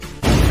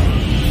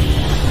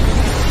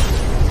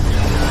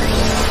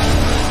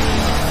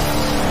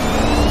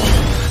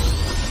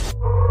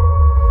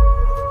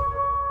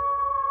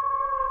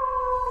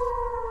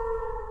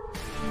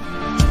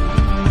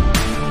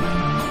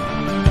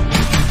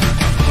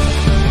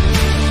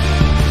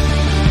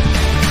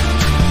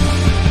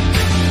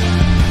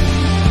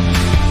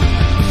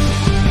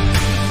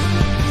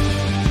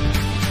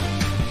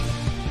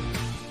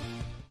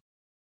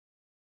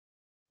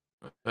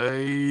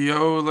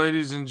Yo,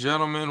 ladies and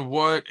gentlemen,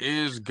 what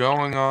is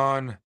going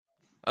on?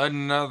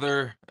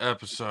 Another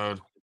episode,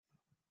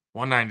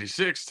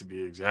 196 to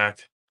be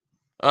exact,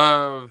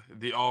 of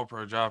the All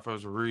Pro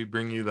Jaffos, where we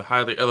bring you the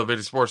highly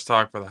elevated sports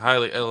talk for the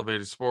highly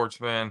elevated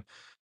sportsman.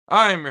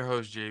 I am your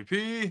host,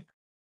 JP.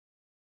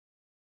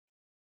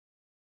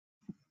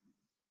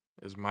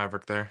 Is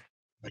Maverick there?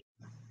 I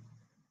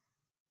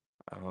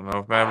don't know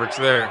if Maverick's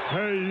there.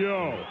 Hey,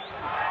 yo.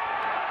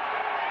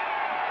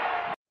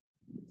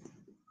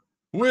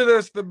 With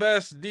us, the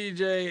best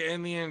DJ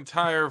in the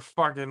entire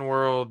fucking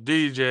world,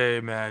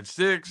 DJ Mad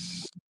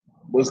Six.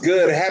 What's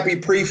good? Happy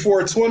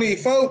pre-420,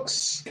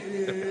 folks.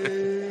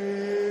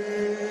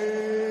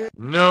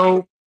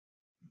 Nope.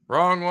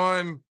 Wrong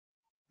one.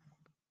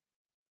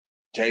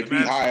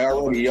 JP high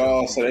already,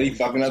 y'all, so they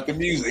fucking up the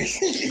music.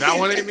 That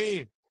one ain't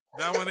me.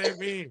 That one ain't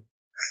me.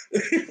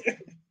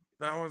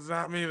 That one's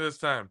not me this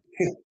time.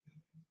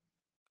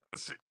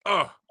 Let's see.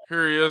 Oh,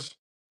 here he is.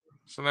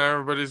 So now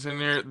everybody's in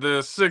here.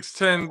 The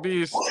 610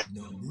 Beast.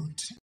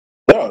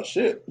 Oh,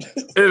 shit.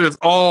 It is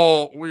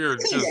all weird.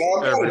 Just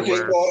all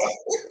everywhere.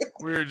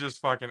 We're just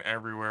fucking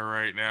everywhere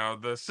right now.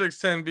 The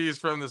 610 Beast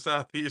from the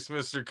Southeast,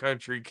 Mr.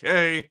 Country K.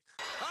 I ain't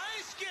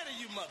scared of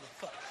you,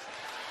 motherfucker.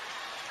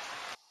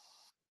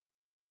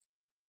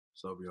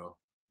 What's up, y'all?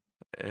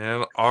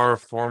 And our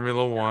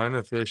Formula One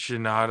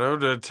aficionado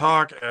to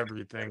talk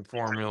everything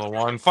Formula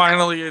One.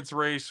 Finally, it's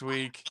race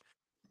week.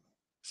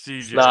 CJ,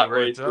 It's not what's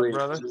race up, week.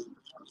 brother? It's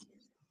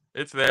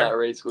It's there. not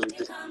race week.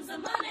 Here comes the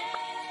money.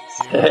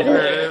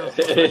 There it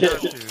is. I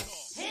got you.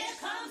 Here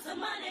comes the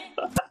money.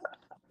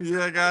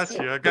 Yeah,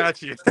 I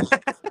got you.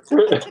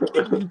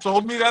 You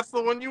told me that's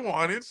the one you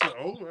wanted,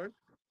 so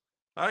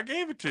I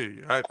gave it to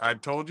you. I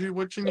told you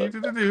what you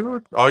needed to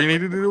do. All you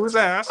needed to do was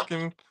ask,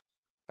 and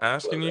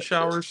you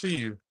shall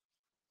receive.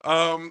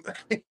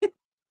 Hey,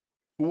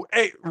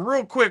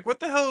 real quick,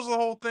 what the hell is the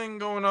whole thing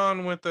going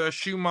on with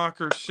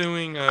Schumacher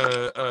suing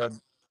a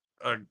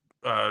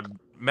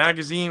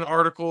magazine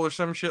article or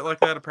some shit like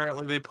that?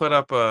 Apparently, they put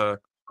up a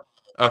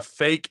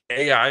fake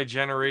AI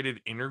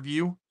generated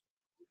interview.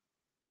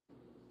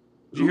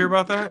 Did you hear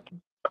about that?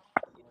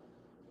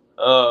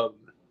 I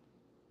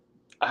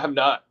have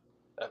not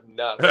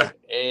heard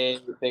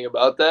anything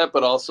about that,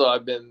 but also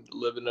I've been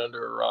living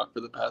under a rock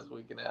for the past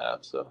week and a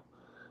half, so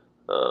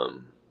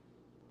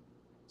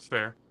It's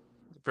fair.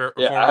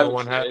 Yeah, Formula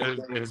One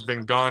has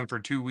been gone for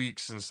 2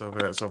 weeks and stuff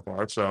like that so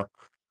far. So,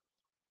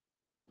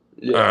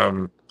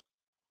 yeah.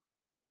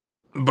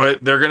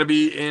 But they're gonna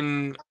be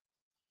in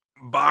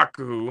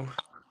Baku.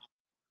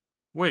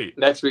 Wait,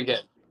 Next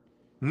weekend.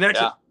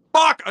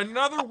 Fuck,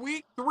 another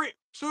week? 3?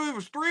 So it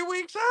was 3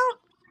 weeks out?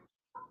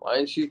 Why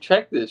didn't you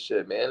check this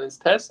shit, man? It's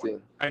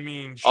testing. I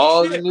mean,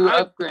 All shit, the new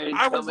upgrades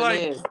I was coming like,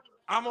 in.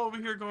 I'm over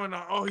here going,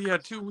 oh yeah,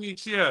 2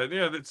 weeks. Yeah,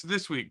 that's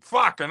this week.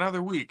 Fuck,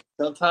 another week.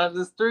 Sometimes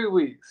it's 3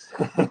 weeks.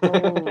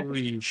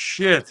 Holy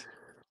shit.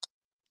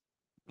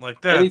 Like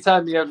that.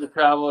 Anytime you have to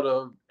travel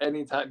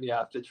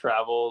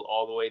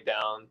all the way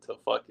down to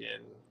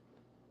fucking,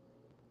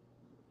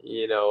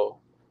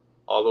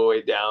 all the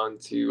way down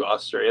to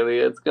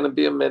Australia, it's gonna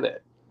be a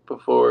minute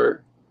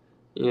before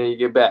you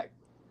get back.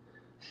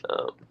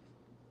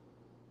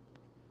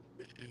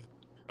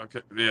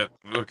 Okay, yeah.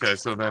 Okay,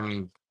 so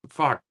then,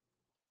 fuck.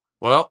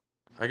 Well,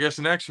 I guess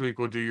next week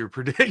we'll do your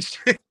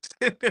predictions.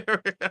 I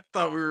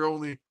thought we were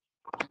only.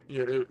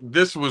 Yeah,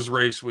 this was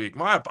race week.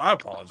 I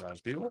apologize,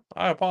 people.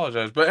 I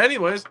apologize. But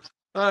anyways,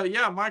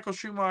 yeah, Michael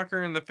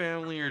Schumacher and the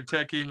family are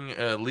taking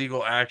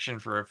legal action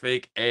for a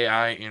fake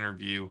AI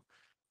interview.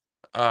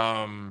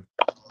 A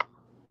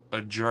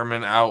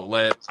German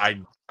outlet.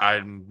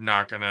 I'm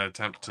not gonna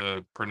attempt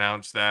to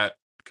pronounce that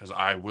because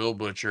I will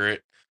butcher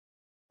it.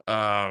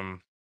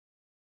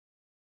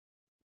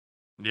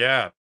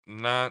 Yeah,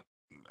 not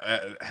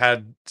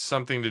had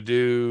something to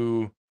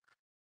do.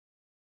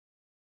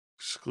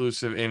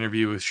 Exclusive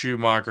interview with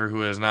Schumacher,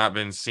 who has not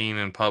been seen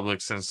in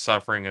public since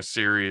suffering a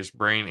serious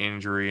brain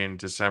injury in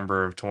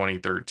December of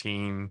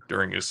 2013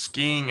 during a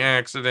skiing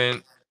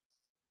accident.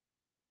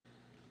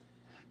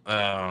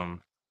 But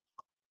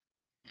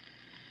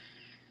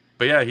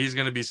yeah, he's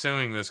going to be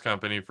suing this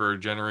company for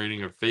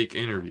generating a fake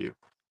interview.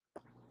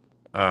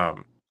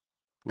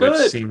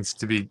 Which seems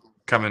to be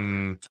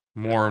coming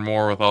more and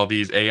more with all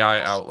these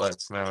AI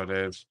outlets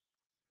nowadays.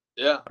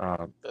 Yeah,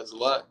 there's a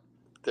lot.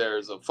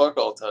 There's a fuck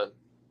all ton.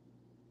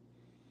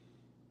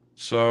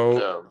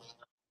 So,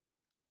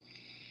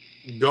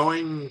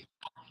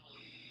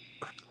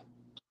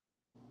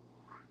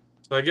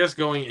 I guess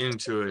going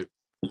into it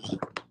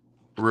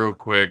real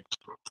quick,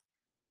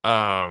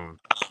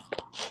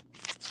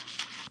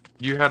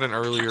 you had an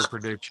earlier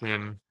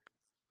prediction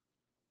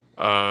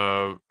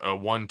of a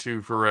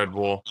 1-2 for Red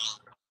Bull.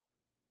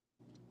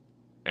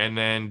 And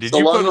then, did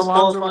you put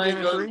Alonso again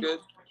at 3? Good.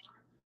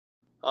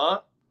 Huh?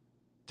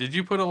 Did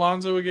you put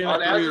Alonso again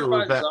at 3? Or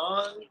was that...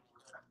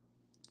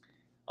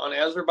 On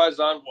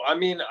Azerbaijan, I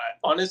mean,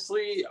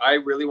 honestly, I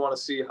really want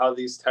to see how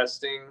this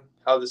testing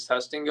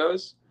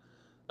goes.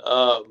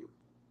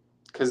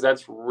 because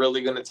that's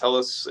really going to tell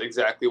us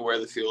exactly where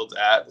the field's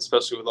at,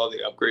 especially with all the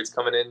upgrades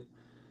coming in.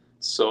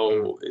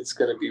 So it's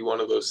going to be one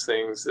of those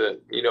things that,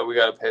 we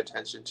got to pay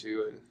attention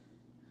to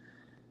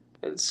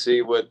and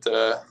see what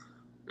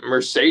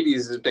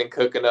Mercedes has been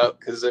cooking up.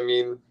 Because, I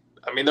mean,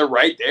 they're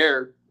right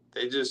there.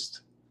 They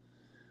just,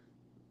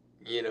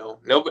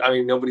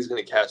 nobody's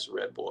going to catch the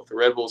Red Bull. If the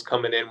Red Bull's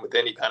coming in with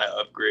any kind of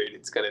upgrade,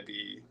 it's going to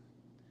be.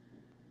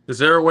 Is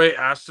there a way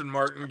Aston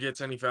Martin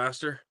gets any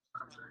faster?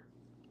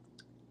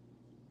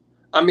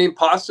 I mean,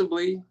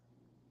 possibly.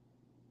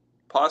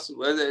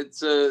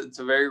 It's a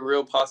very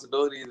real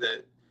possibility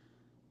that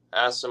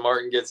Aston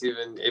Martin gets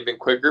even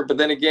quicker. But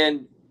then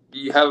again,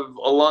 you have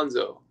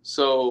Alonso.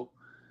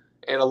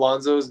 And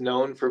Alonso is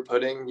known for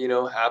putting,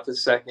 half a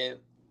second,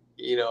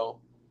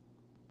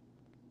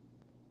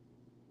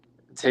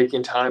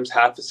 taking times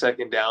half a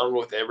second down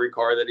with every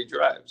car that he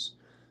drives.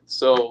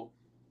 So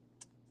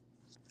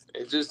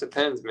it just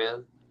depends,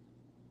 man.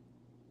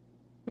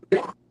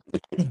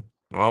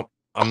 Well,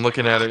 I'm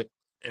looking at it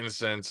in the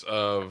sense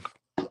of,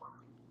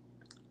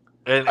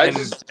 I'm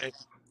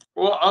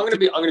gonna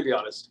be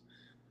honest.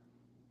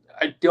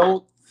 I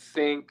don't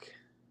think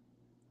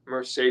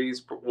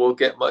Mercedes will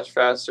get much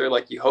faster.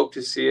 Like, you hope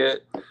to see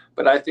it,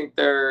 but I think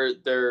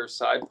their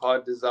side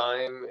pod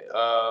design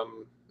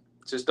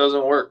just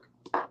doesn't work.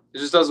 It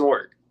just doesn't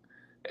work.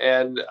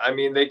 And I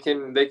mean, they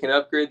can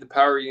upgrade the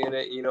power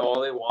unit,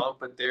 all they want,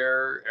 but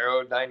their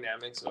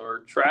aerodynamics are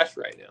trash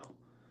right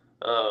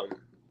now.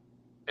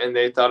 And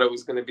they thought it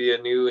was going to be a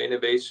new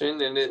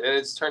innovation, and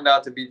it's turned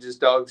out to be just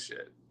dog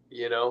shit,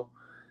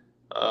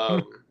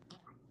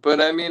 But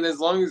I mean, as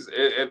long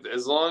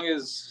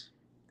as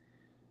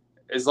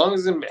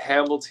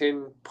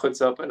Hamilton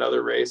puts up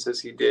another race as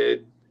he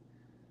did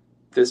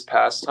this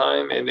past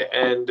time,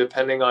 and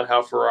depending on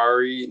how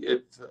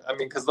Ferrari,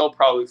 because they'll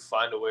probably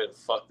find a way to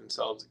fuck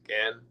themselves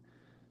again.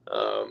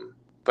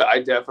 But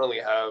I definitely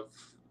have,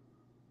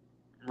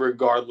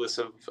 regardless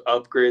of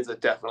upgrades, I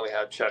definitely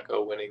have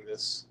Checo winning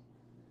this.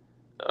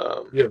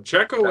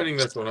 Checo winning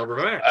this one over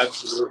Max.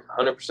 Absolutely,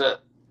 100%.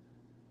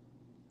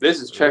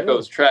 This is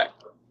Checo's track.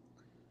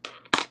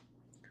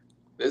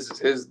 He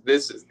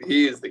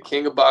is the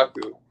king of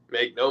Baku.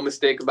 Make no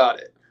mistake about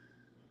it.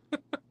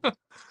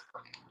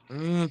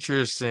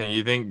 Interesting.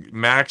 You think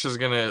Max is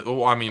gonna?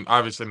 Well, I mean,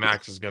 obviously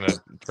Max is gonna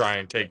try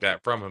and take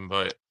that from him,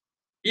 but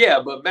yeah,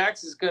 but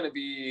Max is gonna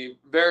be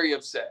very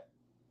upset.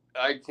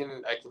 I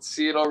can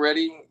see it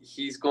already.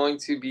 He's going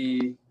to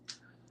be,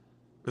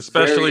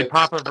 especially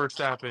Papa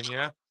Verstappen.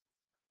 Yeah,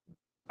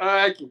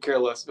 I can care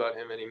less about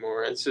him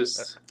anymore. It's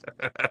just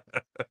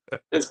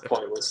it's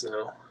pointless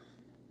now.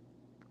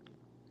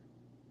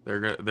 They're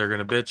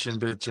gonna bitch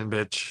and bitch and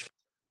bitch.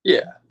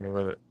 Yeah.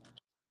 Whether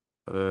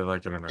they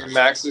like it or not. And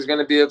Max is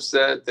gonna be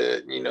upset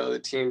that the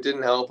team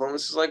didn't help him.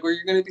 It's just like, well,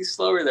 you're gonna be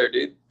slower there,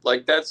 dude.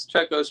 Like, that's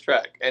Checo's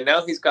track, and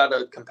now he's got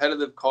a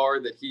competitive car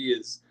that he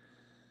is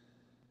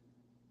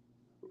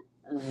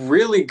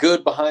really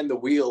good behind the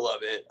wheel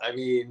of it. I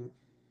mean,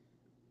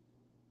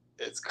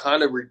 it's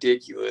kind of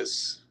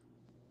ridiculous.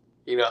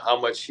 How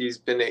much he's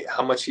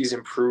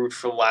improved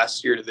from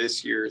last year to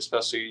this year,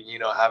 especially,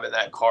 having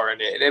that car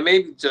in it. And it may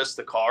be just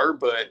the car,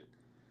 but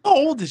how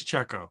old is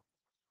Checo?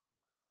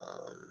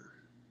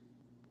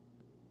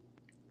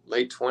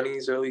 Late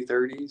 20s, early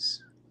 30s.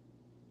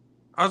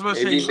 I was about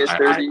to say,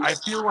 I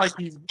feel like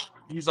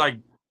he's like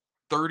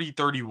 30,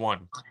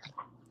 31.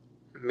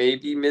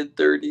 Maybe mid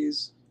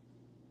 30s,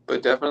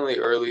 but definitely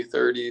early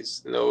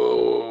 30s.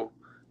 No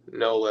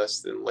less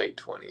than late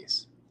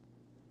 20s.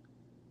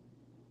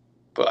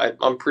 But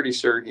I'm pretty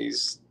sure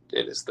he's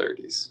in his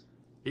 30s.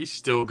 He's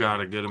still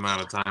got a good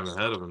amount of time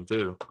ahead of him,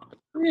 too.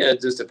 Yeah,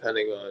 just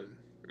depending on,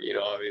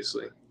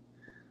 obviously,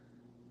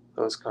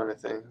 those kind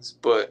of things.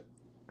 But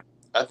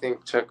I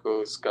think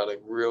Checo's got a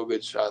real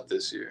good shot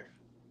this year.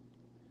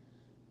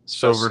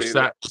 So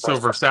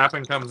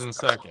Verstappen comes in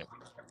second.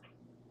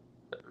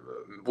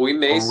 We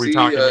may see. Or are we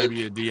talking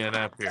maybe a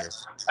DNF here?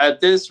 At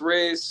this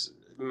race,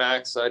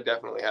 Max, I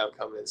definitely have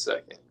coming in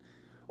second.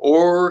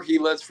 Or he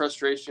lets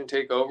frustration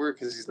take over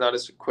because he's not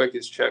as quick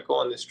as Checo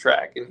on this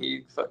track, and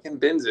he fucking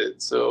bends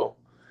it. So,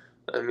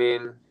 I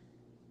mean,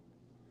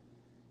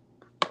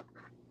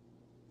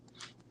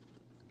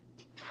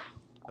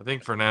 I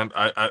think Fernando.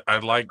 I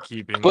like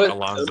keeping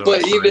Alonso.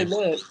 But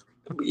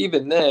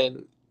even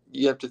then,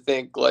 you have to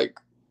think, like,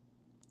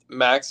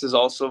 Max has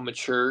also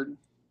matured,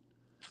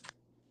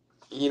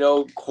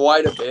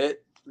 quite a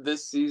bit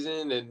this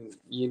season, and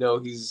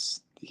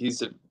he's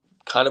a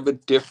kind of a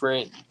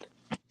different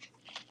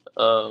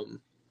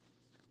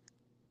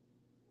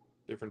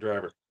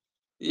driver.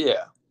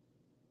 Yeah.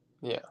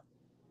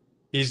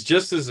 He's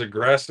just as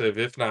aggressive,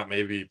 if not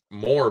maybe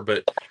more.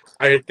 But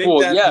I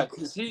think because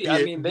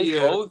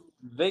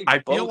I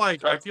feel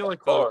like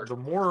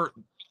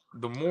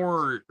the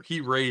more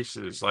he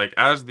races, like,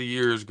 as the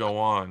years go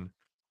on.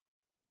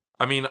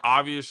 I mean,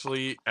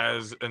 obviously,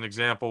 as an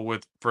example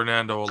with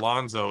Fernando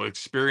Alonso,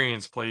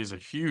 experience plays a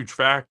huge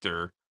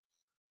factor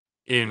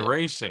in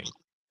racing.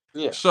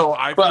 Yeah. So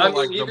I But, feel I mean,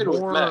 like even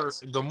with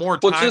Max. the more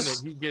Well, time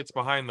just- that he gets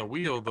behind the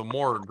wheel, the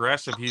more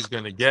aggressive he's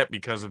going to get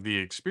because of the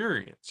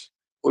experience.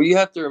 Well, you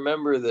have to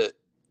remember that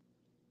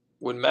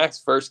when Max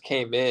first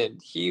came in,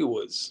 he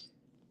was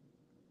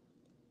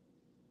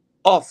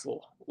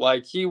awful.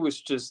 Like, he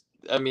was just,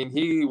 I mean,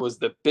 he was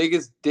the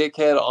biggest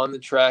dickhead on the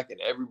track, and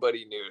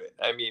everybody knew it.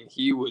 I mean,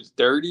 he was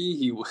dirty.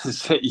 He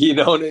was, you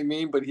know what I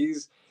mean? But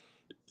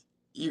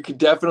you could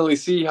definitely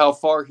see how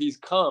far he's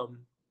come,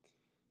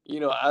 you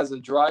know, as a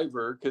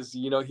driver, because,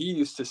 you know, he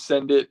used to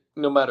send it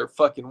no matter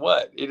fucking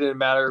what. It didn't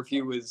matter if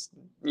he was,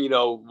 you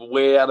know,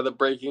 way out of the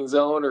braking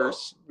zone or,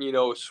 you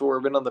know,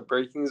 swerving on the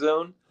braking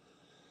zone.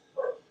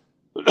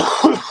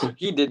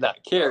 He did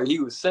not care. He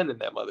was sending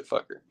that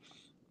motherfucker.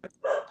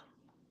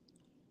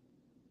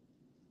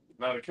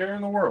 Not a care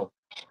in the world.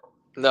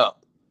 No.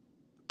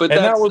 But And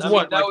that that's, was I mean,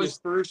 what, that like was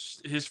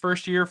his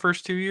first year,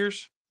 first 2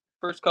 years?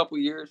 first couple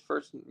years,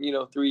 first, you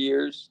know, 3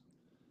 years.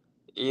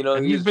 You know,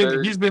 And he was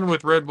very, he's been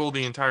with Red Bull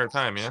the entire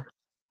time, yeah?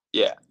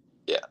 yeah,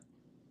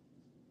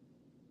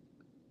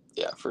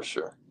 for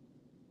sure.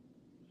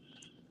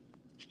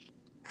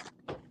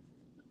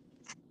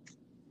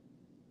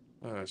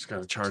 I just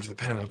got to charge the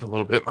pen up a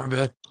little bit, my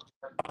bad.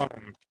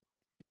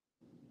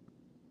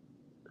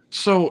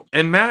 So,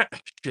 and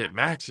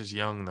Max is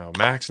young, though.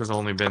 Max has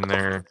only been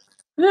there.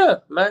 Yeah,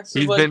 Max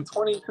is He's like been-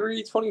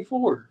 23,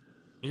 24.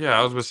 Yeah,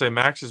 I was going to say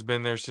Max has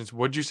been there since,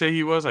 what'd you say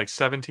he was, like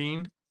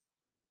 17?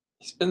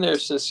 He's been there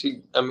since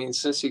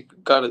since he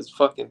got his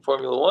fucking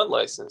Formula One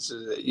license.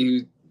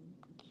 He's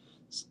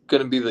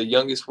gonna be the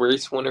youngest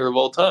race winner of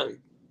all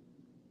time.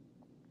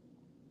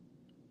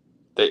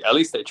 At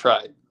least they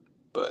tried,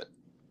 but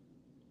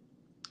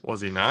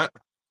Was he not?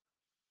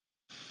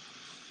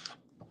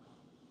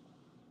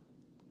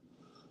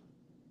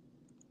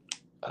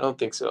 I don't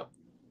think so.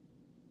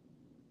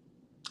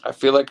 I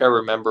feel like I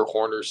remember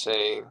Horner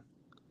saying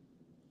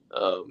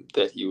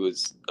that he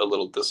was a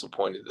little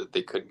disappointed that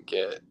they couldn't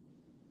get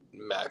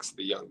Max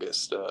the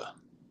youngest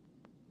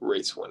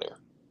race winner.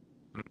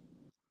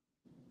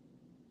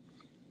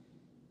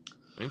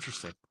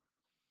 Interesting.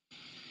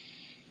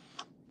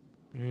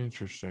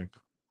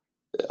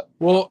 Yeah.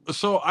 Well,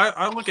 so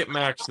I look at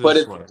Max But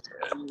this way.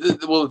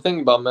 the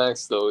thing about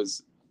Max though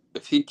is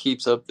if he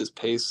keeps up this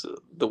pace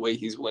the way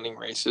he's winning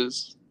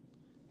races,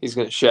 he's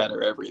gonna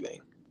shatter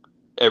everything.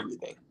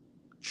 Everything.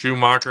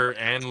 Schumacher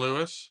and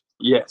Lewis?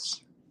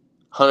 Yes.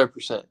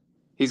 100%.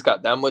 He's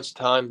got that much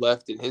time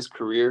left in his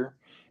career,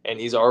 and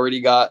he's already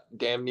got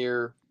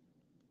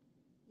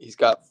he's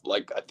got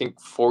like, I think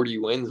 40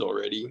 wins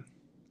already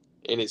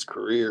in his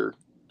career.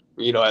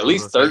 You know, at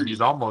least 30.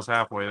 He's almost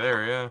halfway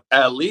there, yeah.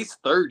 At least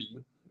 30,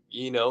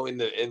 you know,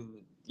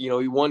 you know,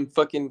 he won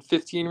fucking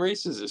 15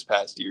 races this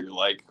past year.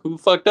 Like, who the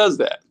fuck does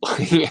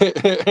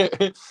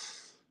that?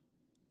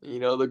 You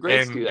know, the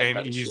greats do that And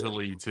kind of shit.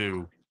 easily,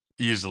 too.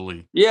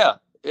 Easily. Yeah,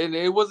 and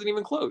it wasn't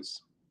even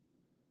close.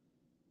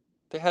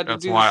 They had to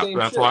do the same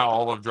That's shit. why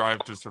all of Drive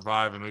to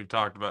Survive, and we've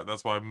talked about,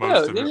 that's why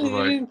most of it was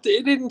like...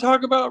 It didn't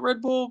talk about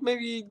Red Bull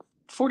maybe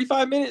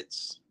 45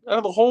 minutes out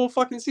of the whole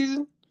fucking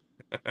season.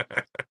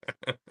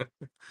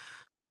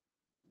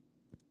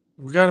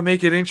 We got to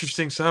make it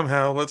interesting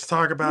somehow. Let's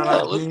talk about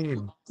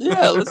Alpine.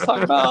 Let's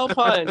talk about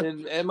Alpine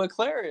and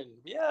McLaren.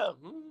 Yeah.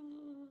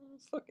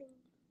 Fucking.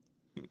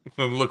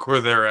 And look where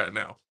they're at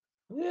now.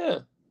 Yeah.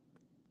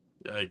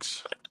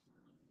 Yikes.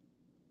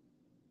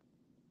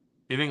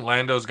 You think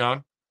Lando's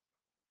gone?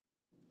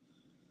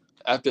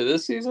 After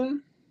this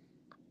season?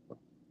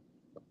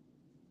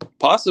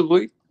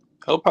 Possibly.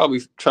 He'll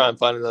probably try and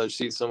find another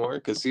seat somewhere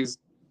because he's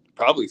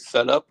probably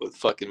fed up with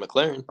fucking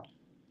McLaren.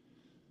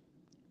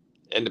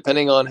 And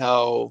depending on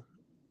how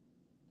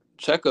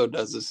Checo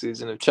does this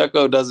season, if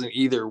Checo doesn't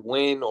either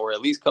win or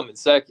at least come in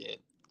second,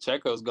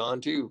 Checo's gone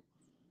too.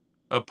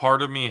 A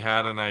part of me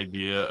had an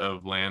idea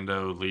of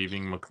Lando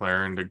leaving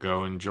McLaren to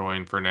go and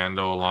join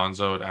Fernando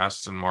Alonso at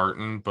Aston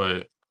Martin,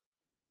 but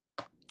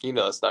you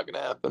know it's not going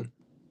to happen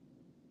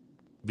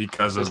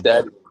because that's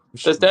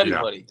of daddy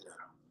money.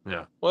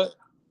 Yeah. What?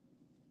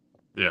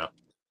 Yeah.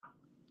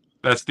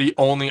 That's the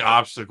only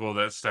obstacle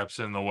that steps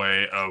in the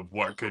way of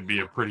what could be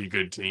a pretty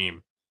good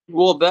team.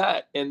 Well,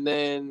 that, and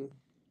then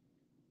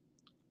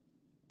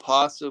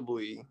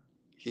possibly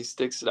he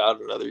sticks it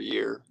out another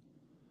year,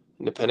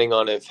 depending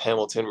on if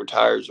Hamilton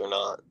retires or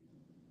not.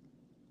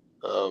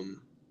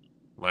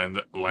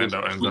 Lando ends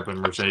up in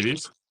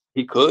Mercedes?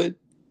 He could.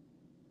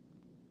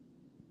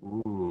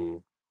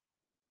 Ooh.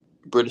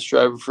 British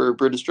driver for a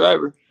British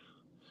driver.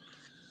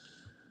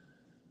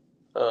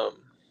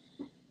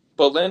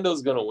 But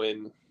Lando's going to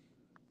win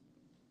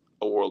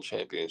a world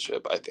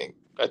championship, I think.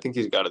 I think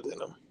he's got it in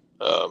him.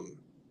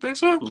 Think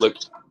so? Look,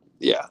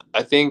 yeah,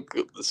 I think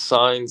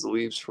Sainz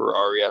leaves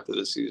Ferrari after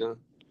this season.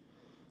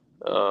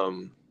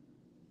 I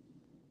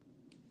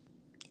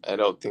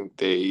don't think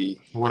they.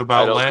 What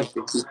about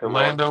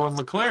Lando and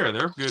Leclerc?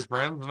 They're good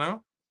friends,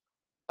 no?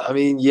 I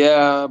mean,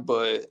 yeah,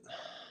 but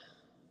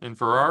in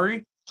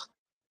Ferrari?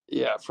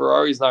 Yeah,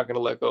 Ferrari's not going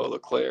to let go of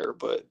Leclerc,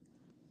 but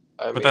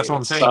I mean, that's what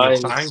I'm saying.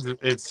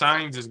 If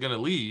Sainz is going to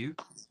leave,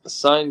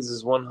 Sainz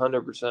is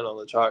 100% on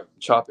the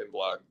chopping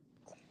block,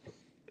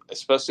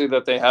 especially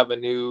that they have a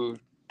new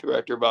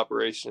director of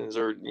operations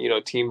or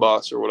team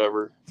boss or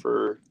whatever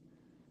for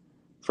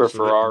So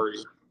Ferrari.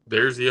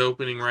 There's the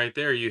opening right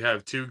there. You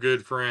have two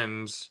good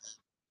friends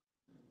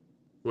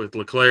with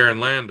Leclerc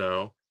and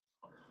Lando.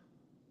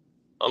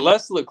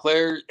 Unless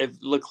if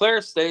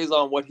Leclerc stays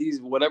on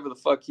whatever the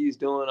fuck he's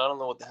doing, I don't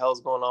know what the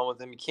hell's going on with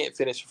him. He can't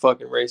finish a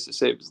fucking race to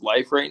save his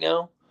life right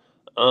now.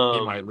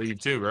 He might leave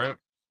too, right?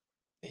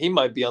 He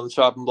might be on the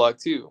chopping block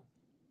too.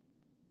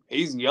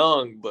 He's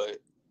young, but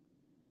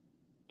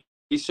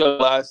he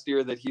showed last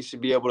year that he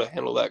should be able to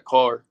handle that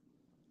car.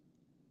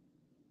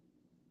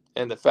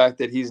 And the fact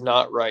that he's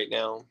not right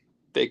now,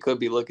 they could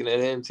be looking at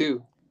him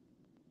too.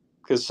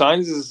 Because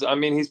Sainz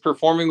he's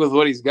performing with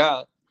what he's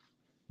got.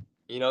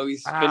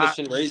 He's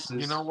finishing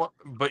races. You know what?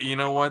 But you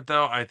know what,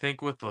 though? I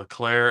think with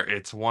Leclerc,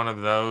 it's one of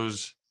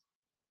those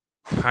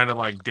kind of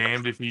like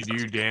damned if you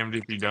do, damned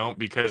if you don't.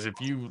 Because if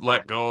you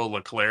let go of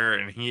Leclerc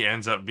and he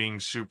ends up being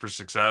super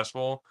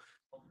successful,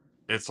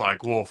 it's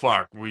like, well,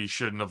 fuck, we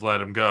shouldn't have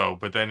let him go.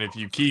 But then if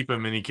you keep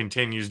him and he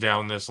continues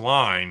down this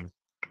line,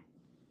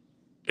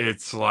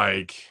 it's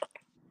like,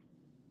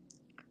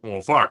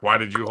 well, fuck, why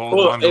did you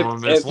hold on to him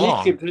this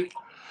long?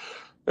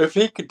 If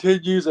he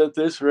continues at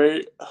this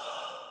rate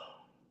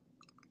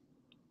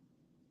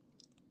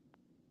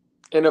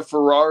in a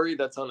Ferrari,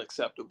 that's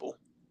unacceptable.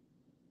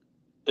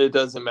 It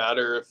doesn't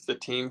matter if the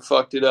team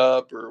fucked it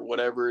up or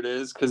whatever it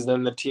is, because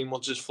then the team will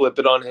just flip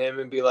it on him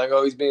and be like,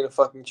 oh, he's being a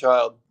fucking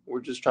child.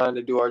 We're just trying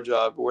to do our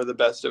job. We're the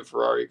best at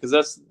Ferrari.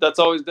 Because that's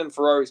always been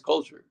Ferrari's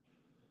culture.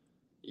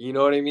 You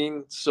know what I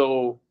mean?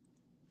 So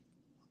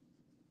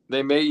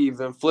they may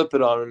even flip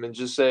it on him and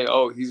just say,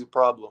 oh, he's a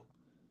problem.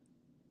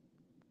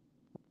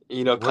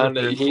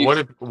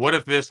 What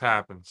if this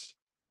happens?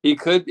 He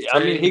could.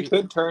 He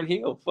could turn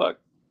heel. Fuck.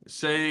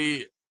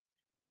 Say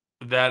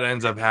that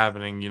ends up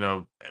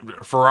happening.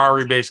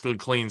 Ferrari basically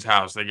cleans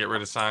house. They get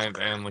rid of Sainz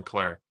and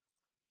Leclerc.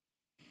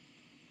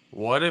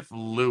 What if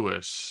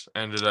Lewis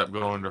ended up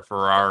going to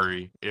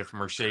Ferrari if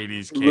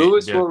Mercedes can't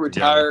Lewis get will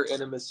retire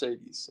together? in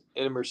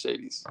a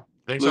Mercedes.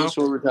 Think Lewis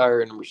so? will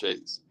retire in a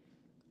Mercedes.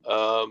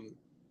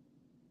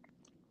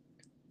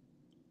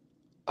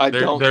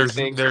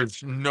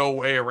 There's no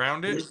way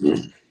around it.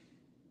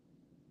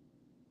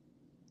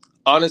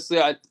 Honestly,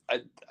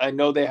 I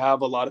know they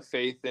have a lot of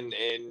faith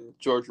in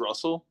George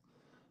Russell,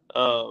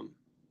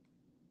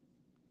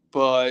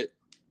 but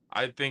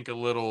I think a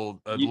little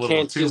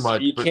can't too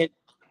much.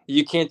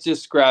 You can't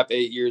just scrap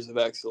 8 years of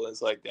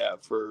excellence like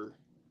that for.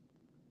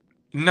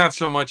 Not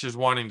so much as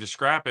wanting to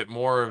scrap it,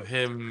 more of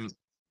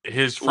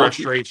his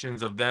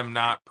frustrations of them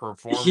not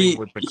performing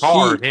with the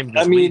car.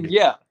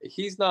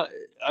 He's not.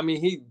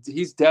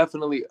 He's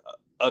definitely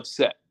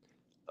upset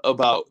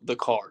about the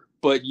car.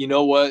 But you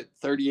know what?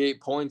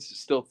 38 points is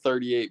still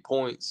 38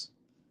 points.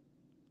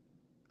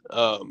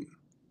 And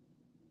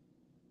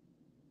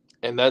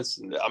that's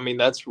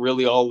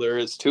really all there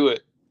is to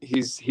it.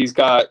 He's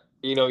got,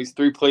 he's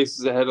 3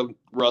 places ahead of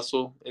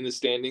Russell in the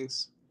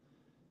standings.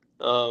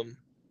 Because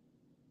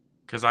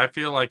I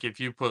feel like if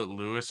you put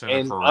Lewis in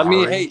a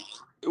Ferrari,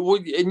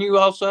 and you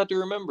also have to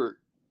remember,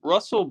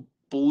 Russell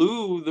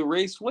blew the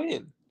race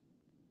win.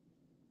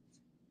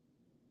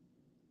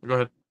 Go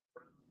ahead.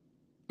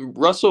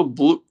 Russell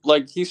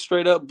he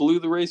straight up blew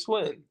the race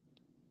win.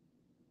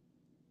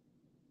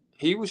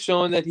 He was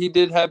showing that he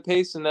did have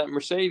pace in that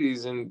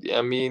Mercedes, and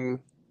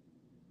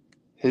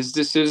his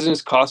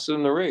decisions cost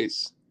him the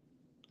race.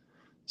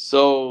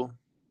 So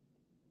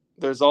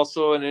there's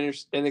also an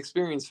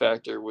inexperience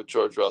factor with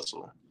George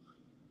Russell.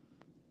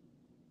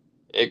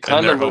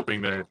 They're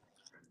hoping that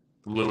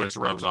Lewis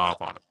rubs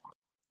off on it.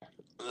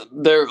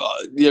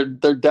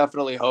 They're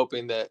definitely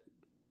hoping that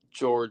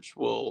George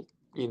will,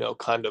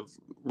 kind of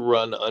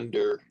run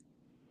under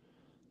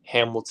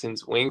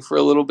Hamilton's wing for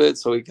a little bit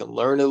so he can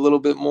learn a little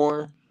bit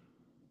more.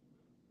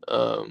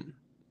 I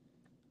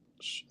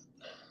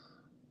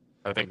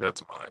think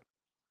that's mine.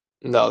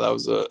 No,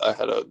 I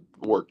had a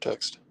work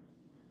text.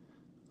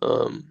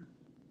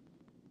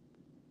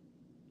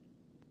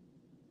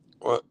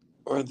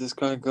 Where'd this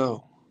guy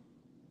go?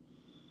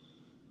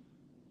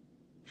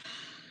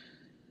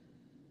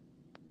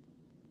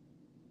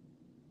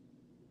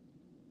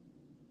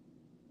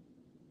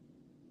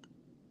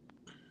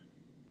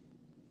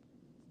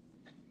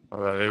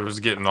 It was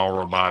getting all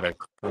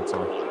robotic. That's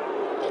all.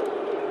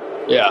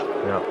 Yeah.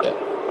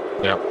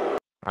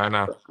 I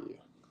know.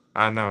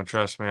 I know.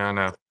 Trust me, I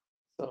know.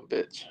 Son of a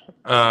bitch.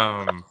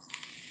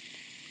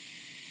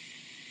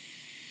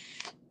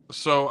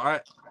 So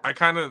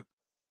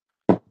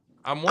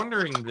I'm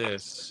wondering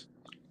this.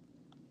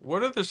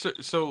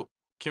 So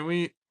can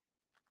we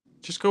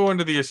just go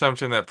into the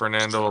assumption that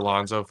Fernando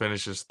Alonso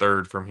finishes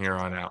third from here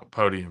on out,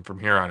 podium from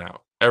here on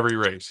out? Every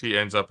race, he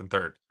ends up in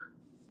third.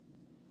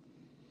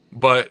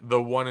 But the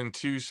 1 and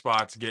 2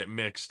 spots get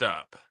mixed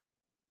up.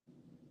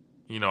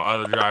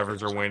 Other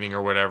drivers are winning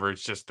or whatever.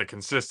 It's just the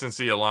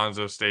consistency.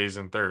 Alonso stays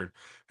in third.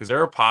 Is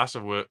there a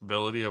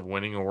possibility of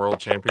winning a world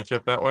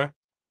championship that way?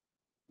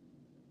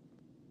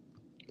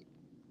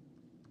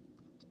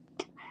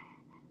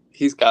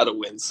 He's got to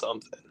win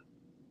something.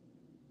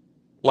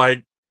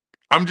 Like,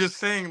 I'm just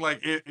saying, like,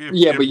 if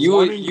Yeah, if but you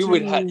one would and you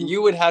would two-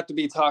 you would have to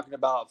be talking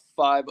about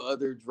 5 or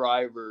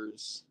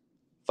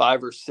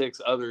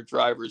 6 other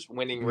drivers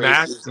winning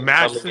races and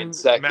coming in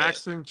second.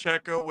 Max and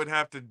Checo would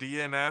have to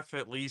DNF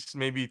at least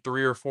maybe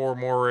 3 or 4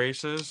 more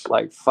races,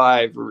 Like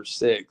 5 or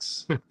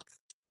 6.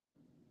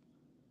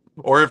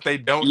 or if they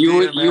don't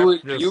You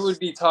DNF, would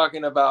be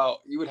talking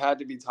about you would have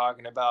to be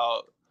talking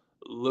about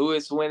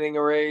Lewis winning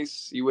a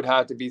race. You would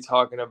have to be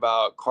talking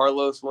about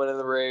Carlos winning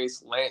the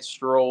race, Lance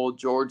Stroll,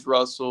 George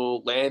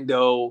Russell,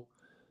 Lando,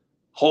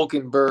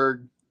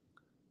 Hulkenberg.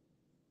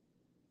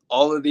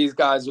 All of these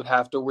guys would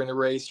have to win a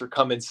race or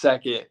come in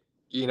second,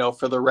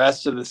 for the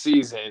rest of the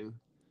season.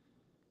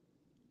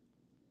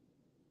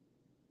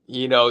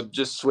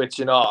 Just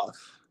switching off.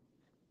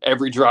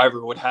 Every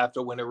driver would have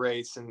to win a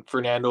race, and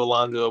Fernando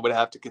Alonso would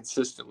have to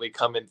consistently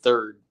come in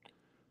third,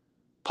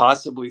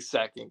 possibly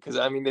second, because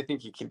I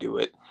think he can do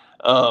it.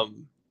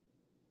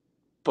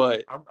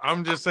 But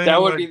I'm just saying that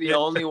would like, be the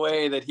only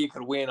way that he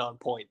could win on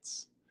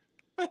points.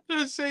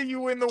 Just say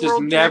you win the Just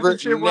world never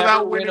championship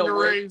without win winning a a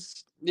race.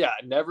 race. Yeah,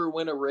 never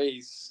win a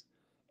race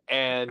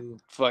and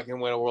fucking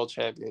win a world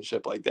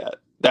championship like that.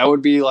 That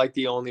would be like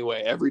the only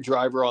way. Every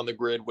driver on the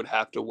grid would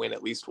have to win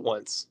at least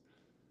once.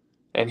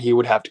 And he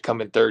would have to come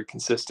in third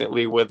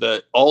consistently with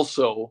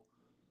also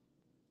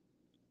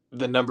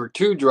the number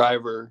 2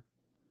 driver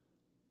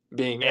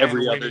being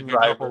every other winning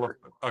driver.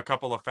 a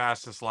couple of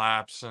fastest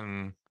laps,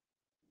 and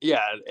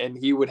Yeah, and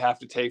he would have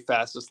to take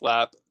fastest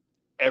lap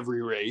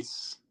every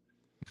race.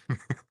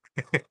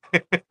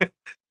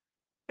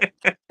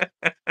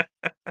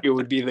 It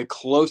would be the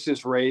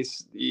closest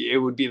race. It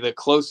would be the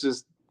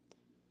closest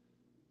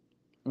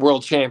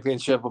world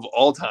championship of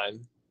all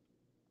time.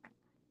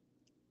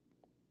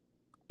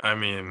 I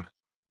mean,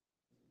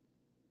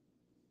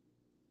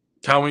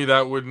 tell me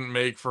that wouldn't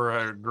make for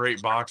a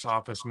great box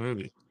office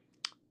movie.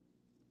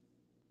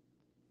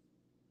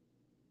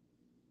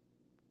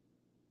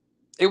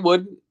 It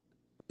wouldn't.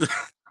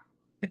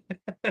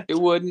 It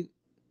wouldn't.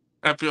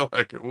 I feel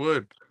like it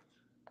would.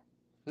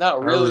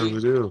 Not I really.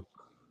 really do.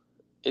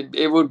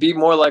 It would be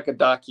more like a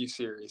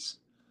docuseries.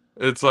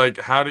 It's like,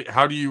 how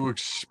do you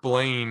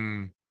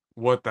explain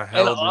what the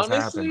hell just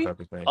happened type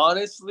of thing?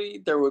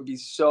 Honestly, there would be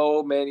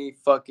so many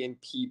fucking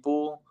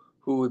people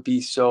who would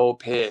be so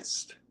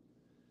pissed.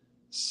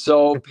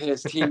 So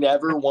pissed. He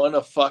never won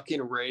a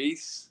fucking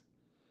race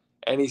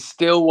and he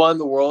still won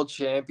the world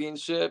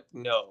championship.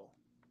 No.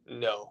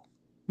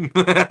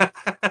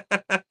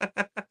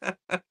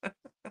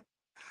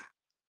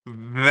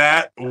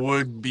 That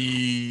would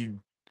be...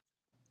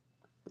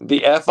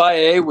 The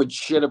FIA would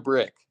shit a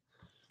brick.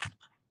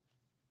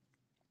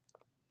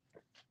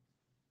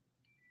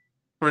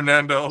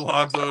 Fernando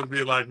Alonso would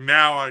be like,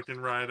 now I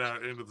can ride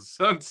out into the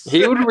sunset.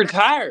 He would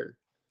retire.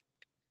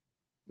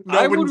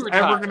 Nobody's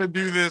ever going to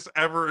do this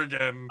ever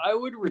again. I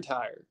would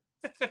retire.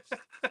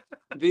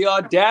 The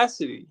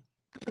audacity.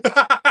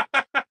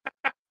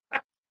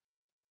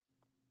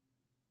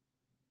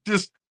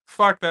 Just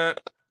fuck that.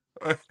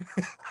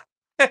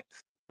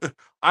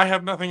 I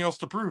have nothing else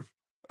to prove.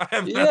 I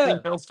have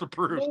nothing else to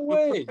prove.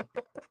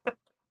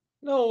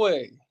 No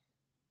way.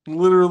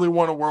 Literally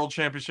won a world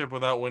championship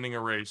without winning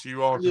a race.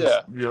 You all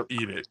just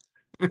eat it.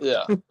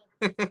 Yeah.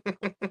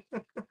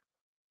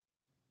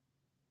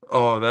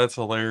 Oh, that's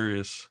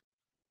hilarious.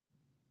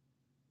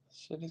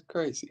 Shit is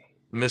crazy.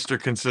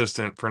 Mr.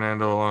 Consistent,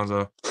 Fernando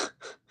Alonso.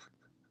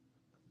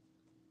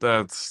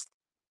 That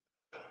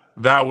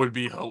would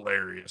be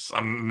hilarious.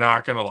 I'm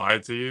not gonna lie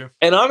to you.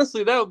 And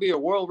honestly, that would be a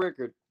world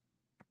record.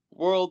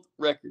 World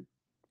record.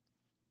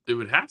 It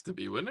would have to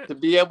be, wouldn't it? To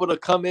be able to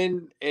come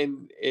in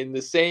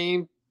the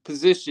same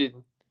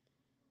position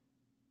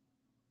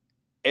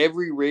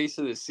every race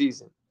of the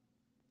season.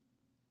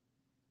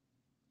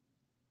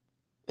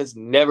 It's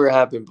never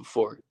happened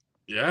before.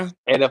 Yeah.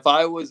 And if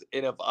I was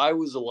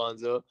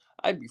Alonso,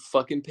 I'd be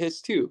fucking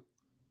pissed too.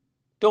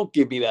 Don't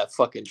give me that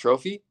fucking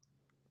trophy.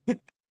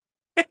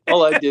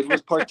 All I did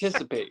was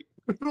participate.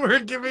 We're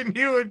giving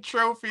you a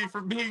trophy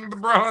for being the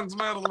bronze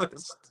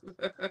medalist.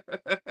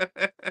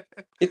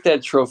 Get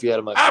that trophy out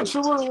of my face.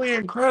 Absolutely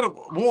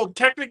incredible. Well,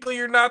 technically,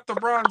 you're not the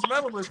bronze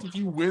medalist if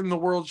you win the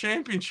world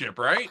championship,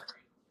 right?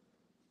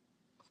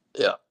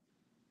 Yeah.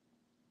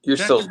 You're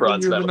still a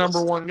bronze you're medalist. The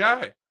number 1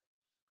 guy.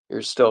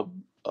 You're still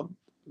a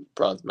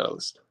bronze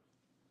medalist.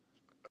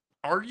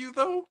 Are you,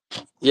 though?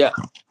 Yeah.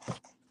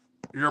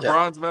 You're a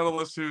bronze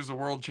medalist who's a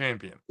world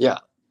champion. Yeah.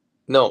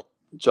 No,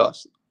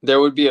 Josh. There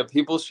would be a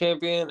people's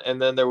champion,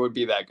 and then there would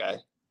be that guy.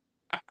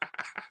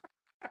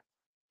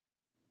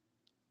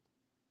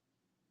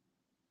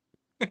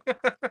 I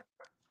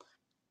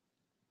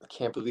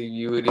can't believe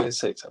you would even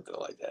say something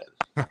like that.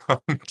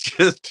 I'm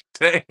just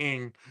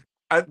saying.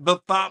 The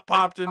thought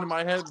popped into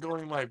my head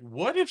going like,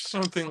 what if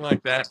something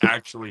like that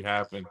actually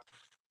happened?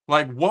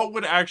 Like, what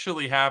would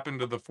actually happen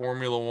to the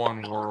Formula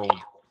One world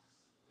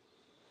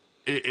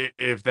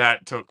if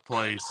that took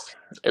place?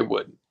 It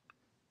would.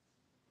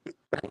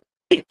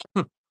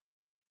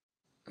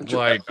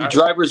 Like,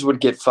 drivers would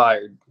get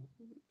fired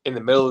in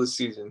the middle of the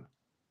season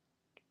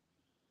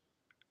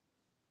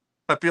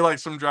I feel like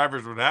some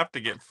drivers would have to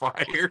get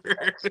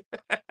fired.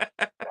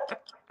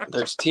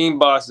 There's team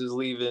bosses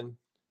leaving.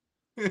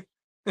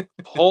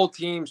 Whole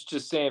teams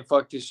just saying,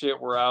 "Fuck this shit,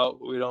 we're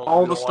out. We don't."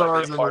 All we the don't wanna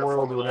be a stars in the part of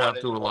world Formula would have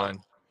One to anymore."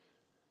 align.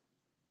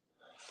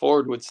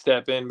 Ford would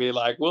step in and be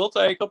like, "We'll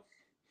take them."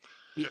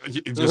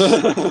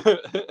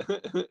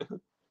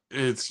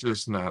 It's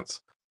just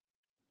nuts.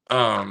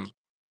 I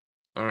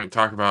mean,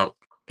 talk about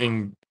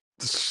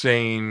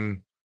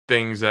insane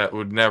things that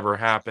would never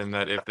happen.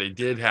 That if they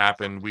did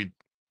happen, we'd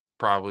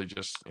probably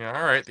just, all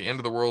right, the end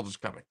of the world is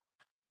coming.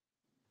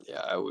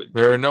 Yeah, I would.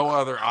 There are no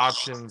other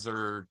options,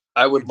 or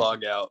I would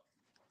log out.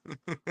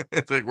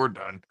 I think we're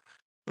done.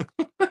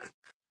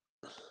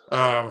 What ladies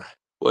and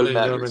did Matter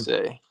gentlemen,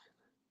 say?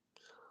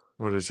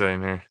 what is it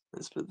saying here?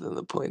 But then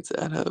the points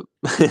add up.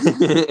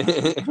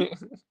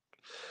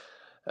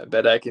 I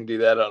bet I can do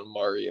that on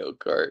Mario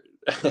Kart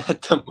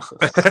at the most.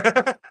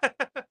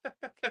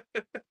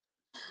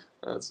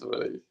 That's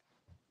funny.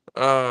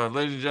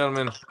 Ladies and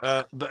gentlemen,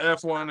 the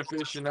F1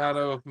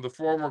 aficionado, the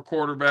former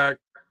quarterback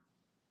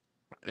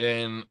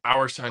in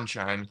our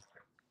sunshine,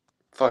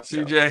 Fuck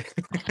CJ.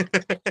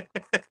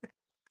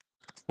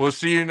 We'll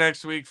see you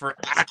next week for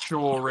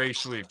actual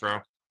race week,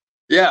 bro.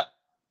 Yeah.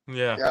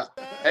 Yeah.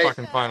 Hey,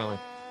 Fucking finally.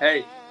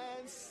 hey,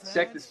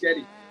 check the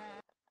sketty.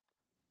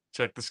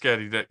 Check the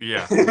sketty.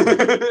 Yeah. All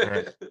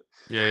right.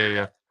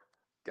 Yeah.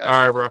 Gotcha.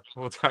 All right, bro.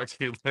 We'll talk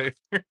to you later.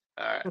 All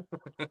right.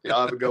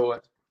 Y'all have a good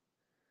one.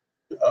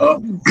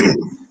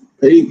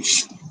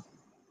 Peace.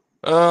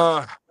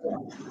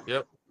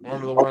 Yep.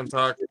 Formula One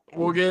talk.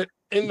 We'll get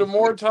into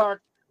more talk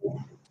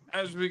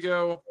as we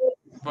go.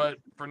 But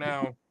for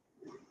now,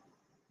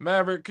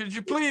 Maverick, could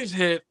you please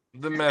hit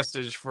the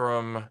message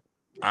from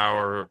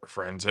our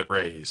friends at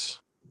Rays?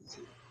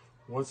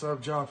 What's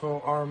up,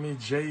 Joffo Army?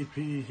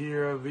 JP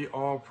here of the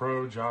All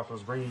Pro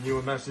Joffos, bringing you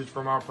a message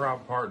from our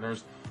proud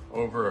partners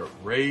over at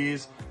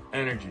Rays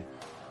Energy.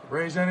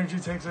 Rays Energy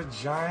takes a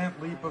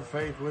giant leap of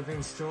faith with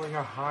instilling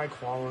a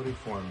high-quality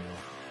formula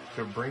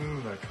to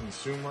bring the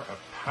consumer a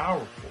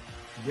powerful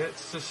yet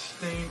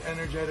sustained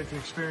energetic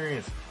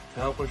experience to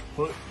help us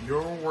put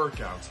your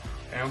workouts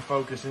and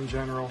focus in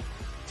general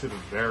to the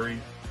very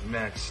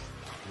next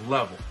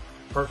level.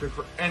 Perfect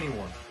for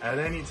anyone at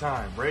any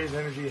time. Rays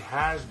Energy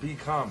has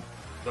become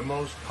the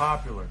most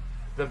popular,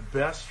 the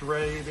best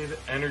rated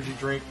energy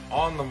drink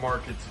on the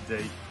market to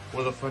date,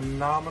 with a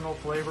phenomenal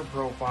flavor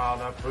profile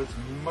that puts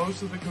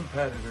most of the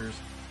competitors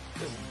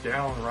just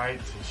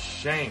downright to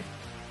shame.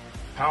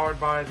 Powered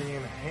by the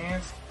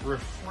enhanced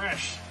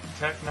Refresh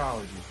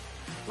technology,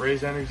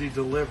 Rays Energy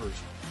delivers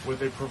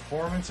with a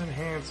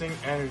performance-enhancing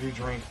energy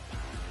drink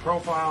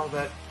profile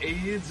that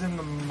aids in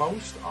the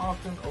most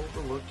often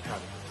overlooked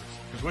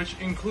categories, which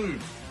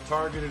include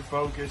targeted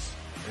focus,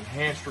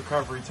 enhanced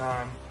recovery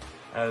time,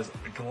 as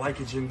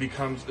glycogen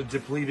becomes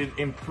depleted,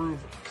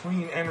 improve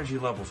clean energy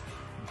levels,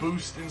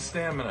 boost in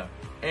stamina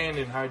and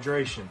in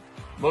hydration.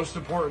 Most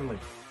importantly,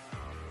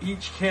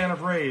 each can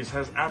of Rays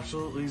has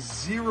absolutely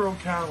 0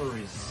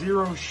 calories,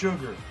 0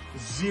 sugar,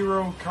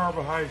 0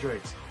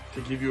 carbohydrates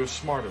to give you a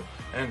smarter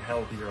and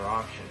healthier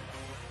option.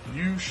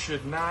 You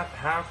should not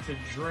have to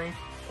drink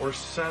or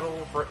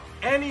settle for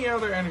any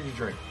other energy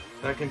drink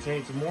that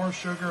contains more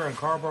sugar and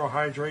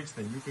carbohydrates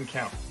than you can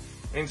count.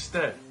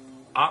 Instead,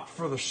 opt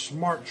for the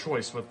smart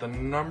choice with the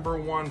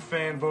 #1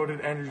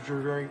 fan-voted energy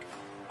drink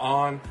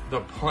on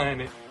the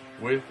planet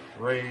with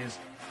Rays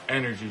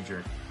Energy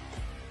Drink.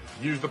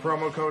 Use the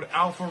promo code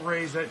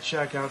ALPHARAYS at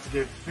checkout to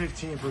get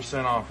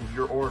 15% off of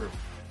your order.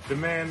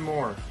 Demand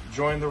more.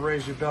 Join the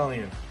Rays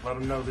Rebellion. Let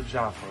them know the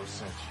Joffo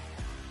sent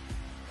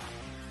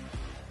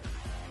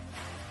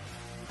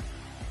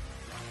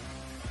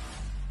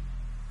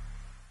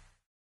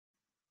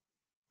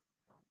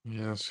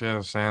you. Yes.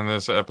 And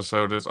this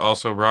episode is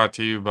also brought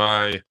to you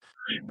by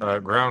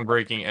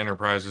Groundbreaking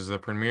Enterprises, the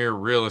premier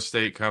real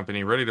estate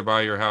company ready to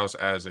buy your house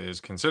as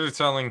is. Consider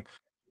selling.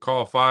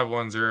 Call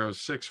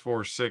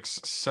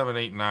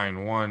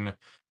 510-646-7891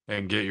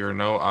 and get your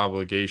no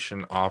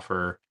obligation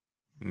offer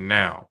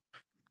now.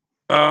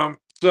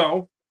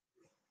 So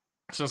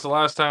since the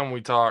last time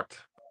we talked,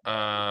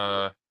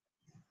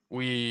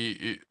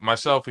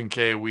 myself and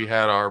Kay, we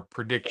had our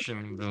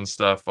predictions and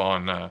stuff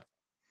on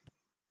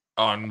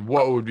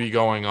what would be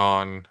going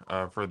on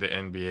for the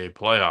NBA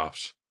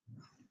playoffs.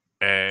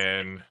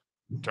 And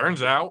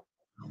turns out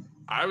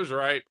I was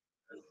right.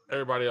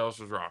 Everybody else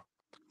was wrong.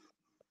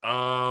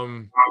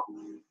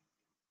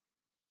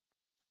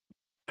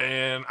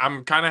 And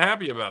I'm kind of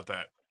happy about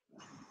that.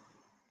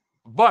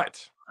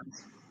 But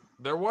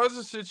there was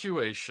a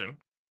situation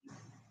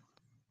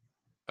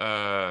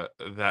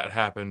that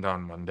happened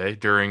on Monday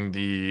during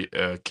the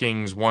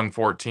Kings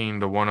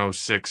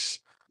 114-106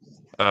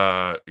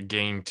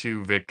 game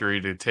 2 victory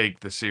to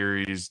take the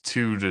series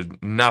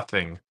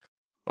 2-0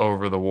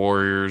 over the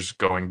Warriors,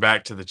 going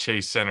back to the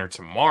Chase Center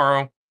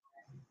tomorrow.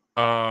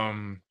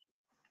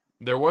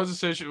 There was a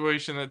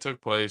situation that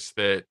took place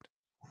that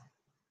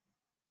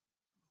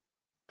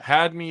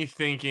had me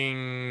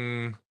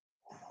thinking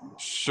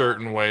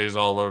certain ways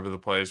all over the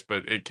place,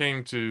 but it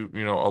came to,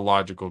 a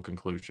logical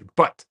conclusion.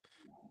 But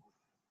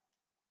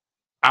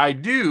I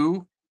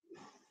do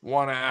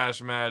want to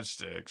ask Mad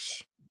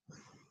Sticks,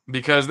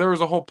 because there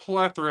was a whole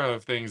plethora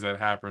of things that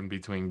happened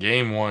between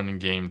game 1 and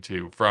game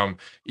 2, from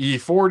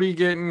E40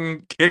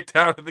 getting kicked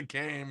out of the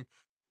game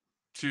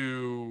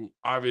to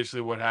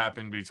obviously what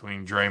happened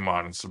between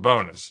Draymond and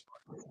Sabonis.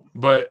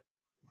 But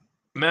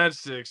Mad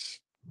Sticks,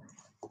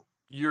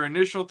 your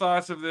initial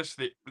thoughts of this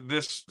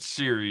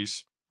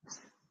series,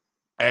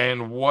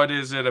 and what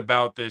is it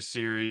about this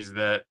series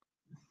that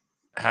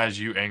has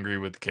you angry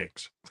with the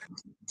Kings?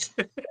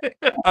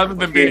 Other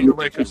than being a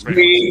Lakers fan.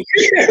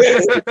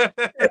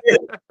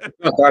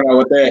 I'll start out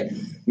with that.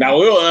 Now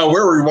we'll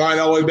rewind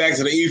all the way back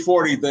to the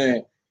E40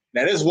 thing.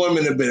 Now this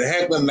woman have been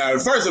heckling. Now,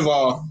 first of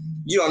all,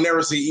 you don't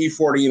never see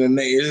E40 in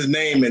his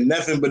name and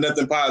nothing but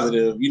nothing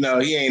positive. You know,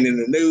 he ain't in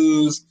the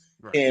news.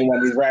 Right. He ain't one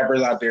of these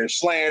rappers out there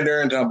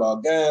slandering, talking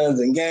about guns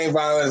and gang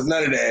violence,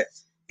 none of that.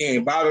 He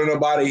ain't bothering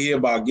nobody. He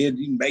about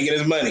making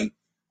his money,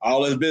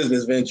 all his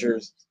business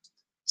ventures.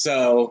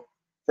 So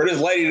for this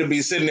lady to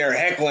be sitting there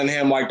heckling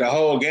him like the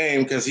whole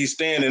game because he's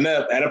standing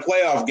up at a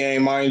playoff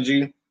game, mind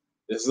you.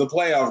 This is a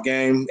playoff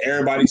game.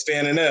 Everybody's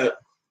standing up,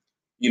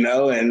 you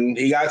know, and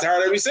he got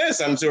tired of he said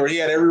something to her. He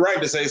had every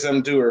right to say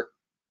something to her,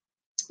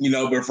 you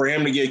know, but for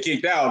him to get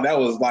kicked out, that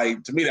was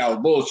like, to me, that was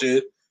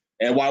bullshit.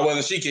 And why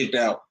wasn't she kicked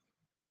out?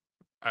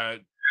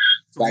 Apparently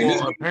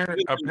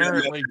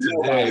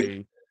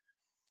today,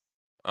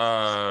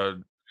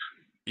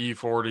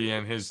 E40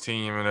 and his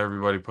team and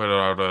everybody put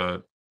out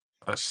a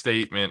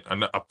statement,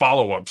 a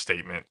follow-up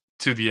statement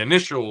to the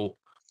initial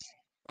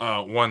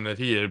one that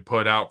he had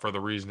put out for the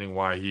reasoning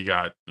why he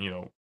got, you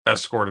know,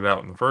 escorted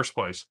out in the first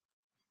place.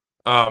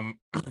 But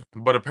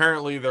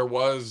apparently there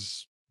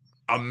was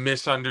a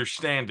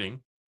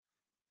misunderstanding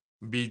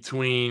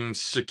between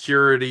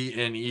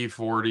security and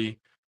E40.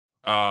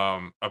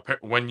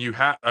 When you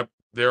have,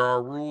 there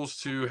are rules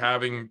to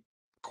having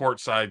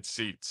courtside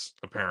seats,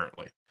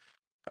 apparently.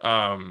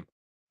 And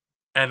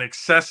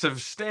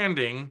excessive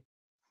standing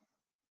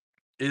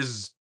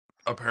is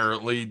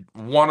apparently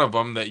one of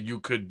them that you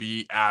could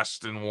be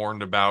asked and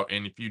warned about,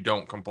 and if you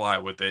don't comply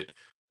with it,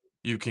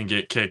 you can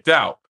get kicked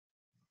out.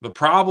 The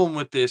problem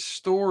with this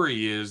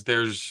story is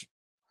there's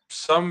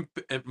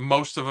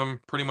most of them,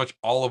 pretty much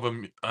all of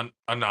them,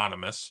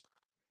 anonymous.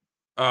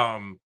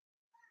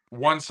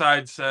 One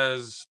side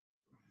says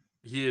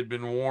he had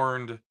been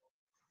warned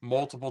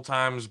multiple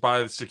times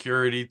by the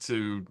security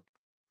to,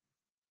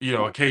 you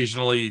know,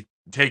 occasionally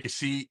take a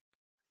seat.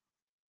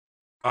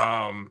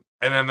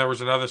 And then there was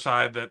another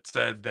side that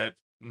said that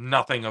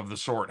nothing of the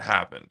sort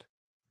happened.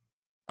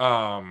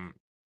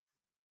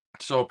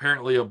 So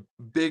apparently a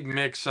big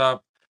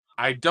mix-up.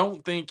 I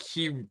don't think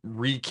he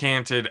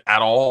recanted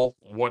at all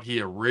what he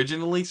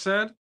originally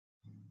said.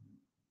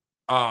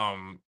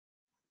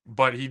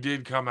 But he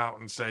did come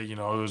out and say, you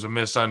know, it was a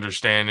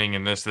misunderstanding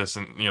and this,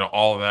 and, you know,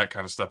 all of that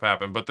kind of stuff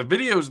happened. But the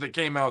videos that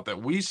came out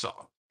that we saw,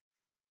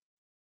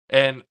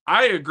 and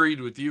I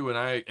agreed with you,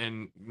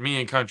 and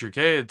me and Country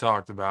K had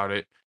talked about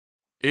it.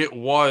 It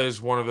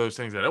was one of those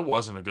things that it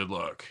wasn't a good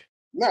look.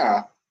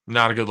 Nah.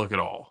 Not a good look at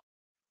all.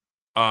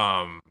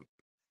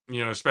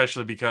 You know,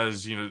 especially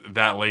because, you know,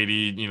 that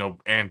lady, you know,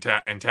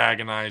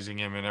 antagonizing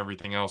him and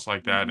everything else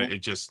like that.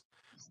 Mm-hmm.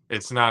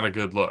 It's not a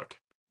good look.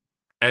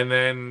 And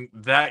then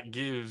that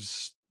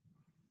gives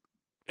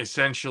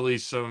essentially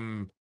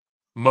some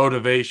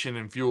motivation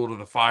and fuel to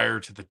the fire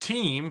to the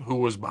team, who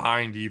was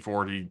behind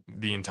E40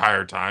 the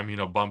entire time, you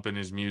know, bumping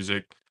his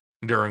music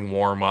during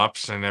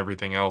warm-ups and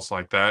everything else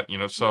like that, you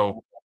know.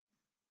 So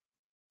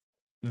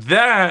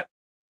that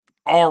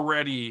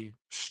already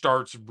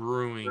starts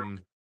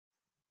brewing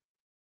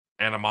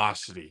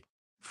animosity,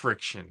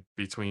 friction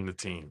between the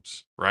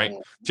teams, right?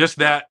 Just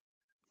that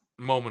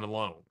moment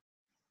alone.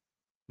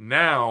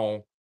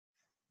 Now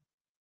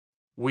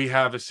we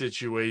have a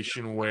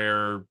situation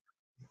where,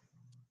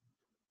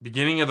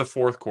 beginning of the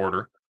fourth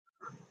quarter,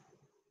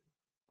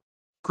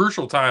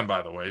 crucial time,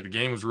 by the way, the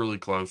game was really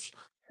close.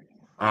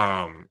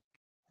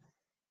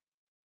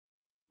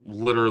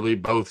 Literally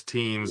both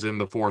teams in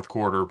the fourth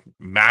quarter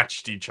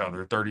matched each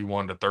other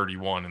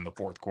 31-31 in the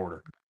fourth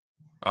quarter.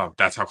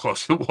 That's how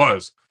close it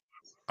was.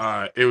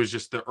 It was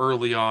just the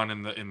early on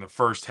in the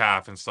first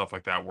half and stuff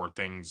like that where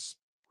things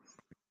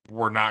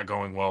were not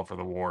going well for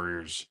the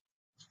Warriors.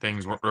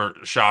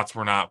 Shots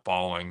were not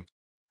falling,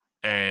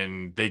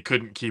 and they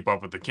couldn't keep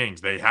up with the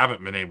Kings. They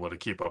haven't been able to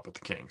keep up with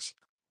the Kings.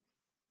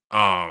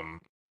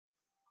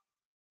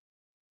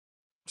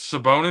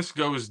 Sabonis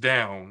goes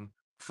down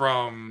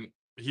from,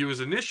 he was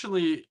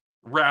initially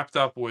wrapped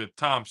up with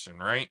Thompson,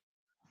 right?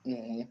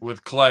 Mm-hmm.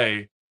 With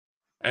Clay.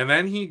 And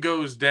then he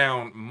goes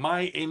down.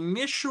 My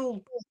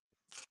initial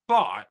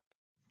thought,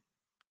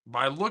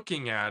 by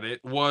looking at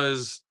it,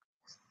 was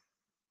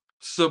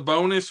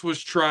Sabonis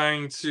was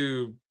trying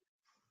to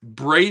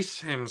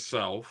brace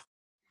himself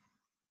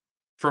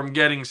from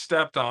getting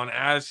stepped on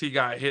as he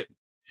got hit,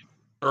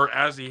 or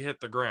as he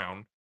hit the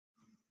ground.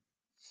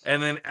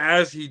 And then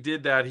as he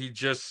did that, he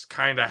just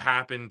kind of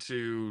happened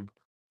to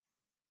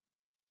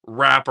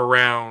wrap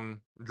around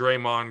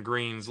Draymond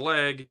Green's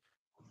leg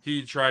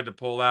he tried to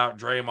pull out.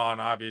 Draymond,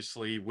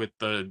 obviously, with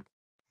the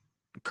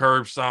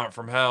curb stomp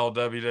from hell,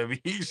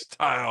 WWE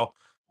style,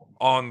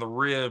 on the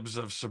ribs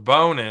of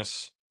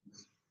Sabonis.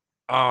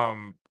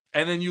 And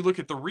then you look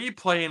at the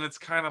replay, and it's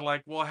kind of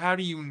like, well, how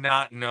do you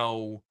not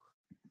know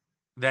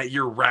that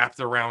you're wrapped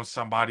around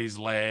somebody's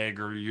leg,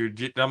 or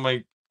I'm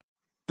like,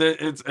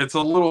 it's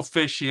a little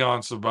fishy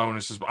on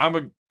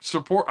Sabonis.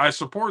 I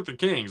support the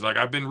Kings. Like,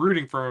 I've been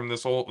rooting for him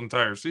this whole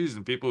entire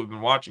season. People who've been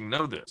watching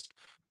know this.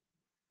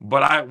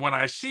 But when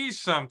I see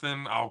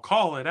something, I'll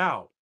call it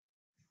out.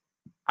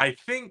 I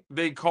think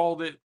they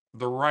called it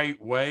the right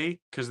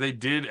way because they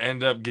did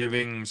end up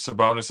giving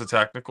Sabonis a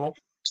technical.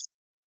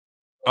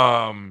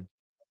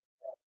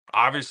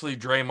 Obviously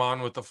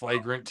Draymond with the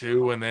flagrant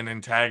 2 and then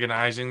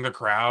antagonizing the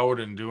crowd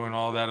and doing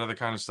all that other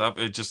kind of stuff.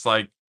 It just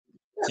like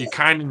you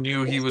kind of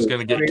knew he was going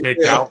to get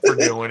kicked out for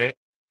doing it.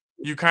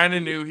 You kind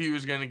of knew he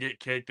was going to get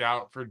kicked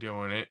out for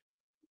doing it.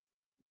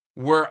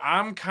 Where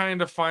I'm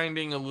kind of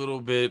finding a little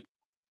bit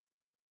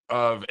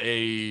of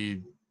a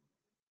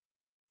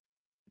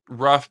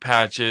rough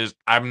patch is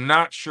I'm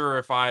not sure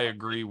if I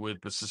agree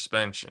with the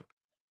suspension.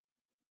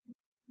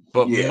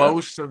 But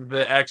most of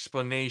the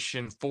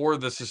explanation for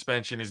the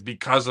suspension is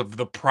because of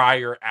the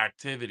prior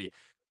activity.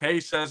 Hay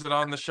says it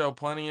on the show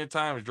plenty of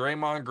times.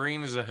 Draymond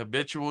Green is a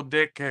habitual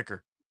dick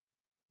kicker.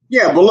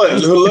 Yeah, but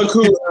look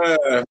who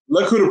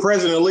the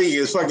president of the league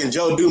is, fucking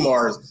Joe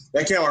Dumars.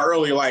 That came out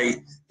early,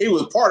 like he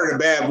was part of the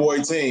bad boy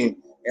team,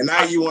 and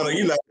now you want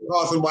to,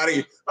 call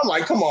somebody. I'm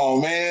like, come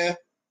on, man.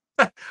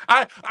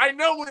 I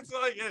know it's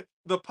like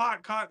the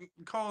pot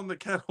calling the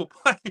kettle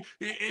black.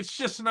 It's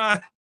just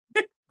not.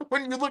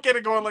 When you look at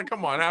it going like,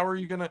 come on, how are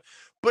you going to...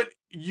 But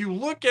you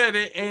look at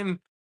it and,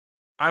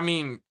 I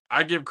mean,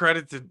 I give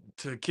credit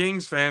to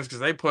Kings fans because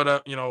they put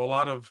up, a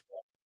lot of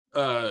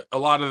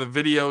the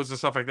videos and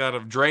stuff like that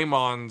of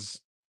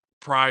Draymond's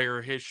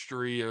prior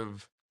history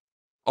of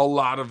a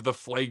lot of the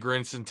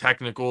flagrants and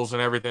technicals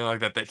and everything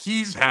like that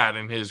he's had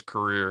in his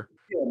career.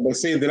 Yeah, but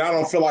see, that I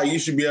don't feel like you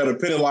should be able to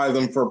penalize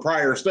them for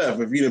prior stuff.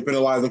 If you didn't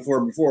penalize them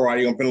for it before, why are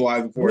you going to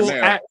penalize them for it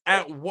now?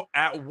 At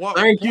what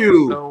Thank point,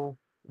 you. though,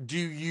 do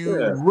you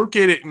look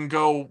at it and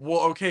go,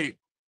 well, okay,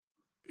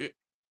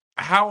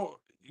 how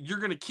you're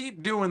going to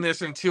keep doing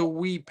this until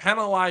we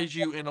penalize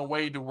you in a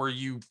way to where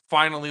you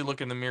finally look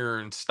in the mirror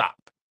and stop?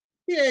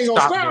 He ain't going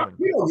to stop.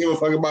 He don't give a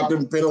fuck about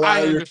them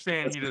penalizing. I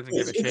understand he doesn't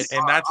give a shit.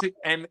 And that's it.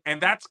 And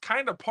that's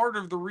kind of part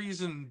of the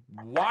reason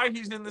why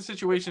he's in the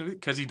situation,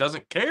 because he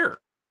doesn't care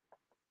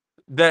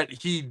that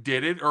he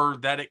did it or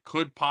that it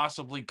could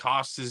possibly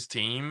cost his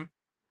team.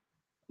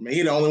 I mean,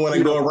 he the only one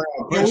that go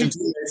around punching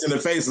teammates in the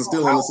face and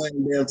still on the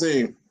same damn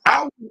team.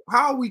 How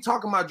are we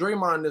talking about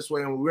Draymond this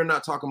way and we're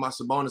not talking about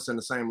Sabonis in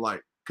the same light?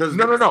 Because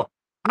no.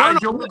 I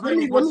don't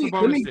agree with what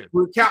Sabonis did.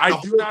 I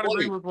do not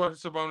agree with what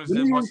Sabonis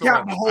did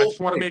whatsoever. I just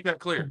want to make that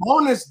clear.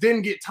 Sabonis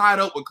didn't get tied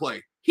up with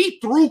Klay. He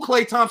threw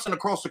Klay Thompson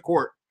across the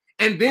court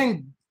and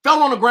then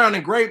fell on the ground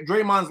and grabbed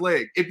Draymond's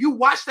leg. If you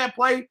watch that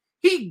play,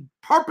 Klay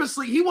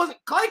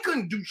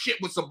couldn't do shit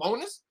with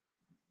Sabonis.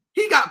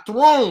 He got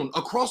thrown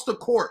across the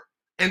court.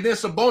 And then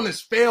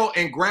Sabonis fell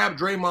and grabbed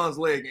Draymond's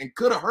leg and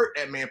could have hurt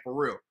that man for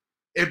real.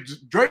 If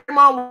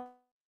Draymond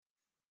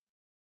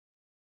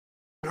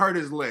hurt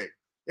his leg,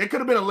 it could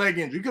have been a leg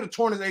injury. You could have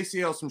torn his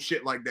ACL, some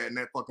shit like that in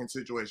that fucking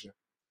situation.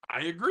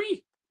 I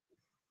agree.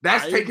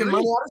 That's taking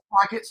money out of his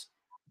pockets.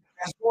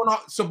 That's going on.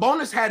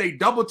 Sabonis had a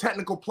double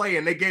technical play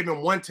and they gave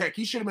him one tech.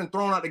 He should have been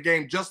thrown out the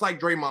game just like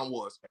Draymond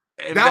was.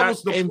 And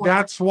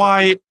that's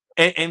why.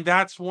 And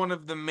that's one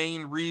of the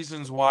main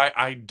reasons why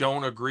I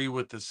don't agree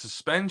with the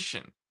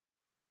suspension.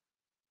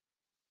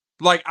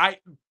 Like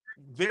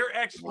their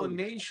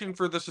explanation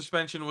for the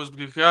suspension was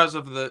because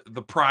of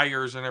the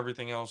priors and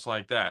everything else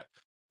like that.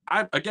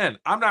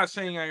 I'm not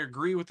saying I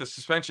agree with the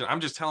suspension.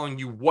 I'm just telling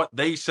you what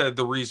they said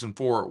the reason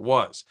for it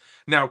was.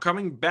 Now,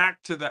 coming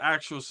back to the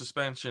actual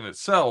suspension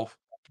itself,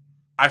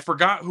 I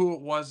forgot who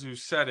it was who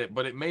said it,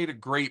 but it made a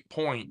great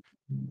point.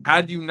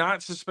 Had you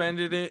not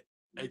suspended it,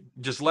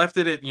 just left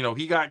it at,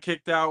 he got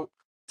kicked out,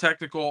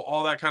 technical,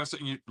 all that kind of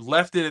stuff. You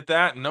left it at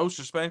that, no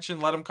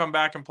suspension, let him come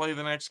back and play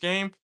the next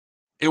game.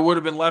 It would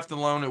have been left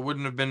alone. It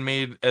wouldn't have been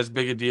made as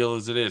big a deal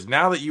as it is.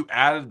 Now that you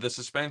added the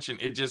suspension,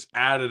 it just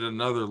added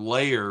another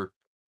layer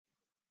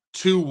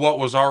to what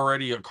was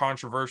already a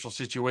controversial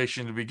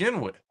situation to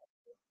begin with.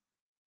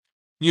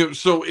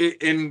 So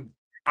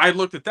I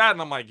looked at that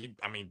and I'm like,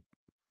 I mean,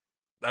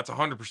 that's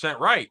 100%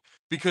 right.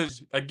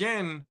 Because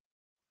again,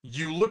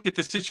 you look at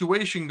the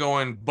situation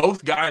going,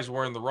 both guys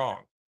were in the wrong.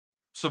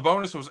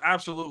 Sabonis was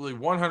absolutely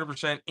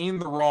 100% in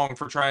the wrong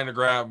for trying to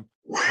grab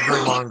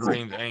Draymond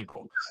Green's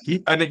ankle.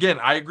 And again,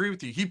 I agree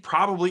with you. He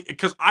probably,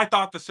 because I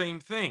thought the same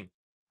thing.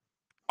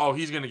 Oh,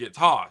 he's going to get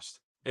tossed.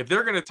 If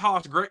they're going to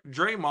toss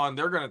Draymond,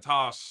 they're going to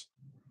toss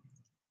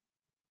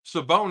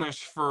Sabonis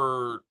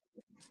for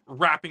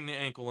wrapping the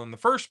ankle in the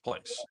first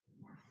place.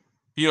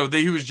 He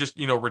was just,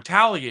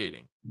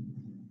 retaliating.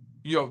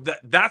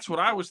 That's what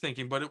I was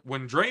thinking. But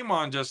when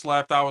Draymond just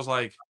left, I was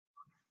like,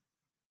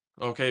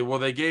 okay, well,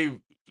 they gave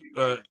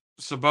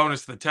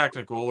Sabonis the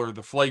technical or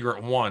the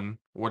flagrant one,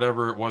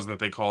 whatever it was that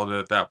they called it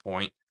at that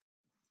point,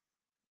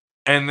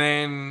 and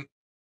then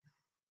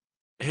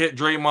hit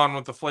Draymond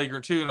with the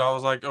flagrant 2, and I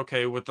was like,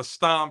 okay, with the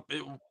stomp,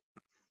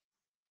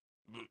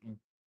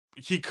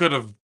 he could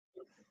have.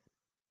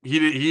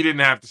 He didn't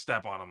have to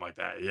step on him like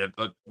that. He had,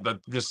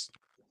 just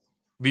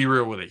be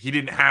real with it. He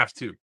didn't have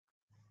to.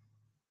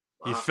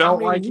 He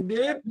felt like he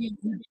did. He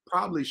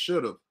probably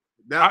should have.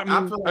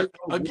 I feel like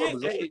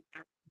again,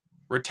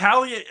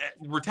 retaliate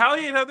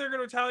how they're going to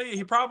retaliate.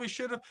 He probably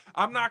should have.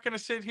 I'm not going to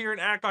sit here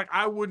and act like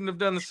I wouldn't have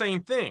done the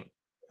same thing.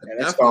 And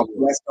that stomp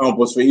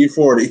was for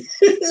E40.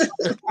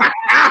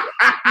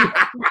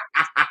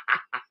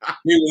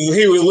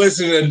 He was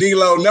listening to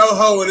D-Lo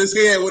no-ho in his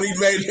head when he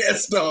made that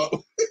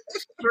stomp.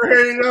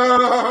 Straight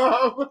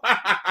up.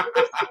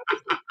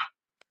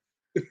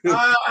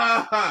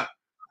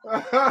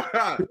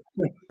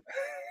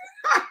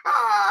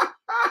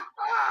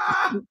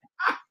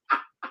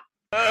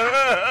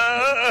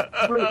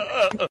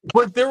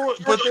 But there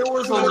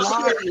was a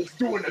lot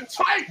doing the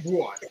tight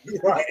one.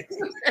 Right.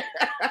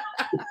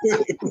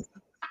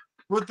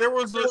 But there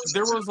was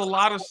a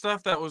lot of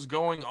stuff that was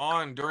going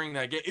on during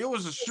that game. It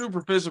was a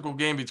super physical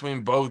game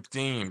between both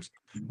teams.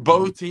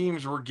 Both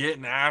teams were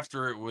getting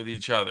after it with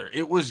each other.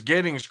 It was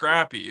getting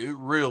scrappy. It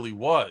really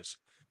was.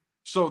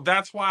 So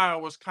that's why I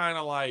was kind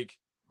of like,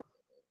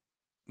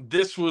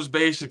 this was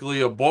basically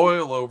a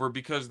boil over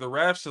because the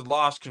refs had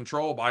lost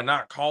control by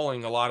not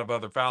calling a lot of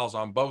other fouls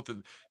on both.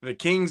 The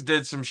Kings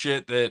did some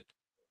shit that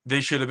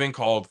they should have been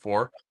called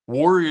for.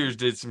 Warriors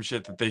did some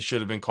shit that they should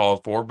have been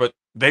called for, but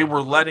they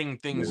were letting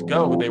things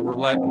go. They were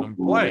letting them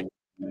play.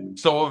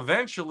 So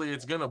eventually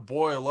it's going to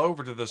boil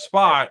over to the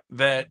spot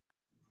that,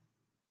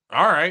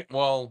 all right,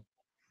 well,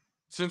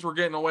 since we're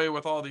getting away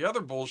with all the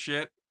other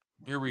bullshit,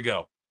 here we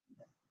go.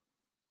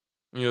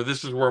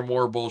 This is where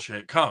more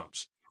bullshit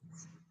comes.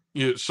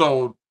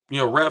 So,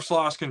 refs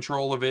lost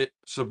control of it.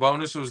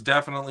 Sabonis was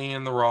definitely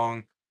in the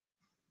wrong.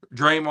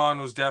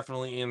 Draymond was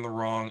definitely in the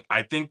wrong.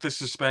 I think the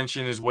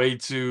suspension is way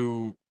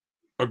too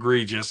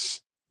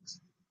egregious.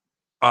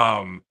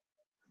 But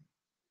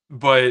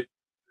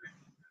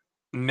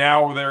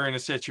now they're in a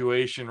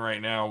situation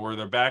right now where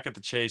they're back at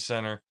the Chase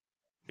Center.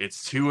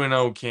 It's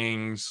 2-0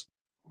 Kings.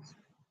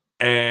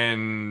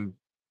 And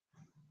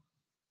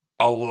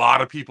a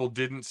lot of people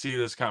didn't see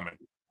this coming.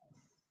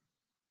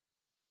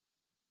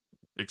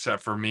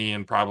 Except for me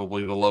and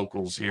probably the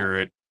locals here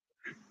at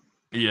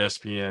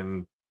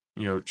ESPN.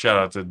 Shout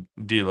out to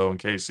D-Lo and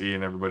KC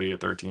and everybody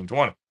at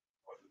 1320.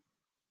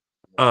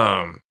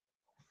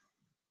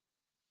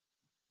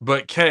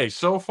 But Kay,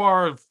 so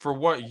far for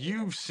what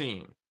you've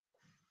seen,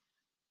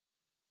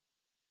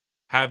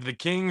 have the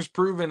Kings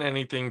proven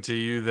anything to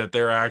you that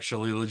they're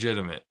actually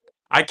legitimate?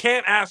 I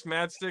can't ask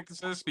Mad Stick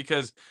this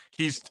because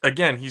he's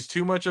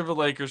too much of a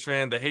Lakers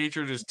fan. The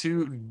hatred is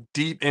too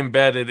deep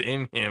embedded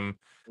in him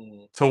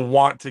to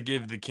want to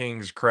give the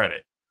Kings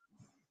credit.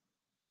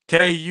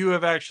 Kay, you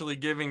have actually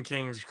given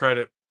Kings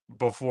credit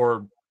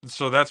before,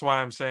 so that's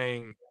why I'm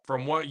saying,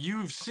 from what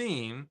you've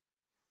seen,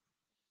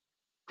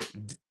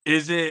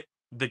 is it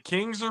the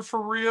Kings are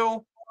for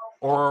real,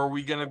 or are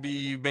we going to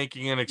be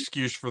making an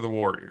excuse for the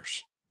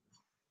Warriors?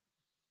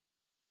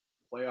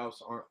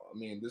 Playoffs aren't.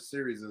 This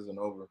series isn't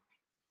over.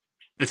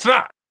 It's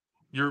not.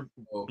 You're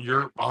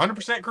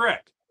 100%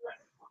 correct.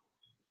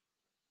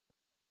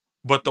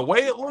 But the way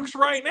it looks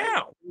right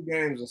now, 2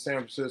 games in San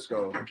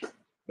Francisco.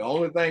 The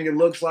only thing it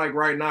looks like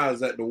right now is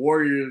that the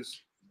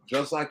Warriors,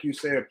 just like you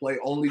said, play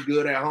only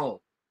good at home.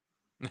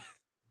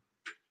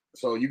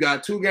 So you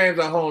got 2 games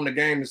at home.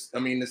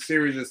 The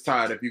series is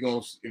tied. If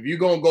you're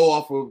gonna go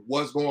off of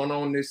what's going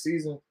on this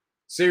season,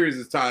 series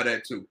is tied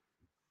at 2.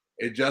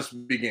 It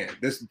just began.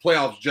 This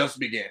playoffs just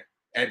began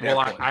at that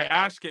point. I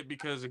ask it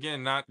because,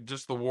 again, not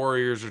just the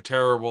Warriors are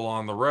terrible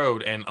on the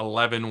road, and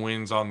 11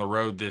 wins on the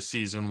road this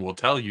season will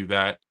tell you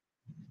that.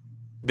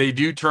 They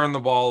do turn the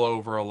ball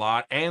over a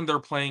lot, and they're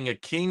playing a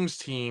Kings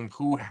team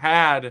who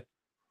had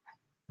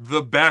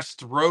the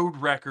best road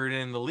record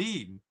in the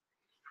league.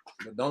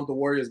 But don't the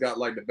Warriors got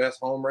like the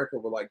best home record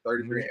with like 33-8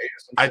 or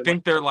something?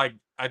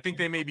 I think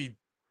they may be.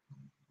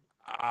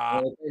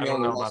 I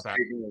don't know about that.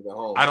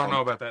 I don't know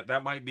about that.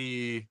 That might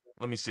be.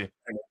 Let me see.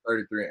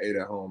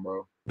 33-8 at home,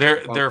 bro.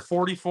 They're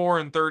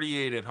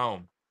 44-38 at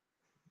home.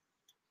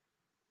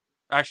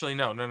 Actually,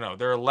 no.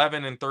 They're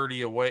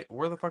 11-30 away.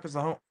 Where the fuck is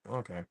the home?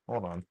 Okay,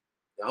 hold on.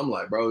 I'm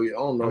like, bro, I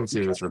don't know. Let me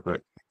see this real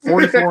quick.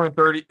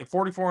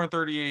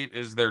 44-38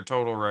 is their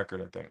total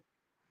record, I think.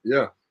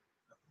 Yeah.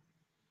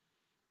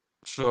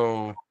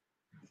 So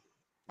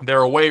their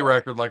away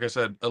record, like I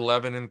said,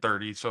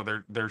 11-30. So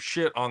they're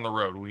shit on the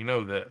road. We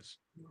know this.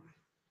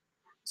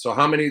 So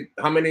how many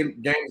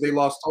games they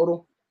lost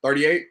total?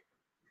 38?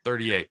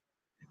 38.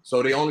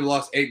 So they only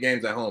lost 8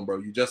 games at home, bro.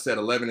 You just said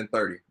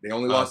 11-30. They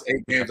only lost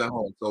 8 games at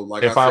home. So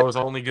like if I was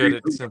only good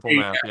at simple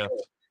math, yeah.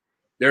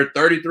 They're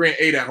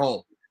 33-8 at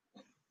home.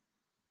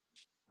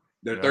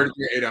 They're 33-8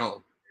 at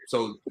home.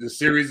 So the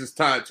series is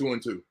tied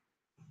 2-2.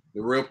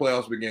 The real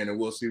playoffs begin, and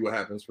we'll see what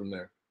happens from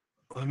there.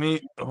 Let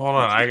me hold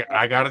on.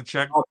 I gotta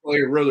check. Y'all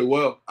play really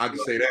well. I can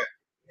say that.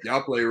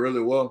 Y'all play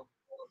really well.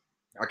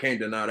 I can't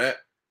deny that.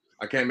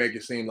 I can't make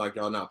it seem like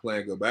y'all not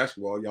playing good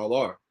basketball. Y'all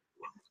are.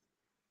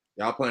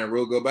 Y'all playing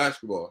real good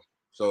basketball.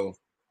 So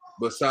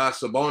besides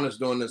Sabonis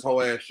doing this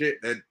whole ass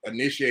shit that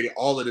initiated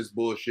all of this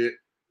bullshit,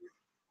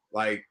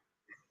 like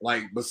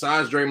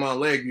besides Draymond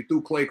leg, you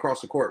threw Clay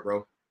across the court,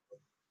 bro.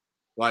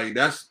 Like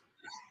that's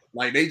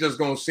like they just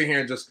gonna sit here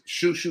and just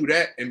shoot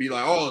that and be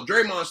like, oh,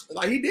 Draymond,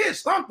 like he did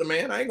stop the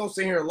man. I ain't gonna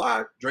sit here and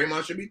lie.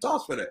 Draymond should be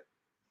tossed for that.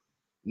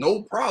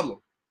 No problem.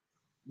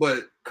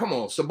 But come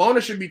on,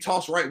 Sabonis should be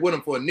tossed right with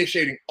him for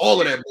initiating all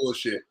of that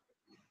bullshit.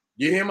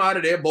 Get him out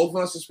of there, both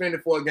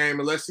unsuspended for a game,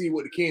 and let's see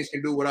what the Kings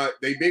can do without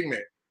they big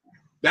man.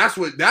 That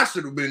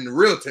should have been the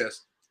real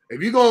test.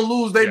 If you're gonna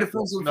lose their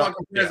defensive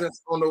fucking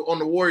presence on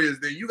the Warriors,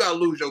 then you gotta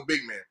lose your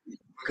big man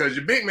because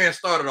your big man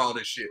started all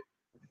this shit.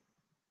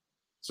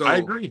 So I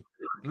agree.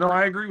 No,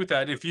 I agree with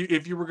that. If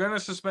you were gonna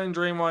suspend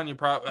Draymond, you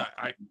probably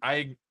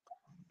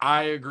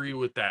I agree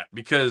with that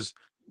because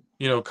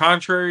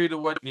contrary to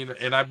what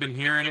and I've been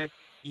hearing it,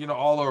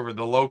 all over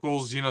the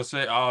locals,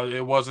 say, oh,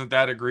 it wasn't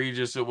that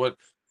egregious. The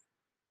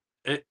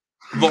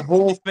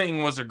whole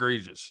thing was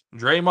egregious.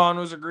 Draymond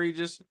was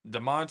egregious.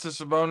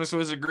 Domantas Sabonis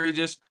was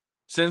egregious.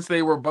 Since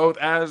they were both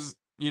as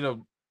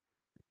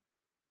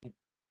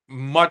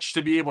much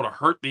to be able to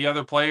hurt the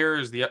other player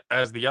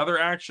as the other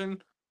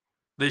action,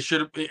 they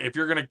should have. If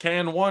you're going to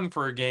can one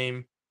for a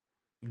game,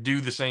 do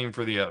the same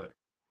for the other.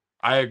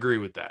 I agree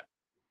with that.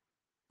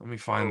 Let me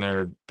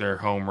find their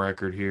home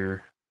record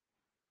here.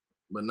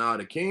 But now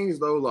the Kings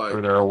though, like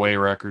or their away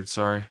record.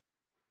 Sorry.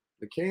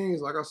 The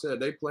Kings, like I said,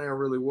 they playing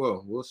really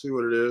well. We'll see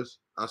what it is.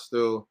 I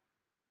still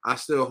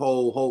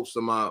hold hopes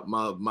to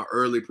my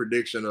early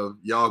prediction of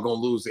y'all gonna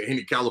lose to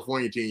any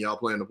California team y'all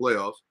play in the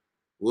playoffs.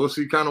 We'll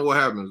see kind of what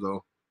happens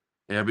though.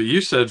 Yeah, but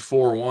you said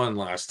 4-1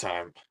 last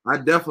time. I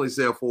definitely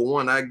said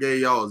 4-1. I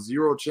gave y'all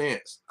zero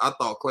chance. I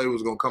thought Clay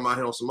was gonna come out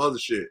here on some other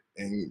shit,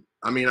 and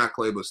I mean not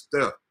Clay, but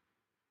Steph.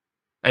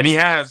 And he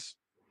has.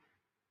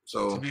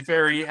 So to be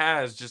fair, he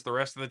has. Just the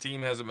rest of the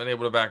team hasn't been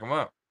able to back him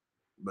up.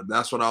 But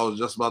that's what I was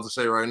just about to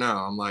say right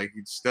now. I'm like,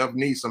 Steph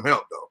needs some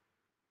help though.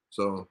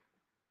 So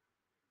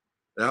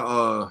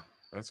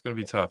that's gonna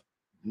be tough.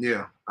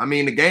 Yeah. I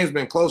mean, the game's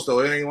been close though.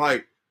 It ain't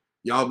like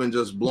y'all been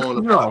just blowing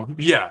up. No,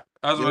 yeah.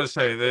 I was gonna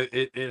say that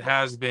it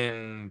has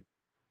been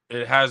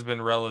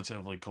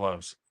relatively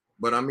close.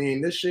 But I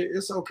mean, this shit,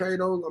 it's okay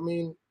though. I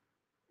mean,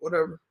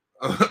 whatever.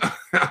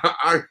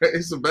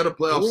 It's a better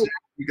playoff series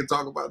we can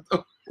talk about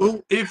though.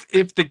 Well,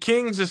 if the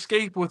Kings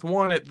escape with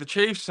one at the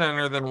Chase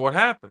Center, then what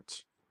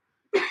happens?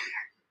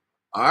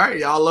 All right,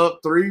 y'all up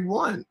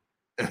 3-1.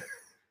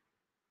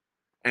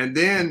 and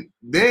then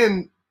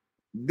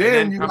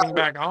you coming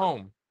back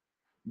home.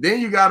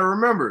 Then you got to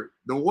remember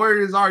the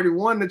Warriors already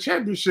won the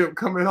championship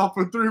coming off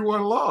a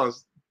 3-1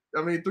 loss.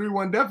 I mean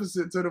 3-1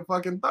 deficit to the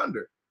fucking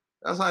Thunder.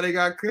 That's how they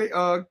got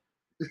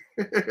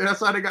that's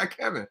how they got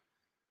Kevin.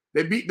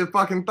 They beat the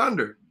fucking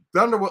Thunder.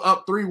 Thunder were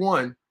up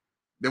 3-1.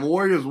 The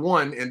Warriors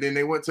won, and then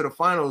they went to the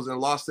finals and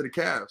lost to the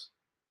Cavs.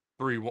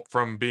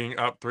 From being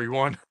up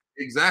 3-1.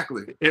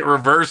 Exactly. It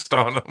reversed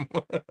on them.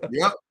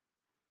 Yep.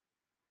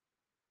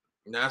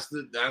 And that's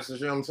the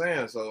shit I'm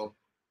saying. So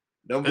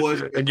them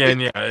boys again,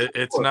 yeah,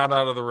 it's not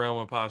out of the realm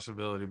of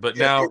possibility. But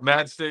now,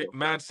 Matt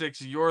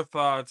Six, your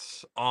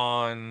thoughts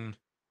on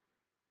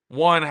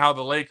one, how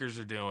the Lakers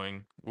are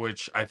doing,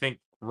 which I think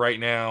right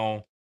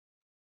now,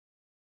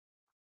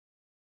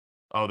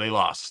 they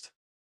lost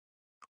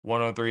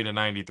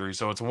 103-93.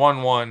 So it's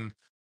 1-1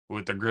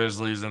 with the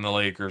Grizzlies and the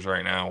Lakers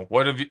right now.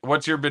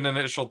 What's your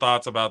initial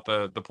thoughts about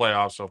the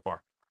playoffs so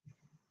far?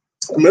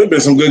 I mean, there's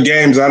been some good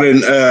games. I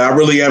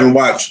really haven't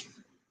watched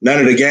none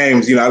of the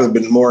games. I've just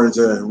been more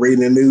into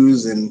reading the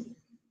news and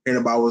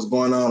hearing about what's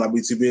going on. I'll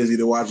be too busy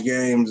to watch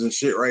games and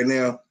shit right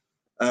now.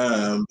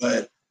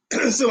 But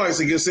still like it's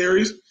a good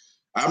series.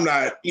 I'm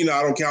not, I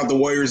don't count the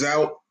Warriors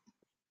out.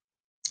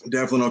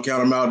 Definitely don't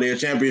count them out. They're a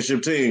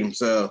championship team.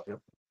 So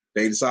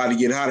they decide to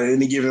get hot at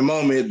any given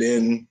moment,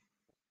 then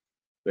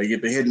they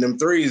get to hitting them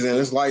threes and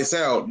it's lights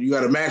out. You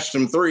got to match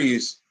them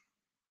threes.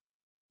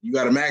 You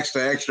got to match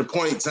the extra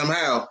point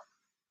somehow.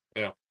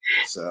 Yeah.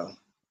 So.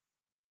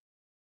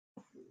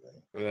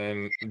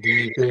 Then do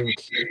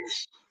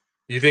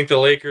you think the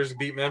Lakers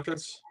beat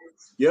Memphis?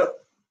 Yep.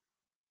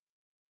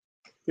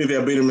 Think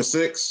they'll beat them in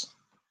 6.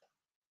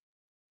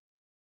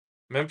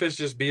 Memphis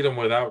just beat them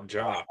without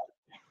Ja.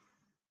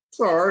 It's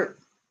all right.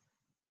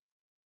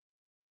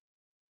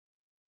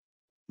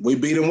 We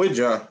beat them with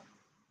Ja.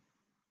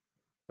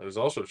 That is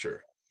also true.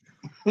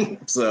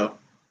 So.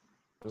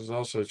 That is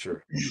also true.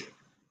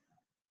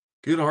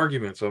 Good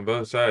arguments on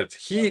both sides.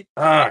 Heat,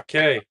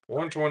 okay.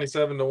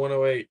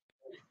 127-108.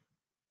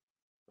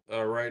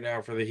 Right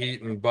now for the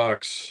Heat and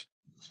Bucks.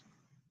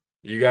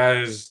 You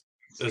guys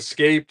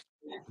escaped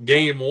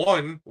game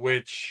 1,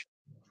 which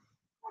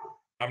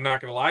I'm not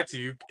going to lie to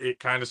you, it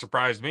kind of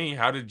surprised me.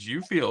 How did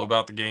you feel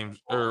about the game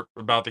or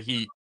about the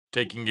Heat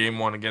taking game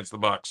 1 against the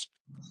Bucks?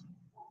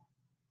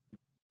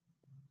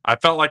 I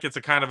felt like it's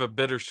a kind of a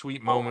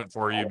bittersweet moment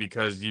for you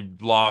because you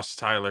lost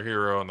Tyler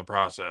Hero in the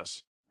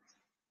process.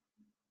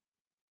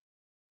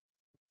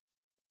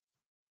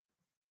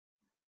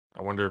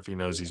 I wonder if he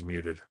knows he's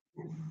muted.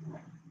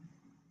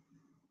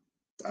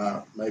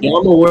 Maybe. Yeah,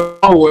 I'm aware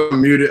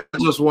I'm muted. I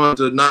just wanted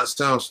to not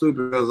sound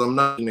stupid because I'm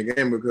not in the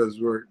game because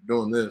we're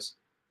doing this.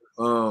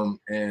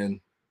 And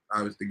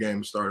obviously the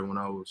game started when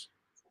I was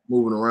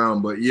moving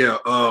around. But yeah,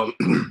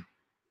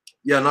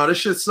 yeah, no, this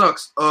shit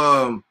sucks.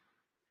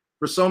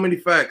 For so many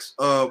facts.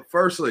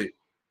 Firstly,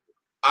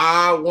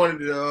 I wanted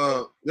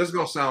to this is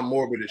gonna sound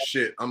morbid as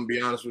shit. I'm gonna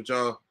be honest with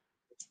y'all.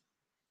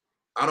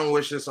 I don't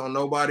wish this on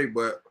nobody,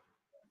 but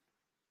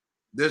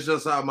this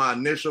just how my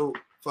initial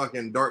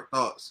fucking dark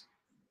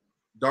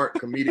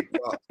comedic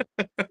thoughts.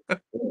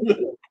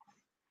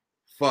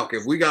 Fuck,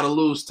 if we gotta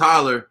lose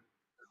Tyler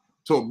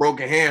to a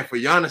broken hand for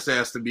Giannis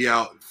ass to be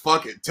out,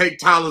 fuck it. Take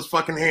Tyler's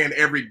fucking hand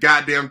every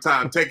goddamn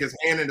time. Take his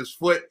hand and his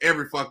foot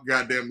every fucking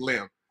goddamn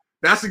limb.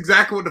 That's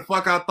exactly what the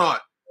fuck I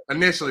thought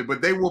initially,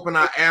 but they whooping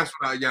our ass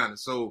without Giannis.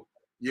 So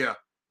yeah,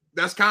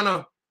 that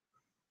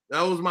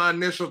was my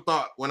initial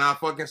thought when I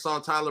fucking saw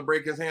Tyler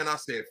break his hand. I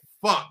said,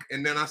 fuck.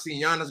 And then I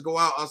seen Giannis go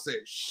out. I said,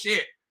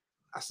 shit.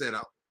 I said,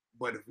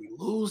 but if we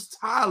lose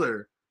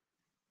Tyler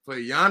for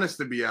Giannis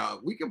to be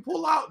out, we can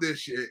pull out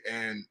this shit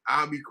and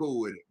I'll be cool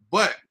with it.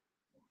 But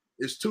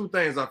it's two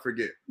things I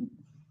forget.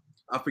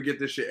 I forget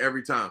this shit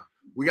every time.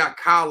 We got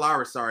Kyle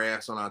Lowry sorry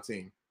ass on our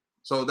team.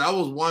 So that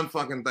was one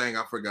fucking thing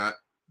I forgot.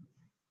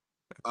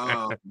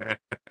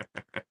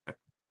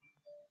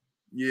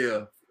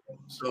 Yeah.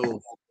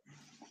 So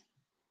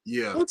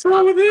yeah. What's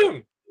wrong with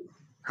him?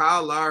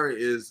 Kyle Lowry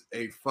is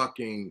a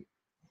fucking.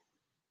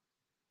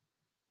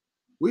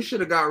 We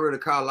should have got rid of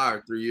Kyle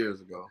Lowry 3 years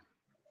ago.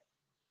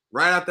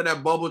 Right after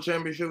that bubble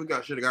championship, we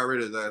should have got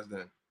rid of his ass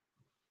then.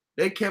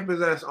 They kept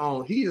his ass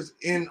on. He is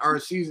in our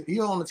season. He's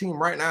on the team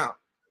right now.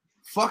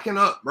 Fucking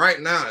up right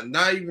now.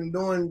 Not even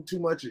doing too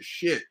much of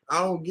shit. I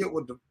don't get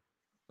what the.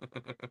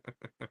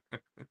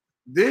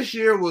 This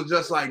year was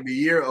just like the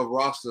year of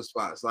roster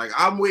spots. Like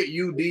I'm with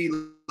UD,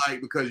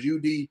 like because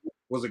UD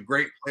was a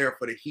great player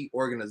for the Heat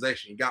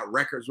organization. He got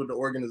records with the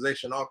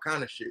organization, all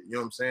kind of shit. You know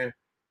what I'm saying?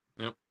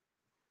 Yep.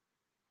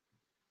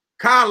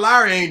 Kyle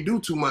Lowry ain't do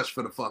too much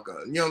for the fuck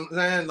up. You know what I'm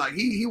saying? Like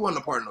he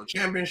wasn't a part of no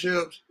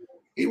championships.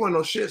 He wasn't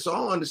no shit. So I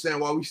don't understand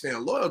why we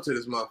staying loyal to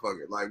this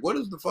motherfucker. Like, what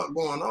is the fuck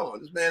going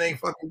on? This man ain't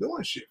fucking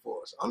doing shit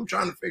for us. I'm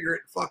trying to figure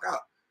it the fuck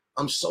out.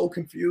 I'm so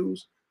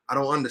confused. I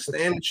don't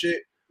understand the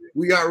shit.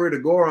 We got rid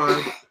of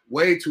Goran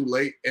way too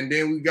late, and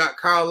then we got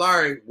Kyle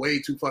Lowry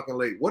way too fucking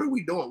late. What are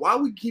we doing? Why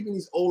are we keeping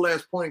these old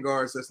ass point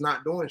guards that's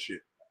not doing shit?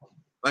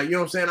 Like, you know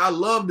what I'm saying? I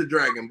love the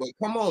Dragon, but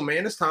come on,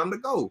 man, it's time to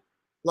go.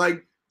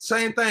 Like,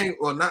 same thing,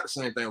 well, not the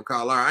same thing with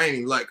Kyle Lowry. I ain't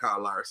even like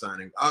Kyle Lowry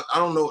signing. I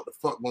don't know what the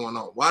fuck going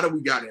on. Why do we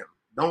got him?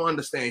 Don't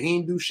understand. He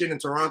didn't do shit in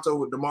Toronto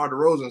with DeMar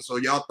DeRozan, so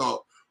y'all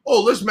thought,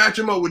 oh, let's match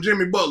him up with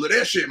Jimmy Butler.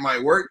 That shit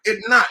might work.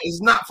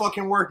 It's not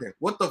fucking working.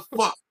 What the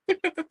fuck?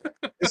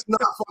 It's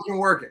not fucking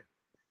working.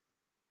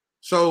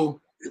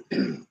 So,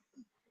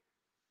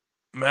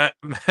 Mad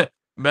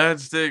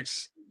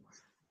Sticks,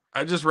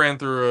 I just ran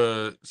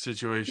through a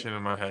situation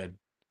in my head.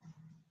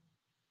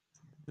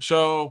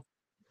 So,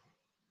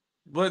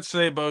 let's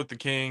say both the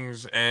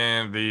Kings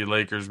and the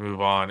Lakers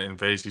move on and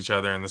face each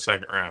other in the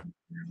second round.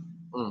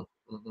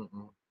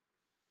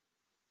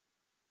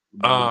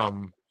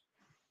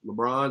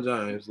 LeBron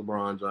James.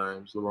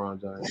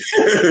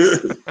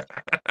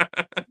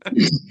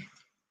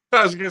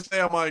 I was gonna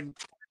say, I'm like,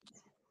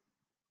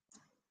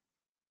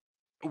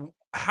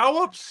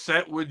 how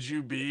upset would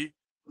you be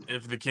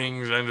if the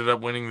Kings ended up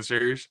winning the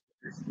series?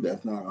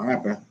 That's not gonna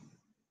happen.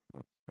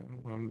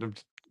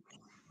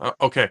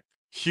 Okay,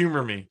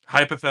 humor me.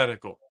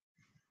 Hypothetical.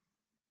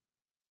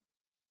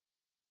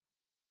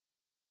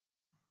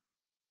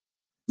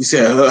 You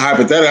said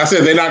hypothetical. I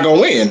said they're not gonna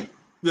win.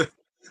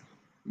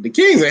 The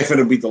Kings ain't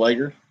finna beat the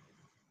Lakers.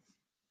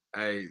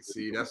 Hey,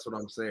 see, that's what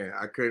I'm saying.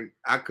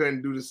 I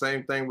couldn't do the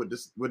same thing with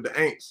the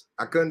Aints.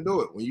 I couldn't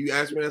do it. When you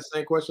asked me that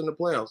same question in the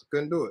playoffs, I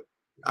couldn't do it.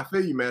 I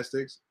feel you, man,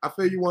 Sticks. I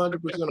feel you 100%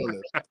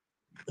 on this.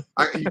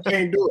 You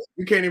can't do it.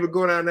 You can't even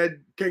go down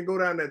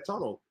that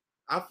tunnel.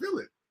 I feel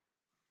it.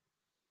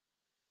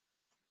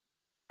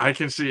 I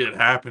can see it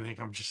happening.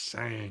 I'm just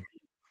saying.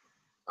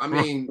 I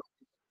mean,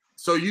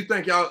 so you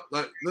think y'all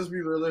like? Let's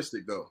be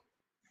realistic though.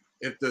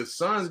 If the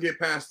Suns get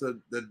past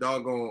the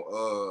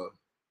doggone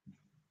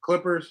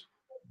Clippers,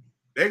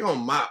 they're gonna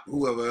mop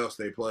whoever else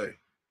they play.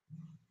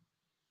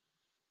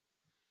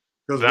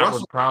 That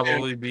would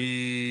probably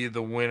be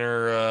the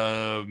winner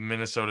of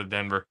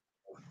Minnesota-Denver.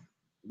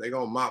 They're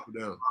gonna mop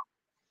them.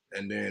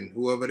 And then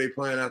whoever they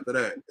playing after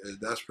that,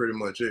 that's pretty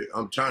much it.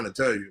 I'm trying to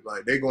tell you,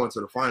 like, they going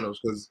to the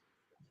finals because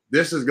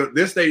this is good.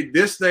 This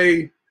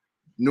day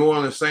New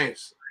Orleans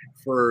Saints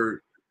to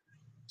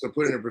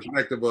put in the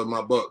perspective of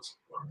my Bucks.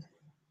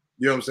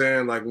 You know what I'm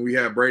saying? Like when we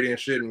had Brady and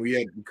shit, and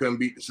we couldn't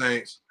beat the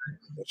Saints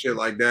and shit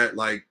like that.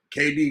 Like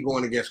KD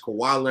going against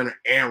Kawhi Leonard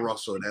and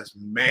Russell, that's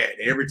mad.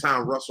 Every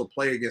time Russell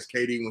play against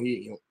KD when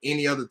he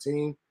any other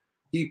team,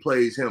 he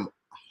plays him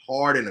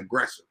hard and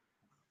aggressive.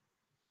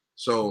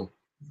 So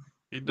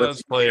he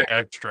does play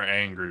extra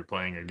angry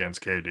playing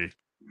against KD.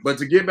 But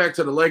to get back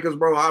to the Lakers,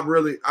 bro, I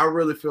really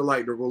feel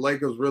like the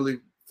Lakers really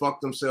fucked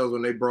themselves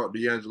when they brought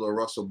D'Angelo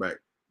Russell back.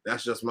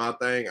 That's just my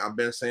thing. I've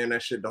been saying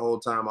that shit the whole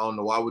time. I don't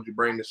know why would you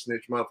bring the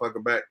snitch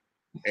motherfucker back.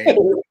 And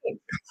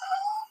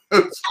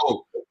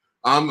so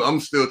I'm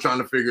still trying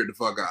to figure it the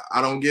fuck out.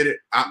 I don't get it.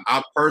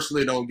 I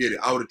personally don't get it.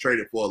 I would have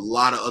traded for a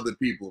lot of other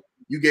people.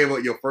 You gave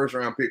up your first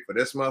round pick for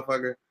this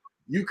motherfucker.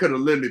 You could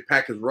have literally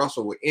packaged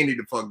Russell with any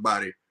the fuck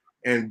body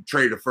and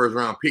trade the first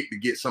round pick to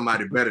get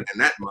somebody better than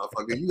that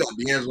motherfucker. You got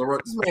D'Angelo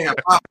Russell. This man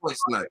had 5 points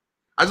tonight.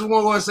 I just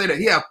want to go and say that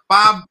he had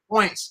 5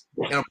 points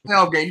in a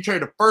playoff game. You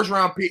trade the first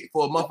round pick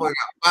for a motherfucker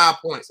got 5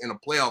 points in a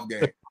playoff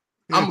game.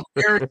 I'm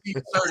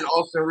guaranteed certain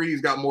Austin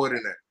Reeves got more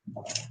than that.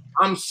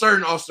 I'm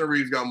certain Austin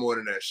Reeves got more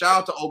than that. Shout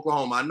out to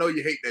Oklahoma. I know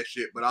you hate that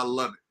shit, but I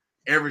love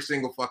it every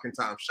single fucking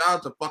time. Shout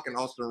out to fucking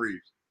Austin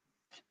Reeves.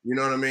 You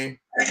know what I mean?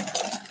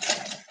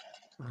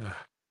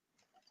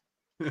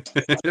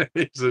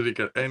 He said he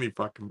got any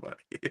fucking money.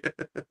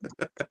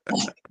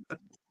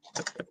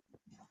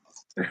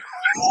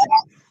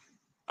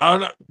 I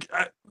don't know.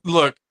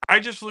 Look, I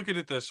just look at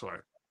it this way.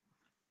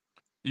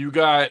 You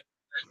got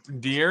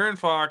De'Aaron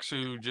Fox,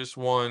 who just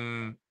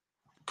won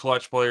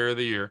Clutch Player of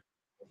the Year,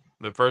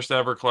 the first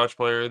ever Clutch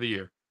Player of the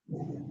Year.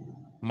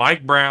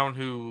 Mike Brown,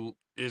 who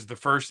is the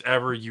first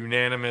ever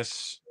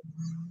unanimous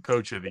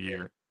Coach of the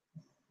Year.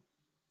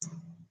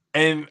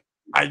 And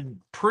I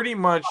pretty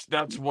much,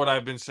 that's what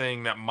I've been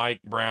saying, that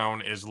Mike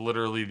Brown is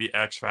literally the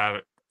X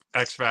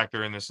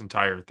factor in this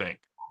entire thing.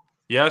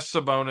 Yes,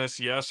 Sabonis.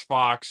 Yes,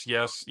 Fox.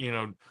 Yes,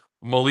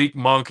 Malik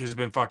Monk has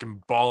been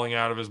fucking balling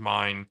out of his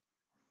mind.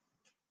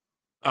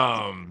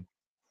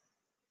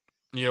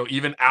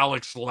 Even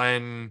Alex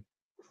Len,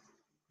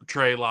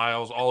 Trey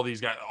Lyles, all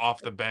these guys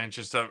off the bench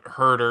and stuff,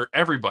 Herter,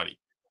 everybody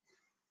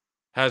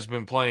has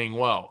been playing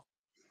well.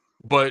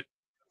 But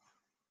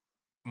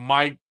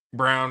Mike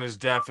Brown is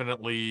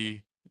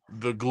definitely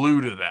the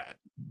glue to that.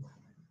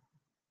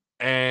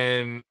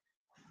 And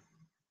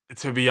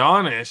to be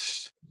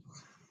honest,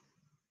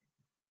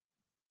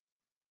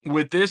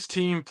 with this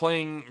team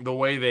playing the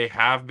way they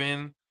have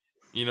been,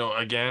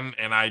 again,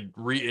 and I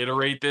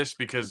reiterate this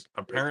because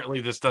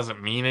apparently this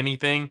doesn't mean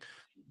anything,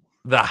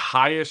 the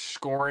highest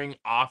scoring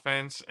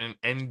offense in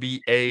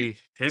NBA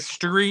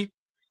history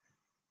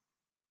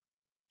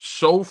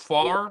so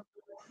far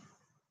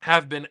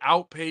have been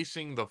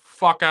outpacing the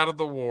fuck out of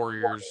the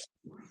Warriors.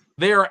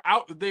 They are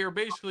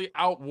basically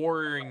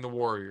out-warrioring the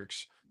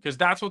Warriors because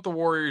that's what the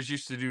Warriors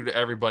used to do to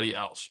everybody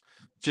else.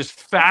 Just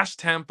fast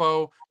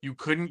tempo, you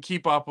couldn't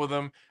keep up with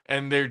them,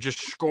 and they're just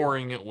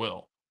scoring at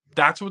will.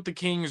 That's what the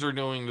Kings are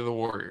doing to the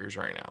Warriors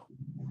right now.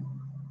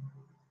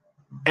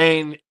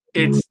 And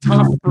it's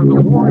tough for the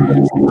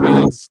Warriors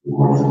because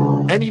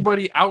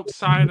anybody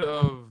outside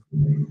of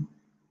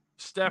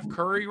Steph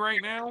Curry right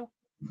now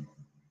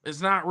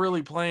is not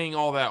really playing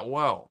all that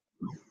well.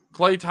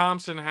 Klay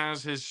Thompson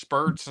has his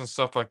spurts and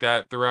stuff like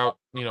that throughout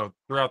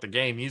the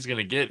game. He's going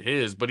to get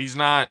his, but he's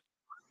not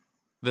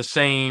the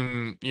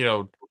same,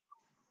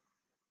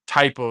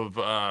 type of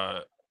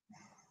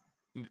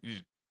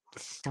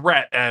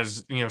threat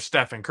as,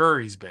 Stephen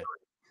Curry's been.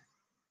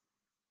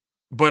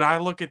 But I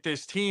look at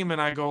this team and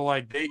I go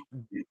like,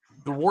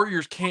 the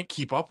Warriors can't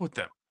keep up with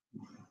them.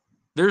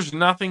 There's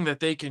nothing that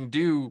they can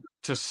do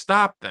to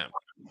stop them.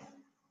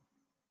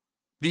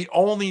 The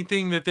only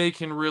thing that they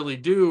can really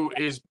do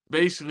is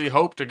basically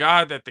hope to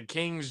God that the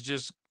Kings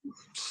just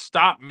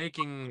stop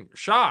making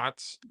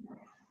shots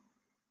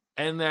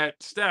and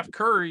that Steph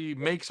Curry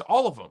makes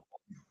all of them.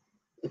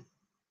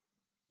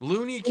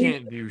 Looney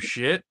can't do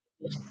shit.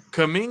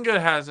 Kuminga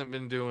hasn't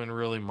been doing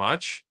really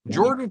much.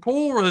 Jordan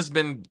Poole has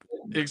been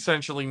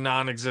essentially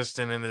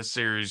non-existent in this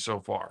series so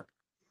far.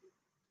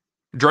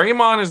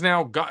 Draymond is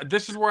now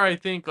this is where I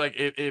think, like,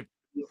 if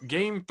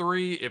Game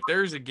 3, if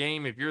there's a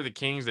game, if you're the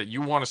Kings that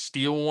you want to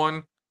steal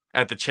one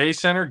at the Chase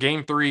Center,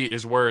 Game 3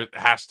 is where it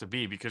has to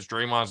be because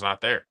Draymond's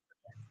not there.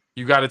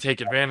 You got to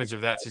take advantage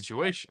of that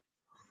situation.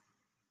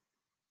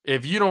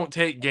 If you don't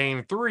take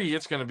Game 3,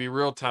 it's going to be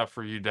real tough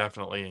for you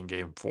definitely in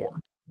Game 4.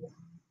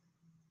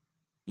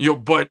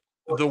 But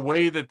the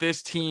way that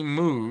this team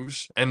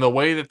moves and the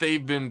way that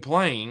they've been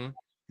playing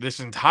this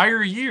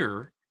entire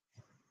year,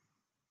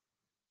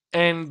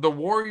 and the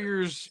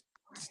Warriors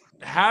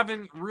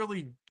haven't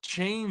really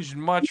changed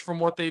much from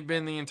what they've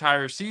been the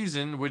entire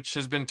season, which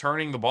has been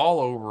turning the ball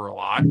over a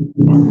lot.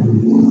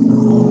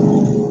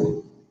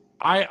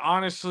 I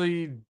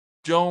honestly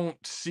don't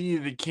see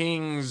the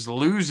Kings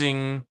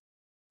losing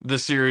the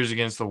series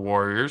against the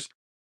Warriors.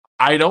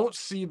 I don't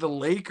see the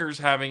Lakers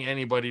having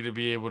anybody to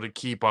be able to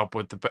keep up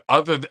with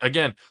other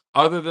than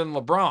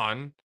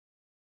LeBron.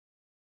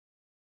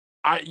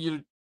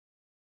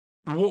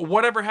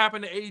 Whatever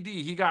happened to AD?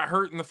 He got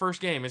hurt in the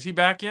first game. Is he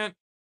back yet?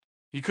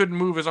 He couldn't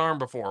move his arm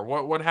before.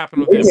 What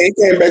happened with him? He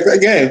came back that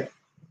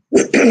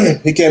game.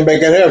 He came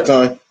back at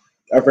halftime.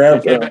 After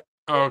halftime.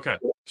 Oh, okay.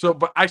 So,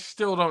 but I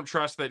still don't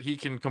trust that he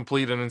can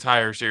complete an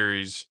entire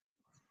series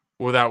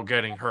without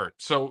getting hurt.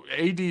 So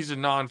AD's a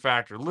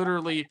non-factor.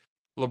 Literally,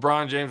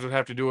 LeBron James would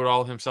have to do it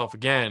all himself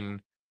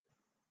again,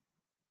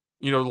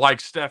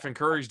 like Stephen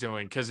Curry's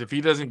doing. Because if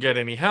he doesn't get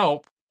any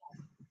help,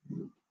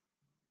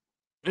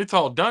 it's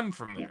all done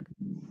from there.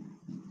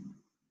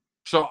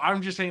 So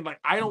I'm just saying,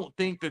 I don't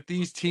think that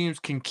these teams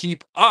can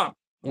keep up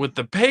with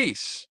the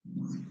pace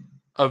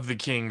of the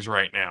Kings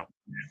right now.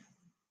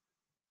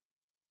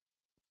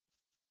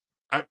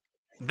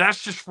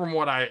 That's just from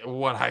what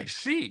I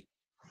see.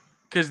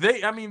 Because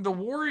the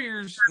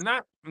Warriors,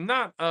 not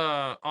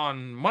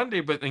on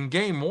Monday, but in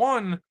game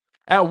 1,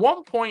 at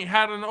one point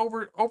had an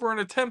over in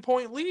a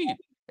 10-point lead.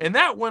 And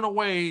that went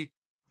away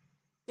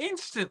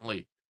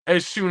instantly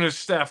as soon as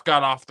Steph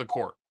got off the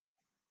court.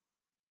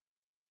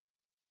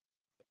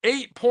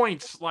 8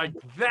 points like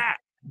that.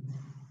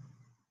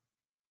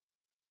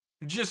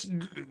 Just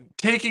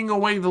taking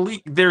away the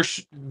lead.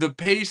 The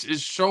pace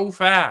is so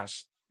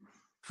fast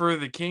for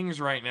the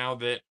Kings right now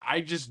that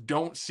I just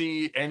don't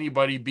see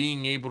anybody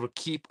being able to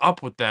keep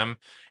up with them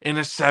in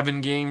a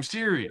 7-game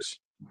series.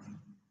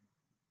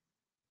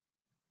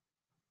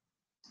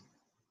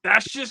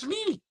 That's just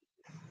me.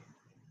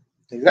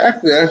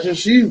 Exactly. That's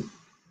just you.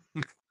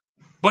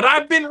 But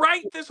I've been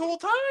right this whole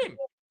time.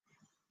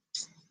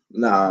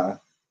 Nah.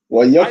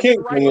 Well, your I've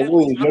Kings been right gonna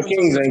lose. up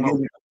until this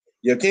moment.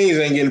 Your Kings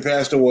ain't getting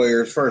past the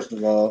Warriors, first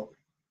of all.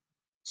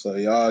 So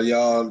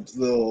y'all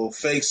little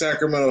fake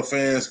Sacramento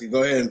fans can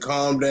go ahead and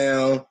calm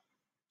down.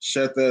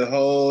 Shut that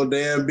whole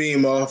damn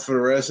beam off for the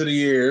rest of the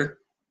year.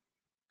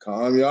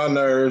 Calm y'all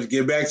nerves.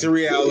 Get back to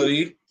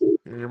reality.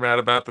 You're mad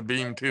about the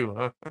beam too,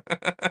 huh? I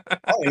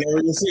ain't never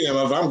even see him.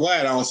 I'm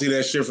glad I don't see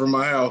that shit from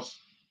my house.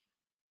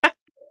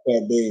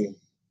 That beam.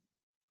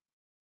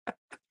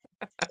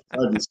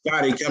 I'd be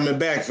Scotty coming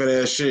back for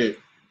that shit.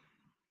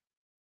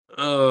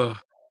 I'm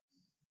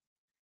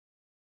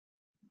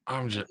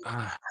just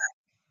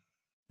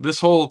this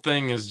whole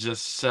thing is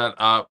just set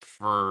up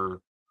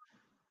for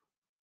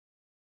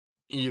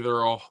either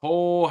a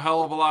whole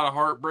hell of a lot of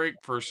heartbreak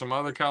for some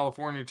other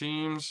California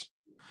teams.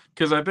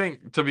 Because I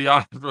think, to be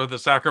honest with the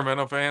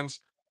Sacramento fans,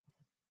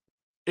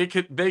 they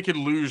could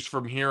lose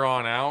from here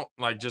on out,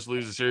 just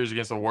lose the series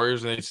against the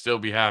Warriors, and they'd still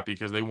be happy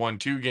because they won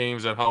 2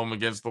 games at home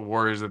against the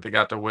Warriors that they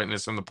got to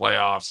witness in the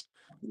playoffs.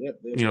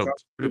 Yep,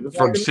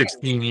 from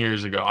 16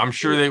 years ago. I'm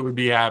sure they would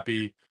be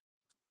happy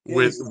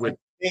with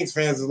Kings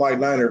fans is like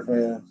Niner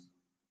fans.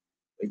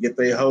 They get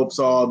their hopes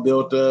all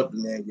built up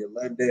and then get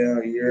let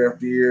down year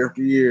after year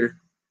after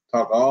year.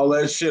 Talk all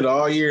that shit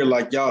all year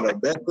like y'all the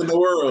best in the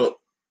world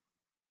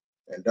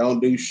and don't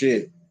do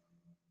shit.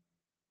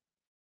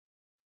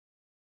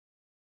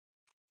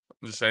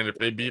 I'm just saying, if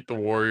they beat the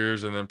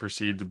Warriors and then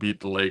proceed to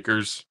beat the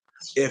Lakers.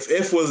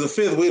 If was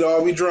the 5th, we'd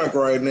all be drunk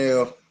right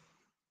now.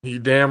 You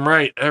damn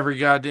right. Every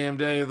goddamn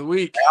day of the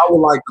week. I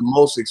would like the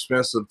most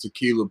expensive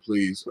tequila,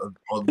 please.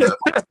 Of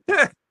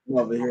that. I'm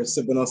over here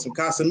sipping on some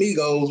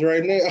Casamigos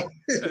right now.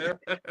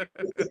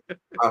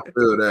 I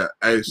feel that.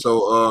 Hey,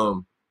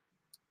 so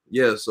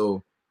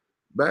so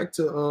back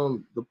to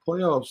the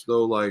playoffs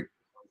though.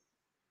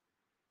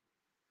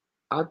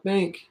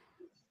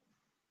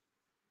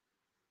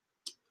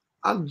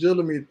 I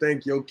legitimately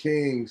think your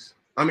Kings.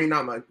 I mean,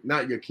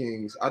 not your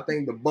Kings. I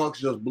think the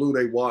Bucks just blew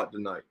their wad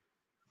tonight.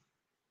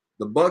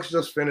 The Bucks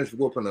just finished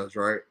whooping us,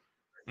 right?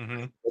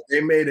 Mm-hmm. But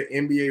they made an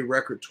NBA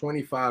record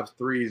 25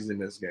 threes in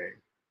this game.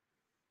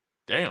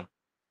 Damn.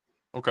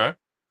 Okay.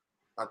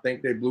 I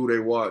think they blew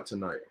their wad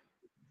tonight.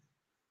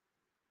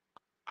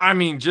 I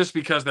mean, just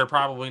because they're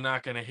probably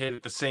not going to hit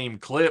at the same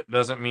clip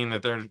doesn't mean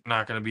that they're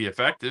not going to be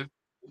effective.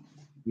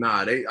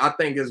 Nah, I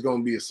think it's going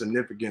to be a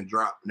significant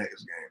drop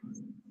next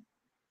game.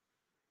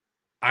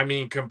 I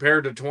mean,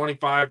 compared to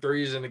 25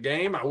 threes in a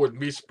game, I wouldn't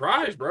be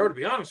surprised, bro, to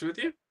be honest with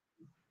you.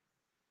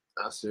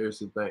 I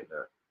seriously think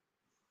that.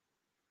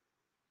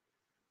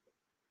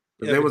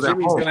 Yeah,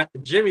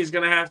 Jimmy's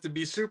gonna have to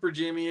be Super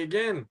Jimmy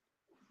again.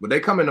 But they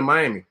come into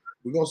Miami.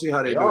 We're gonna see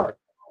how they do.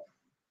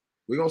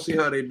 We're gonna see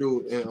how they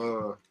do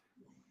in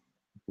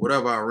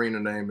whatever our arena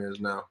name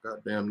is now.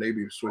 Goddamn, they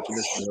be switching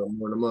this shit up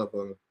more than a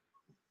motherfucker.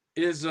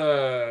 Is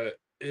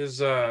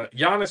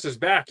Giannis is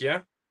back?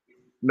 Yeah.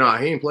 Nah,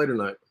 he ain't play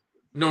tonight.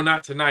 No,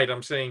 not tonight.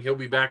 I'm saying he'll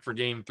be back for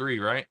game 3,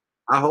 right?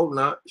 I hope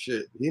not.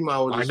 Shit, he might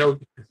well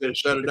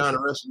just shut it down the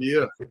rest of the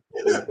year.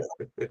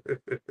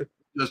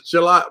 Just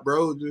chill out,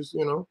 bro. Just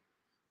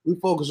we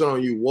focus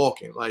on you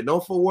walking.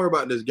 Don't worry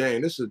about this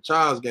game. This is a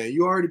child's game.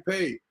 You already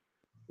paid.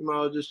 You might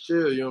well just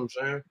chill. You know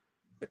what I'm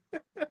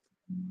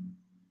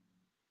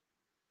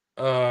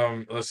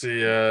saying? Let's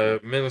see.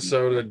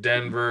 Minnesota,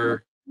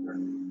 Denver. I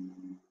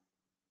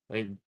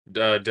think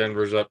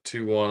Denver's up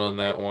 2-1 on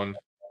that one.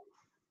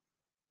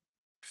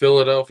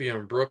 Philadelphia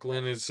and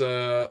Brooklyn is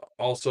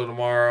also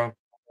tomorrow.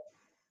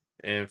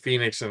 And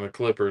Phoenix and the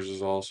Clippers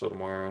is also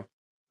tomorrow.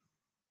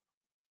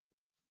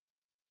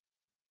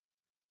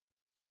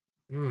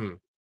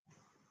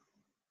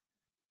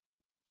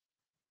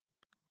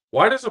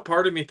 Why does a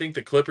part of me think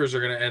the Clippers are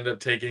going to end up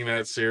taking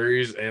that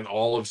series and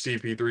all of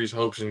CP3's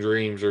hopes and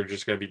dreams are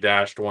just going to be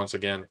dashed once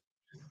again?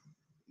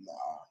 Nah.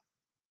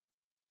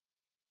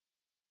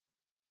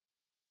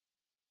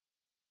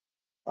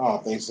 I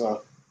don't think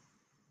so.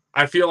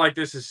 I feel like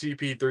this is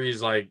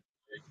CP3's like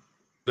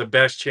the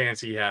best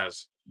chance he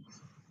has.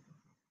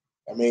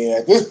 I mean,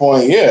 at this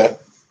point, yeah.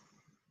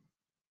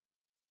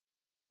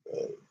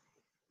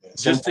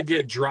 Just to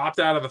get dropped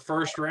out of the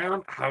first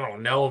round, I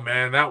don't know,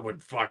 man. That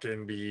would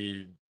fucking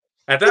be.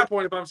 At that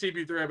point, if I'm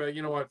CP3, I'd be like,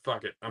 you know what?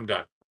 Fuck it. I'm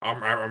done.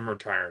 I'm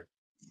retired.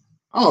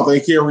 I don't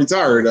think he'll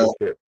retire though.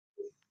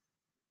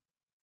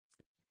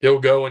 He'll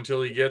go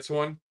until he gets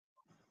one.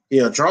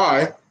 He'll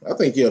try. I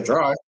think he'll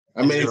try.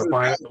 I mean, He's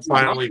gonna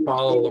finally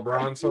follow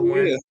LeBron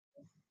somewhere. Yeah.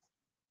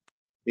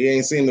 He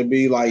ain't seemed to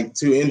be like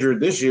too injured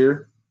this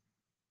year.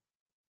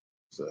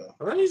 So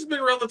Well, he's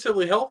been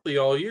relatively healthy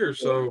all year.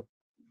 So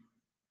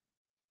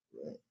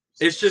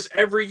it's just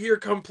every year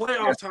come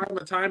playoff time,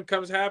 the time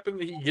comes happen,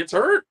 he gets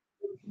hurt.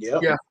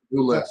 Yep. Yeah,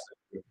 do less.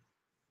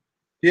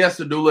 He has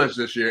to do less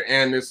this year,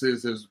 and this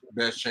is his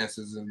best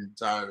chances in his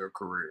entire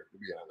career, to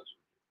be honest.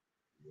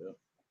 Yep.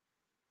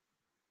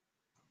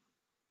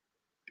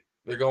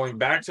 They're going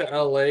back to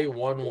LA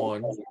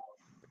 1-1.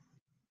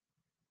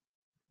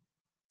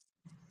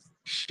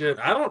 Shit,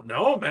 I don't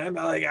know, man.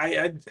 Like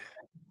I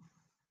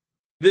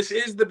this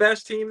is the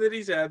best team that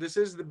he's had. This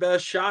is the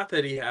best shot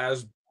that he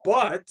has,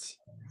 but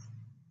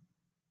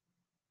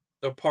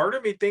a part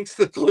of me thinks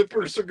the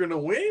Clippers are gonna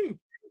win.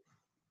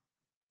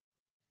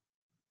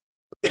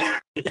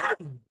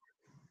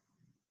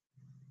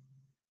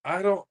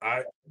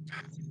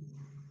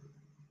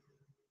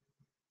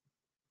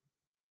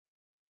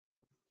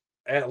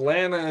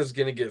 Atlanta is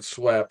going to get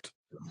swept.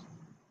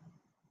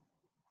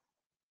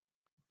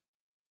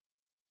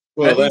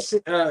 Well,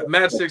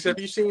 Mad Six, have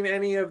you seen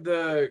any of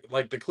the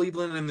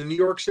Cleveland and the New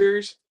York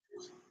series?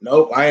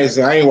 Nope, I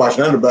ain't watched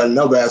none about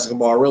no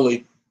basketball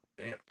really.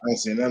 Damn. I ain't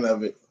seen none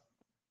of it.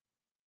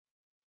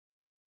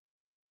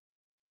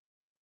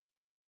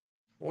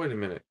 Wait a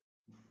minute.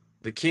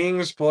 The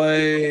Kings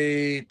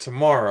play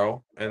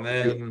tomorrow, and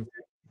then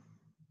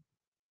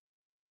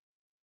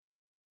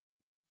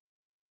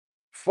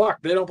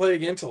fuck, they don't play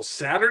again until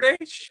Saturday?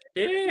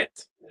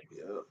 Shit.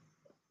 Yep.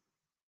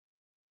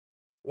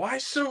 Why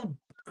so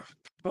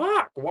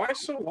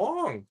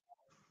long?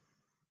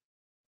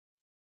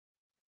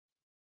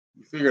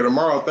 You figure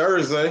tomorrow,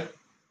 Thursday.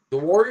 The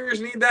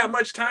Warriors need that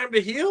much time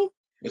to heal?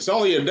 It's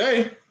only a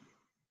day.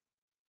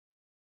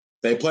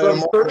 They play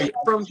tomorrow.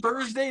 From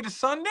Thursday to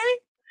Sunday?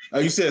 Oh,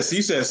 you said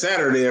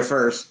Saturday at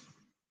first.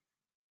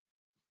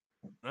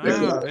 They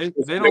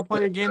don't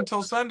play again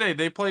until Sunday.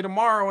 They play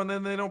tomorrow, and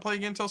then they don't play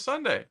again until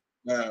Sunday.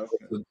 No.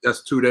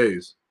 That's 2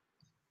 days.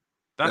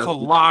 That's a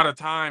lot of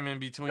time in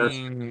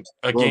between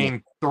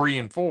game 3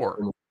 and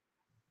 4.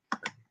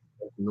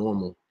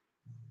 Normal.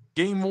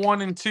 Game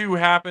 1 and 2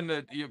 happened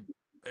at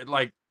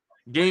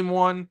game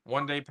 1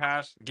 day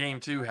passed. Game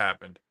 2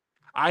 happened.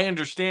 I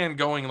understand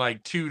going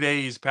 2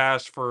 days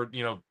past for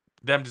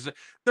them to.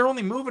 They're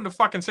only moving to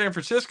fucking San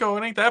Francisco.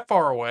 It ain't that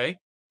far away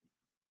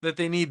that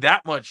they need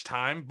that much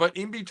time. But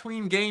in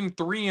between game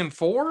 3 and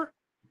 4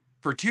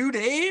 for 2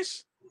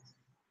 days,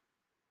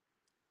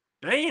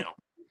 damn.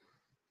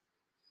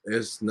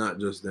 It's not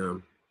just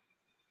them.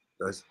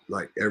 That's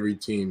every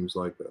team's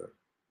like that.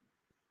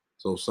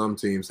 So some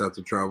teams have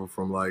to travel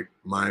from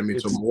Miami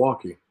to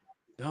Milwaukee.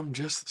 I'm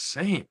just the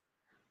same.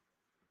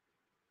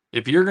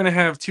 If you're going to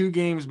have 2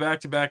 games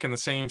back-to-back in the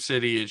same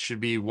city, it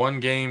should be 1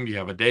 game, you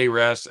have a day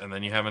rest, and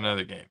then you have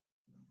another game.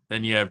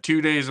 Then you have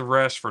 2 days of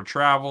rest for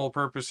travel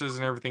purposes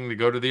and everything to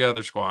go to the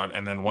other squad.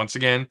 And then once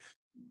again,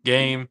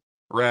 game,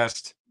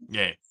 rest,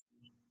 game.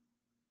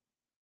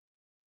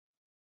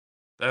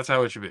 That's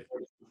how it should be.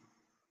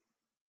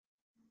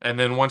 And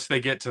then once they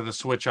get to the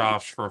switch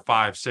offs for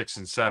 5, 6,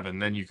 and 7,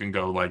 then you can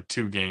go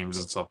 2 games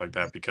and stuff like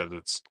that because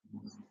it's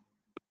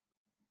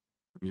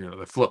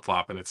the flip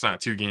flop and it's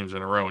not 2 games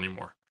in a row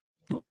anymore.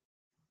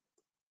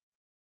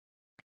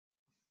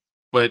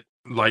 But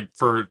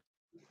for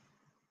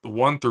the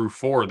 1 through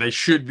 4, they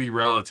should be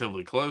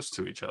relatively close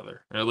to each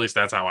other. Or at least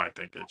that's how I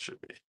think it should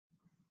be.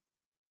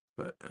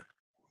 But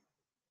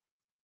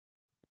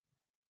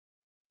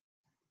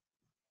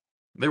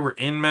they were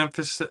in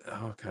Memphis.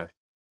 Okay.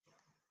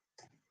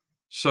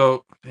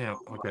 So,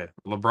 okay.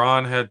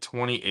 LeBron had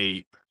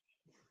 28.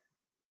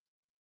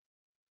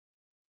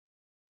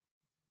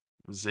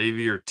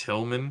 Xavier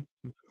Tillman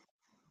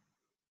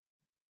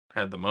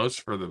had the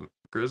most for the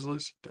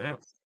Grizzlies. Damn.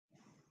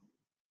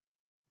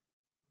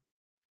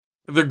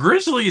 The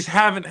Grizzlies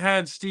haven't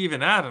had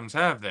Steven Adams,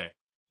 have they?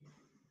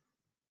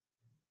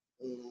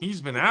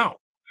 He's been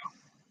out.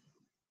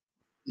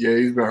 Yeah,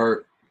 he's been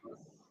hurt.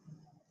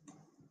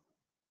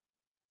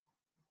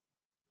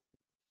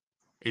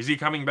 Is he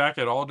coming back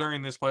at all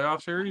during this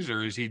playoff series,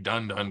 or is he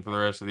done for the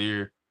rest of the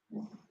year?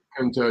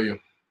 Couldn't tell you.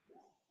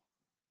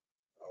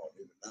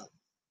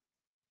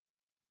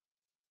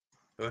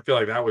 I feel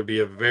like that would be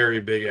a very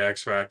big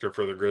X factor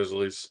for the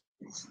Grizzlies.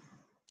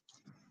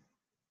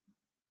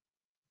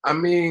 I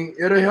mean,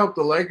 it'll help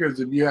the Lakers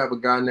if you have a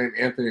guy named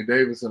Anthony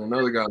Davis and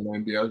another guy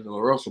named D'Angelo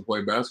Russell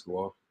play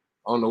basketball.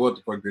 I don't know what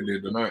the fuck they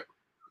did tonight.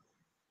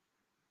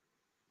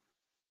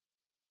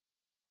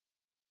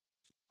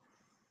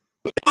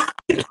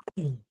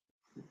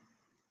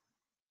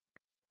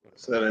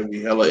 So that'd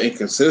be hella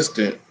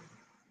inconsistent.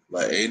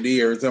 Like AD,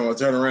 every time I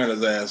turn around,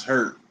 his ass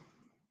hurt.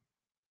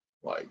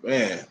 Like,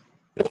 man,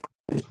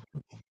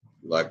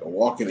 like a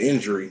walking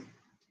injury.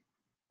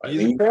 Like,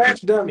 He's a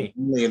trash dummy.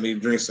 You need to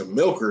drink some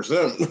milk or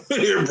something.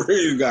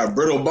 You got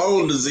brittle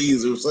bone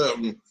disease or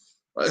something.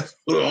 Like,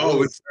 it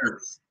always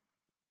hurts.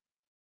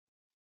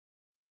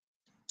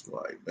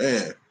 Like,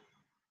 man,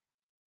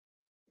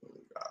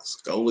 got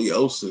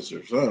scoliosis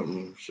or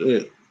something.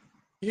 Shit.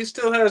 He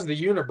still has the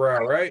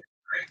unibrow, right?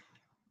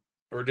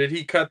 Or did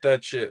he cut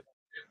that shit?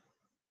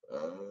 I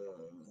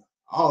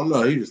don't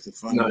know. He just a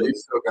funny. No, he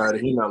still got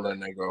it. He's not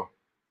letting that go.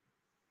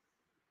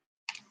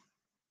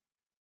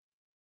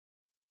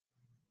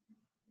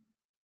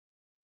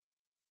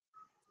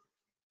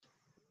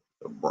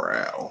 The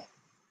brow.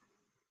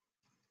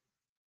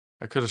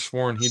 I could have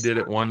sworn he did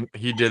it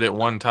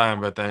one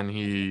time, but then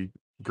he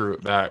grew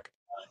it back.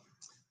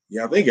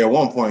 Yeah, I think at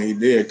one point he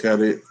did cut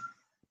it.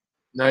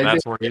 No,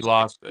 That's where he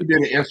lost it. He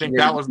did it I think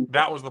that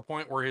was the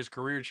point where his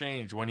career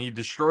changed, when he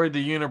destroyed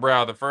the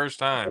unibrow the first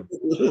time.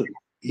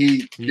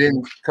 He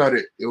didn't cut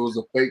it. It was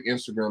a fake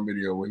Instagram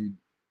video where he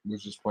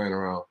was just playing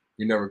around.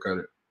 He never cut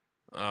it.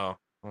 Oh,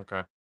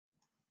 okay.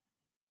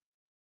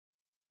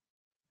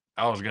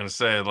 I was gonna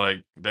say,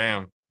 like,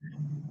 damn,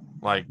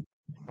 like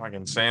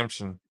fucking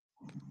Samson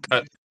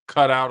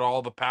cut out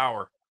all the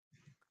power.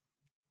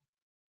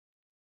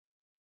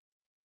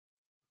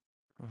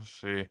 Let's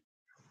see.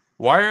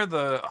 Why are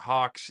the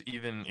Hawks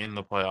even in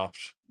the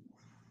playoffs?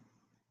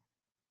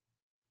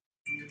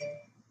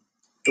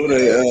 Who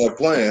they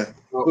playing?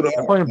 Who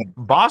They're playing.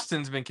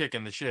 Boston's been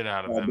kicking the shit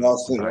out of them.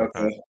 Boston.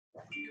 Okay.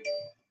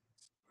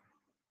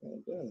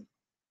 Okay.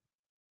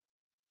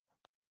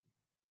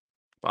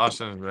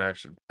 Boston has been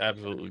actually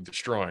absolutely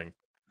destroying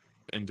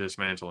and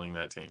dismantling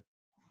that team.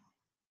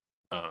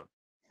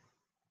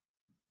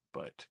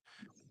 But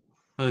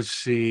let's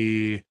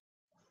see.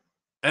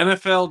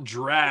 NFL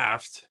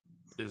draft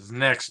is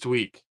next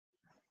week.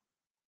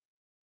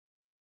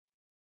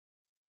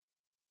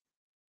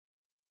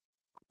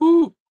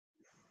 Woo!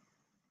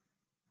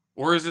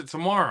 Or is it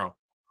tomorrow?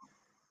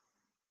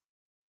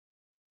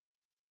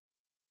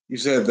 You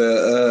said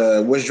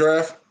the which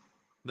draft?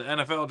 The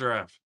NFL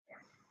draft.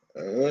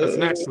 That's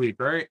next week,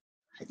 right?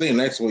 I think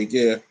next week,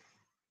 yeah.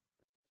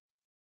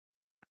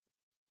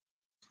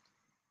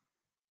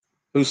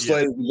 Who's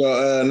slated to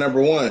go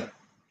number one?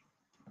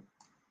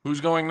 Who's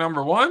going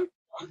number one?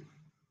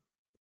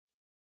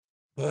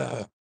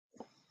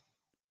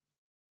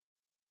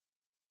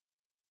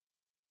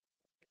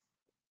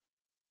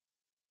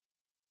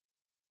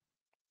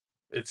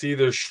 It's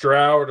either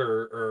Stroud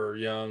or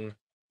Young.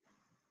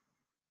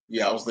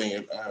 Yeah, I was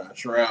thinking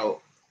Stroud.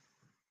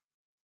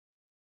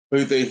 Who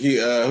you think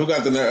who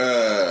got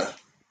the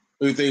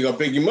who you think gonna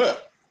pick him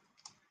up?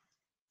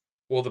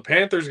 Well, the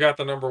Panthers got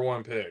the number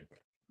one pick.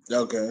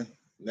 Okay.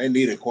 They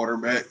need a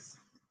quarterback.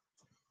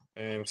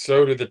 And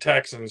so do the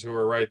Texans, who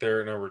are right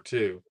there at number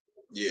two.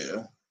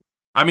 Yeah.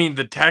 I mean,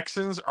 the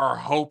Texans are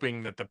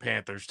hoping that the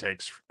Panthers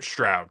take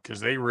Stroud because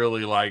they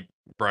really like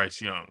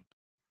Bryce Young.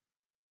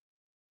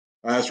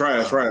 That's right.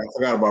 I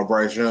forgot about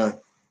Bryce Young.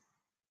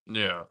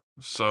 Yeah.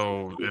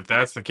 So if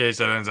that's the case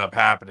that ends up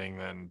happening,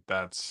 then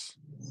that's,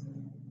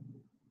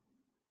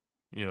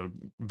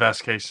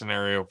 best case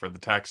scenario for the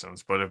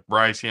Texans. But if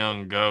Bryce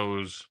Young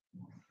goes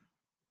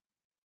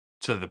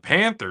to the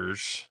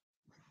Panthers,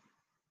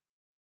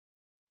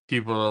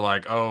 people are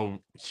like, oh,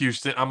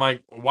 Houston. I'm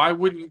like, why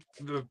wouldn't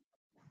the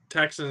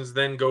Texans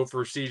then go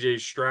for CJ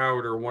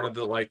Stroud or one of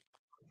the,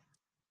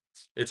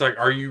 it's like,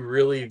 are you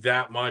really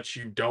that much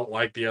you don't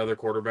like the other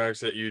quarterbacks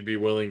that you'd be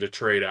willing to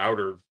trade out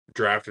or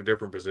draft a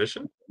different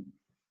position?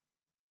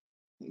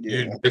 Yeah.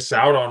 You'd miss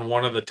out on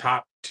one of the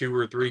top 2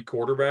 or 3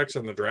 quarterbacks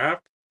in the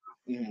draft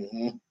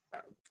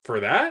for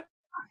that?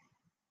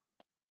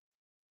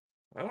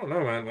 I don't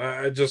know, man.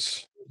 I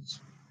just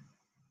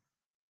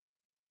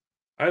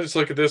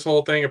look at this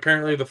whole thing.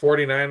 Apparently the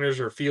 49ers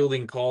are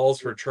fielding calls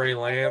for Trey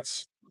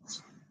Lance.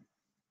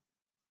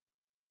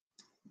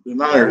 The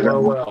Niners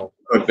well.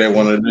 What they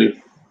want to do.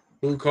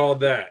 Who called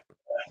that?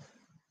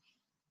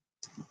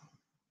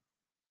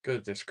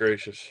 Goodness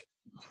gracious.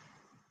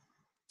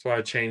 That's why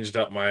I changed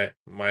up my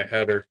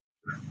header.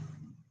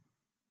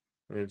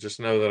 Just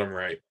know that I'm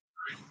right.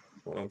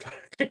 Do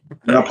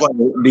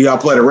y'all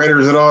play the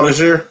Raiders at all this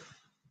year?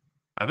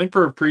 I think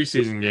for a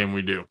preseason game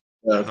we do.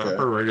 Okay. Not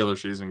for a regular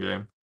season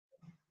game.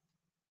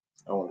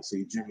 I want to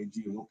see Jimmy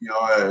G whoop your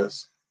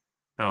ass.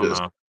 Hell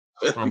no.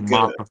 I'm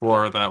mop the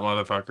floor with that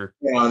motherfucker.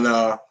 Oh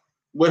no.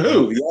 With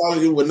who?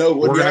 Y'all would know.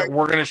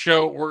 We're gonna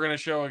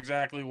show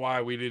exactly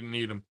why we didn't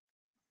need him.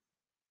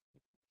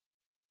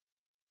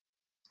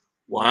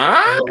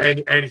 Wow.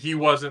 And he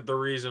wasn't the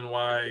reason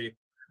why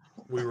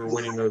we were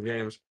winning those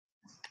games.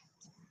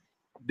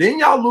 Didn't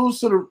y'all lose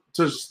to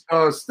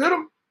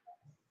Stidham?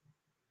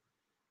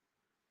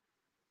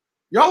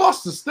 Y'all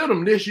lost to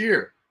Stidham this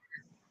year.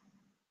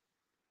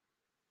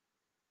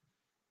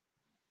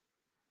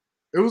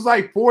 It was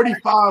like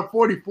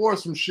 45-44,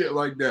 some shit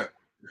like that.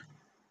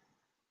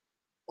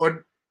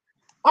 Or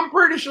I'm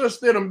pretty sure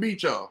Stidham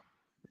beat y'all.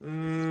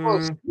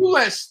 Mm, You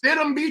let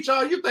Stidham beat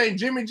y'all. You think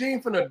Jimmy G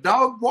finna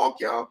dog walk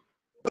y'all?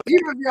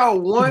 Even if y'all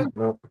won,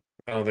 nope,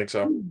 I don't think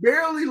so. you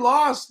barely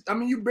lost. I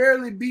mean, you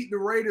barely beat the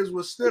Raiders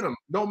with Stidham.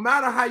 No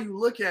matter how you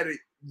look at it,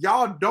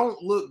 y'all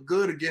don't look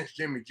good against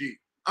Jimmy G.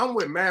 I'm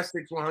with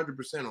Mastix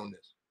 100% on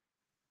this.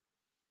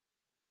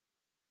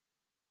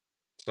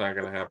 It's not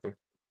gonna happen.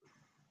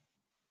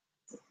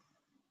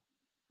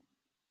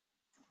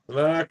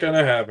 Not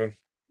gonna happen.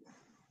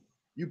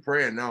 You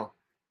praying now.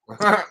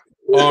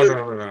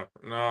 Oh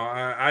no.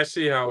 I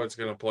see how it's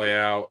gonna play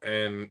out,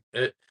 and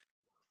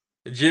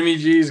Jimmy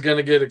G is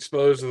gonna get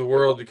exposed to the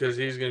world because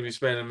he's gonna be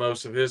spending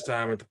most of his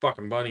time at the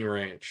fucking bunny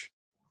ranch.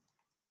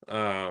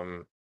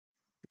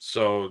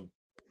 So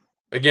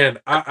again,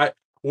 I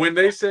when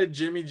they said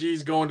Jimmy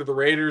G's going to the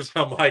Raiders,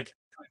 I'm like,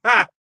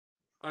 ha,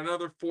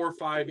 another 4 or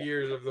 5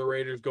 years of the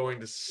Raiders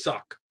going to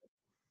suck.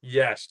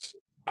 Yes,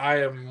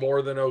 I am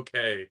more than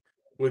okay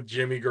with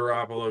Jimmy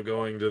Garoppolo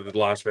going to the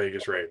Las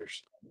Vegas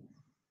Raiders.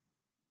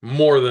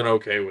 More than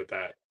okay with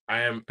that.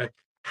 I am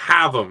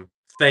have him.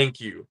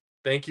 Thank you.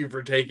 Thank you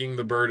for taking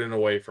the burden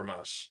away from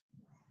us.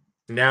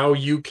 Now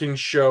you can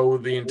show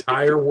the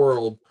entire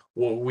world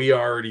what we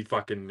already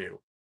fucking knew.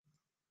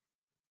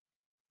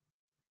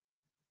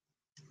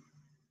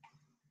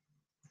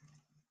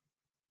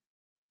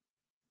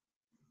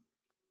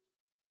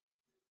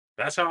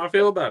 That's how I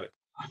feel about it.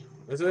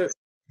 That's it.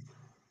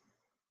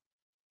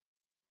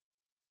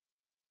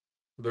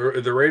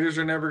 The Raiders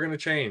are never going to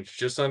change.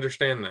 Just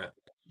understand that.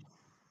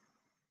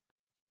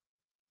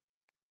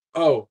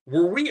 Oh,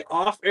 were we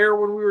off air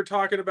when we were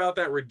talking about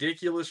that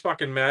ridiculous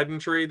fucking Madden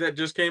trade that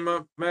just came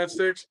up, Matt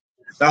Sticks?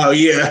 Oh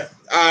yeah,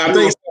 I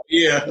think so.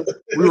 Yeah,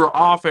 We were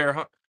off air,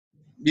 huh?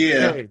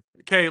 yeah.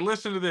 Okay,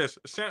 listen to this.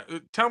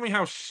 Tell me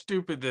how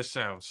stupid this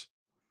sounds.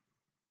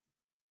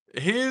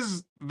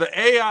 The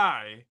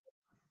AI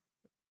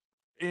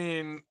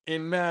in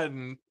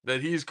Madden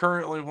that he's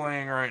currently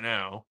playing right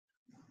now,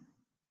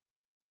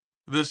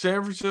 the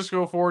San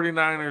Francisco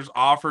 49ers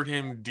offered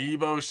him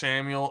Deebo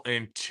Samuel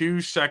and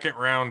 2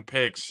 second-round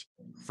picks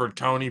for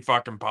Tony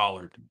fucking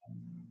Pollard.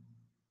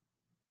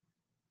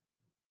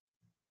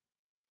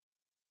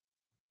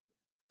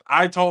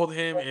 I told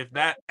him if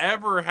that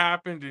ever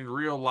happened in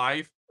real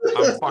life,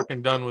 I'm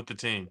fucking done with the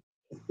team.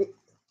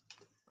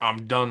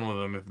 I'm done with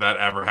him if that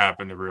ever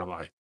happened in real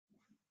life.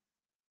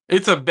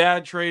 It's a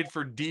bad trade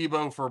for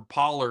Deebo for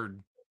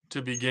Pollard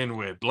to begin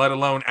with, let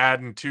alone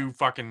adding 2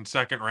 fucking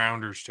second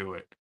rounders to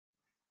it.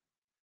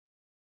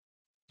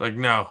 Like,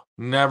 no,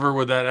 never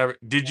would that ever.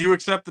 Did you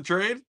accept the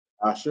trade?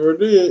 I sure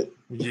did.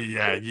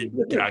 Yeah,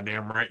 you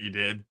goddamn right you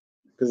did.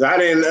 Because I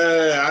didn't.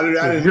 I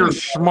didn't. You're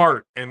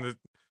smart, and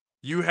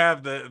you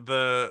have the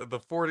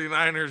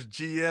 49ers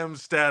GM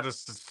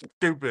status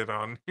stupid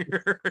on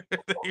here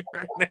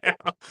right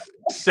now,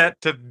 set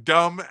to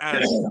dumb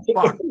as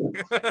fuck.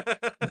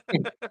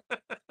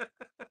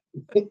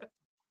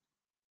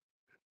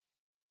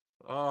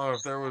 Oh,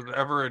 if there was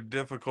ever a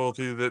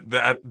difficulty,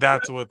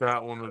 that's what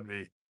that one would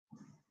be.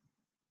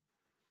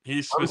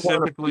 He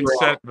specifically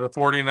set the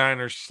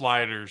 49ers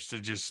sliders to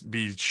just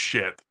be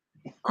shit.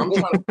 I'm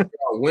trying to figure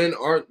out when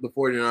aren't the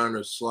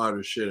 49ers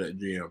sliders shit at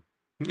GM?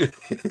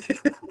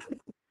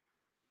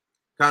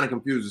 Kind of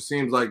confused. It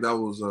seems like that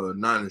was a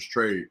Niners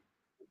trade.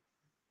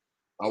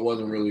 I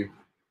wasn't really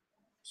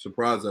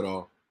surprised at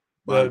all.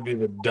 That'd be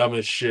the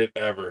dumbest shit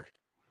ever.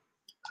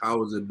 How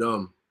was it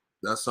dumb?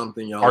 That's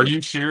something y'all. Are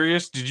you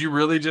serious? Did you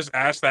really just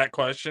ask that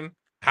question?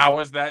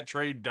 How is that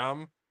trade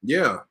dumb?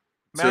 Yeah.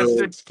 Matt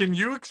Sticks, can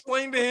you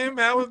explain to him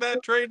how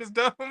that trade is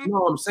dumb?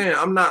 No,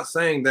 I'm not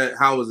saying that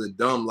how is it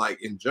dumb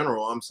like in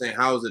general. I'm saying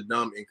how is it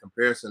dumb in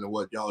comparison to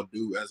what y'all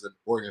do as an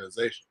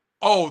organization.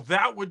 Oh,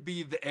 that would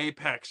be the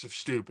apex of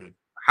stupid.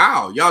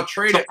 How? Y'all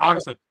traded so,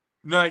 honestly.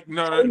 Like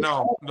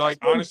no. Like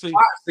honestly,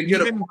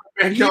 even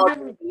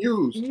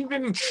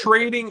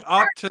trading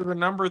up to the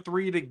number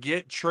 3 to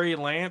get Trey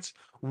Lance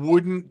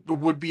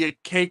would be a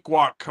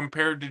cakewalk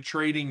compared to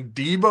trading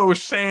Deebo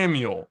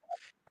Samuel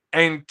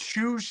and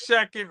 2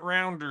 second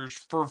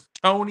rounders for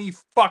Tony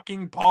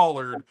fucking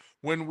Pollard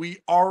when we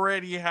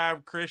already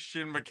have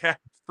Christian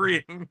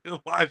McCaffrey and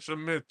Elijah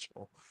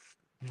Mitchell.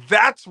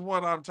 That's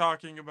what I'm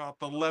talking about.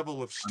 The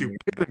level of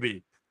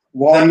stupidity.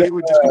 It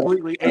would just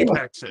completely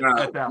apex it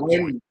at that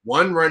point.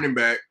 One running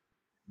back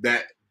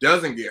that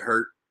doesn't get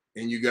hurt,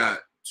 and you got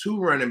 2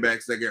 running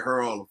backs that get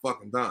hurt all the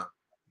fucking time.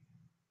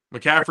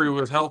 McCaffrey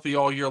was healthy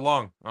all year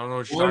long. I don't know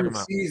what you're talking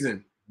about.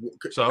 Season.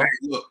 So hey,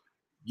 look,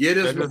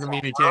 that doesn't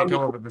mean he can't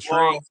come up with the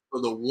stream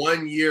for the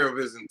 1 year of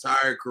his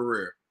entire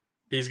career.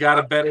 He's got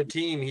a better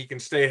team. He can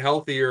stay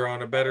healthier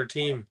on a better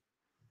team.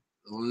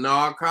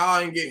 No, Kyle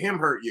ain't get him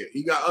hurt yet.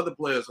 He got other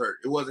players hurt.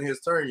 It wasn't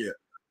his turn yet.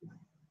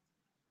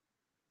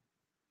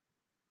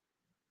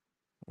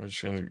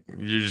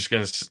 You're just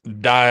gonna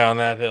die on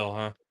that hill,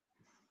 huh?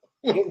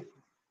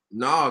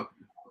 No, I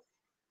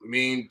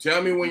mean,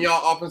 tell me when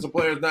y'all offensive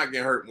players not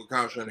get hurt with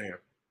Kyle Shanahan.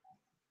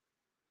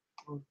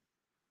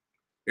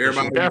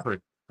 Everybody,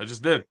 I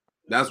just did.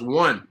 That's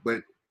one,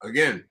 but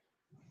again,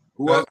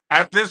 who else?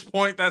 At this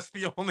point, that's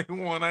the only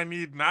one I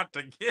need not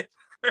to get.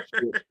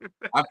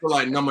 I feel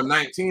like number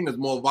 19 is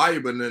more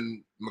valuable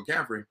than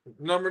McCaffrey.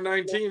 Number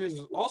 19 is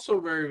also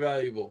very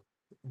valuable.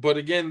 But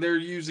again, they're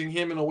using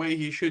him in a way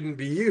he shouldn't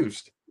be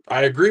used.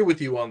 I agree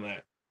with you on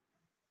that.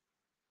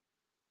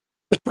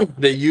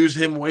 They use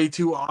him way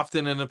too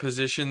often in a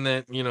position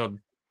that,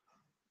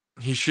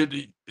 he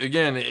should.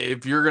 Again,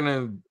 if you're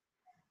going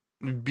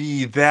to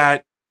be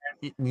that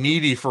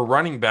needy for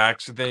running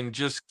backs, then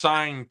just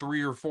sign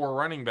 3 or 4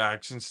 running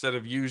backs instead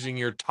of using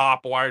your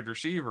top wide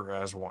receiver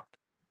as one.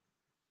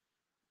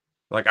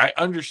 Like, I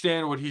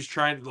understand what he's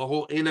trying, the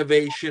whole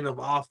innovation of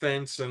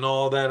offense and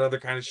all that other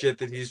kind of shit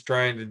that he's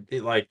trying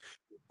to, like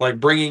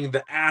bringing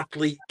the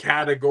athlete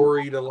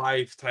category to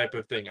life type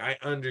of thing. I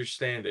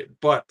understand it,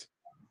 but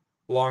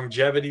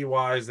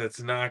longevity-wise,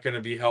 that's not going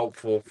to be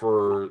helpful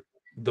for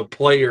the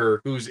player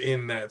who's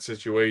in that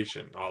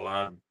situation, a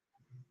la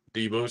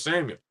Deebo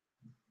Samuel.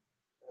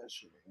 That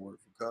shouldn't work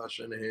for Kyle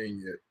Shanahan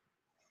yet.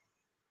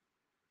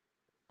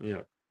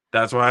 Yeah.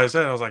 That's why I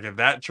said, I was like, if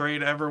that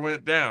trade ever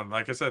went down,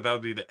 like I said, that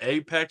would be the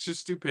apex of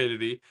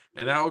stupidity,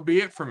 and that would be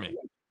it for me.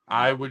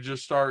 I would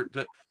just start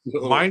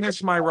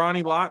minus my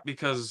Ronnie Lott,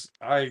 because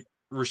I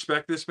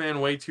respect this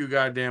man way too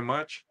goddamn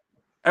much.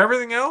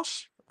 Everything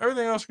else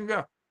can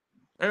go.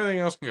 Everything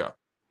else can go.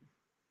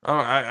 Oh,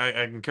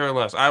 I can care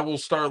less. I will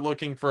start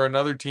looking for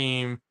another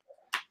team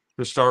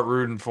to start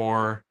rooting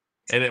for,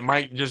 and it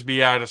might just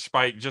be out of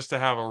spite just to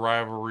have a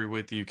rivalry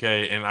with UK,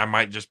 and I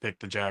might just pick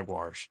the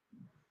Jaguars.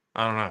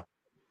 I don't know.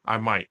 I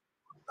might.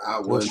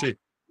 We'll see.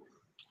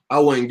 I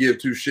wouldn't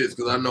give 2 shits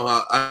because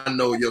I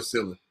know your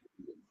ceiling.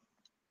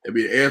 It'd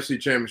be the AFC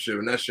Championship,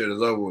 and that shit is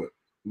over with.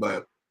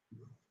 But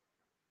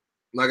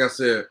like I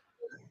said,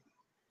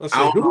 let's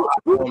see.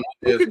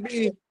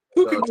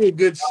 Who could be a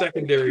good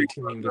secondary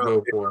team to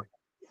go for?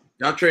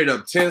 Y'all trade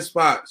up 10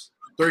 spots,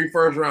 3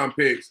 first-round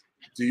picks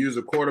to use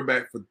a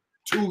quarterback for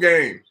 2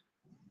 games.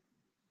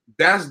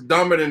 That's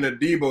dumber than the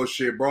Deebo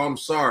shit, bro. I'm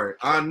sorry.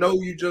 I know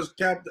you just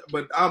capped,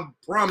 but I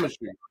promise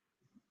you,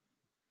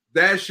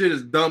 that shit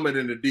is dumber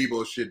than the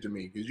Deebo shit to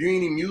me because you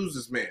ain't even use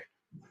this man.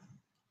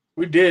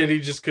 We did.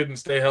 He just couldn't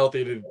stay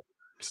healthy to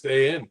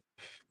stay in.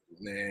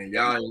 Man,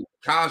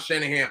 Kyle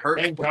Shanahan hurt.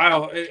 And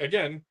Kyle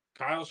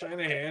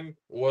Shanahan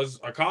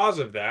was a cause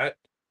of that.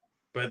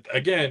 But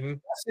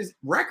again, that's his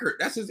record.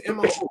 That's his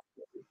MO.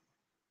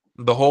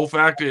 The whole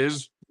fact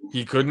is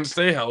he couldn't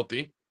stay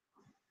healthy.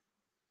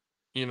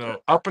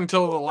 Up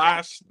until the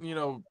last,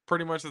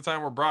 pretty much the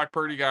time where Brock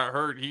Purdy got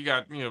hurt, he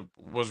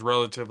was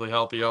relatively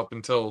healthy up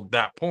until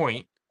that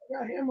point.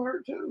 Got him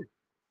hurt too.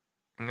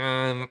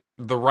 And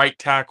the right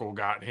tackle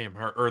got him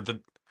hurt, or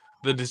the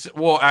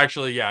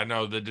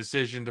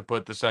decision to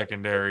put the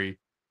secondary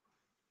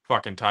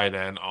fucking tight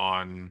end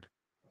on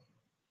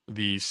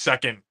the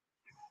second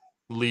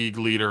league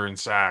leader in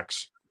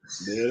sacks.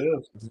 Yeah,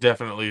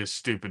 definitely a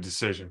stupid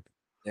decision.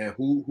 And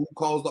who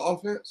calls the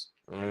offense?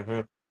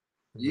 Mm-hmm.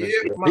 Yeah,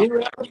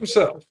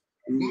 himself.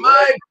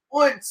 My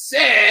point,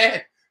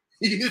 sir.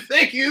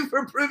 Thank you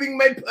for proving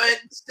my point,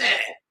 sir.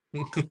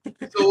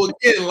 So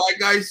again,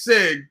 like I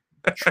said,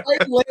 Trey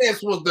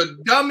Lance was the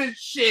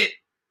dumbest shit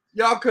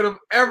y'all could have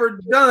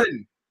ever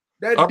done.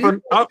 At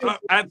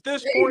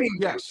this point,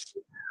 yes.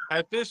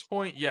 At this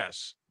point,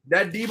 yes.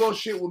 That Deebo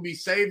shit would be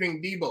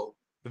saving Deebo.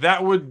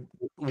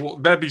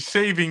 That'd be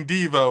saving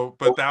Deebo,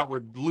 but that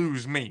would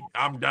lose me.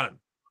 I'm done.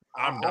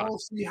 I don't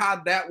see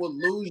how that would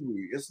lose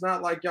me. It's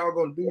not like y'all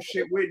gonna do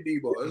shit with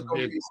Deebo.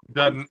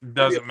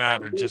 Doesn't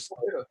matter. Just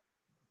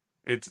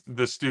it's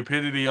the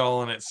stupidity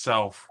all in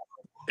itself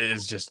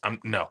is just I'm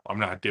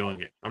not doing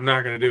it. I'm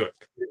not gonna do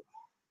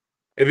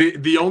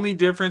it. The only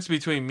difference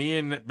between me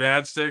and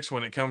Bad Sticks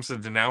when it comes to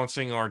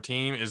denouncing our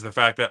team is the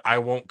fact that I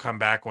won't come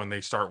back when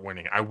they start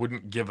winning. I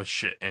wouldn't give a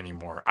shit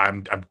anymore.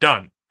 I'm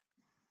done.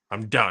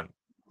 I'm done.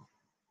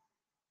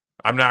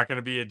 I'm not going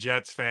to be a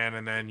Jets fan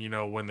and then,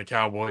 when the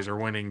Cowboys are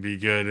winning, be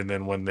good. And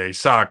then when they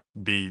suck,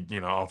 be,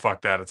 oh,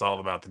 fuck that. It's all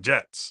about the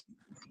Jets,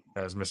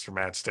 as Mr.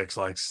 Matt Sticks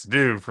likes to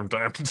do from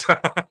time to time.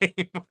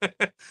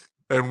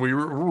 And we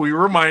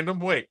remind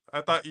them, wait,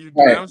 I thought you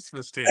denounced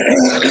this team.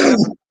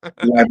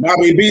 Like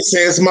Bobby B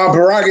says, it's my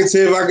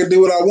prerogative. I can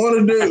do what I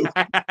want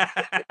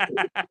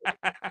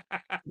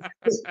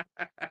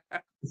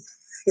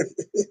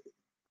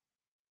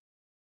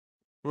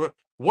to do.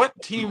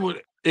 What team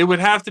would... It would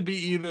have to be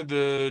either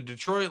the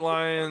Detroit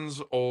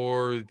Lions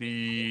or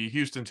the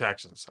Houston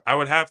Texans. I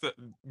would have to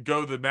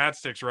go the Mad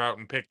Sticks route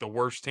and pick the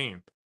worst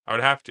team. I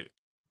would have to.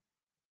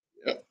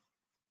 Yep.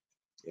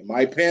 It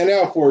might pan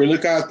out for you.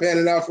 Look how it's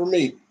panning out for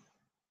me.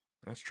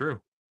 That's true.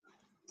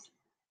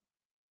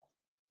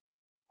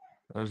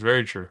 That's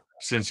very true.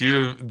 Since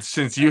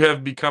you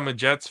have become a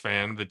Jets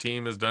fan, the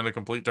team has done a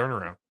complete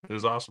turnaround. It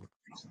is awesome.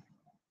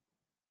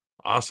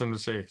 Awesome to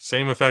see.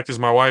 Same effect as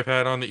my wife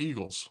had on the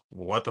Eagles.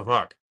 What the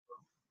fuck?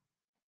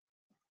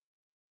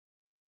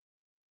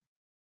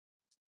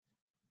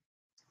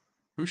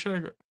 Who should I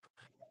go?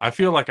 I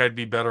feel like I'd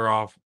be better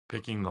off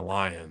picking the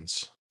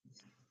Lions.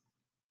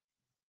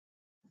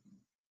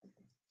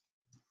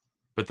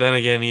 But then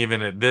again,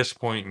 even at this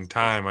point in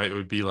time, it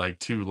would be like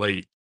too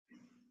late.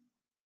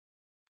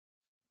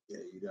 Yeah,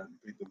 you You got to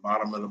pick the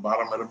bottom of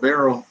the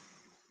barrel.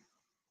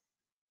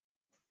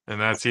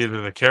 And that's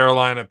either the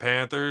Carolina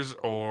Panthers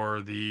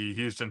or the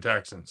Houston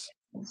Texans.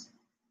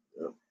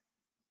 Yep.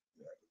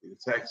 The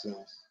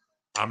Texans.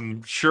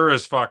 I'm sure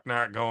as fuck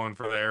not going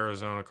for the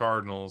Arizona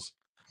Cardinals.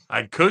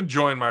 I could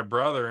join my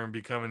brother and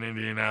become an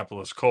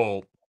Indianapolis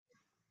Colt.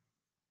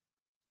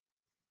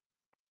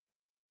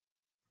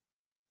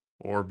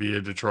 Or be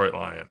a Detroit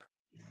Lion.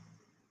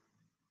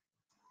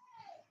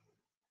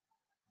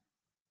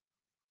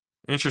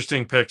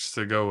 Interesting picks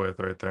to go with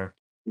right there.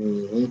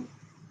 Mm-hmm.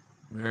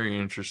 Very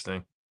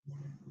interesting.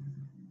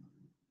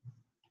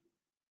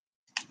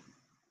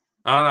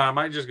 I don't know. I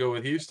might just go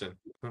with Houston.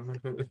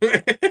 There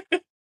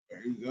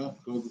you go.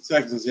 Go with the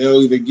Texans.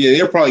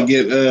 They'll probably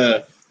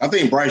get. I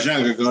think Bryce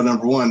Young could go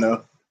number 1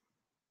 though.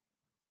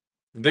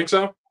 You think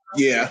so?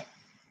 Yeah.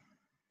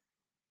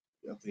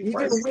 Even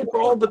with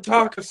all the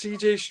talk of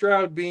C.J.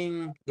 Stroud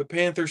being the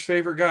Panthers'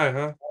 favorite guy,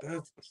 huh?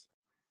 That's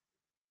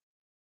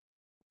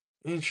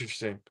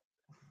interesting.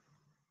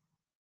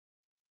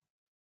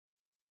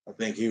 I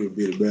think he would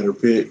be the better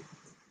pick.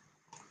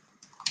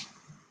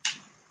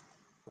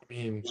 I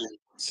mean,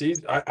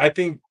 I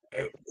think,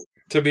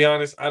 to be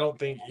honest, I don't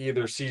think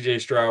either C.J.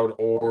 Stroud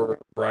or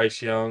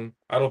Bryce Young.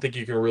 I don't think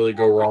you can really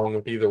go wrong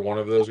with either one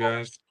of those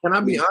guys. Can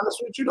I be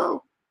honest with you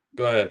though?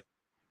 Go ahead.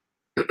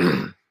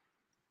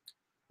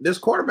 This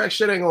quarterback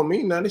shit ain't gonna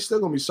mean nothing. He's still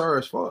gonna be sorry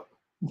as fuck.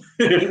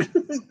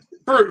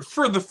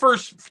 For the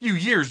first few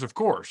years, of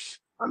course.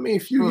 I mean,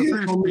 few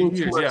years,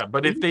 yeah.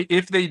 But if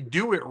they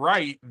do it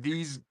right,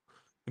 these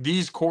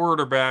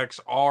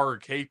quarterbacks are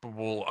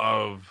capable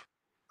of,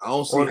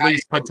 or at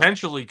least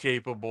potentially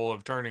capable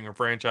of turning a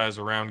franchise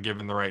around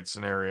given the right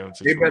scenario.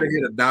 They better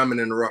hit a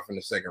diamond in the rough in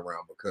the second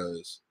round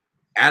because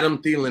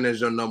Adam Thielen as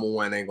your number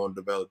 1 ain't gonna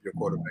develop your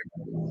quarterback.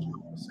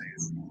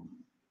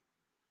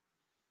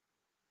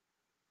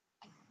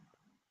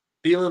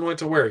 Thielen went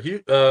to where?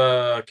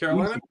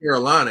 Carolina?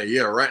 Carolina,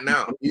 yeah, right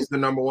now. He's the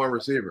number 1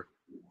 receiver.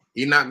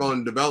 He's not going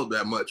to develop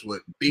that much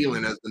with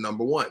Thielen as the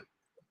number 1.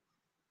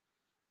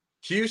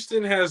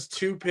 Houston has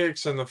 2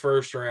 picks in the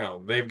first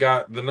round. They've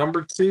got the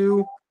number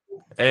 2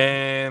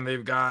 and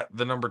they've got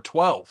the number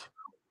 12.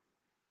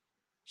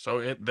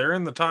 So they're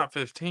in the top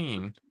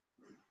 15.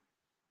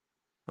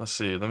 Let's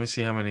see. Let me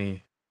see how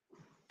many.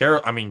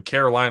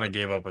 Carolina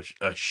gave up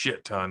a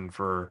shit ton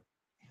for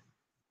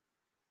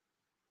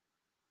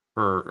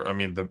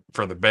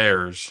the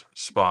Bears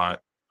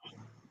spot.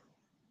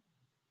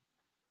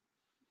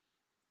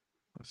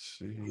 Let's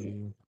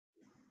see.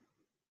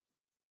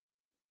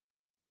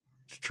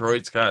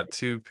 Detroit's got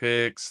 2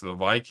 picks. The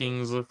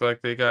Vikings look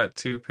like they got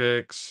 2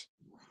 picks.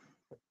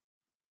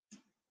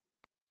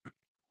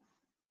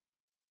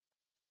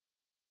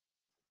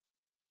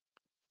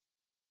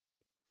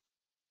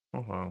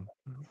 Oh, wow.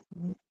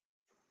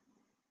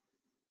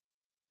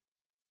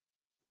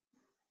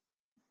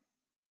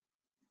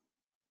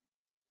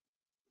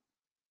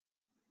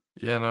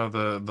 Yeah, no,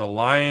 the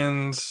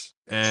Lions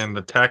and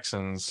the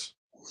Texans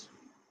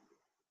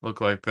look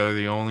like they're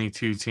the only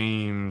 2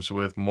 teams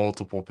with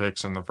multiple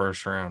picks in the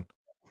first round.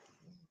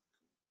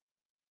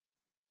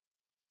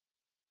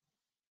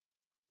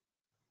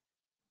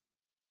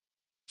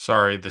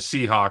 Sorry, the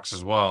Seahawks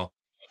as well.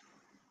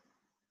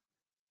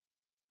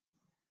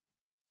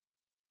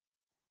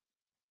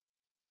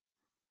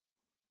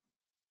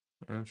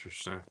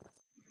 Interesting.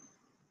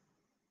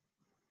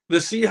 The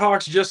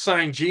Seahawks just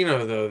signed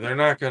Geno, though. They're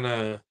not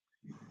gonna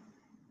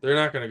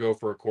go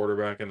for a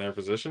quarterback in their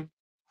position.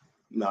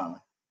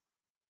 No.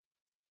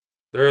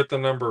 They're at the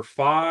number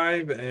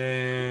 5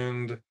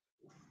 and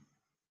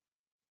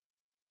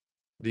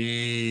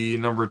the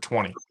number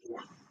 20.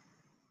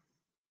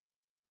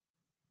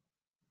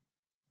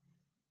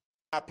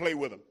 I play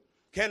with them.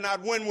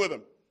 Cannot win with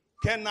them.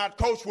 Cannot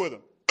coach with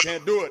them.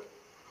 Can't do it.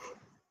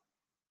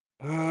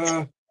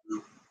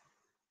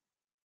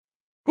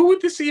 Who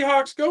would the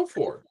Seahawks go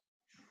for?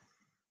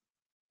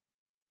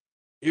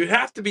 You'd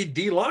have to be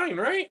D-line,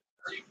 right?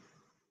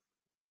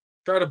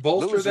 Try to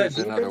bolster that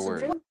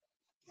defensive end?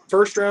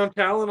 First round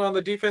talent on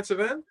the defensive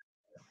end?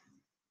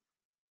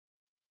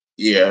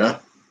 Yeah.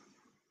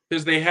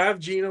 Because they have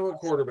Geno at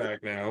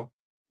quarterback now.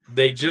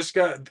 They just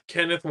got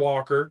Kenneth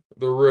Walker,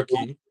 the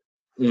rookie,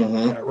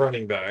 at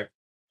running back.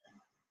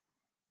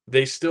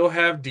 They still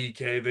have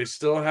DK. They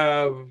still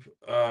have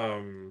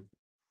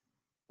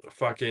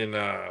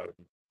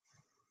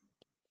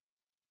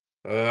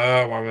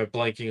why am I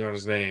blanking on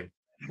his name?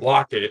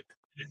 Lockett.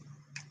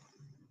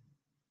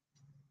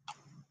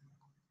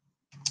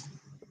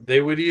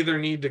 They would either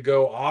need to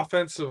go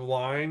offensive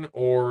line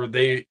or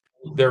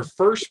their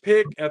first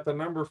pick at the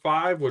number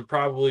 5 would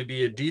probably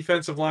be a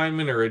defensive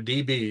lineman or a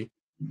DB.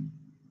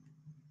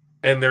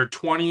 And their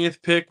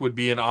 20th pick would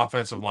be an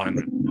offensive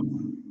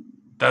lineman.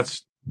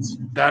 That's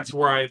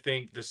where I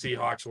think the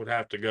Seahawks would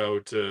have to go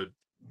to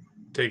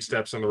take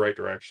steps in the right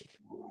direction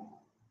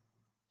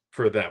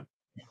for them.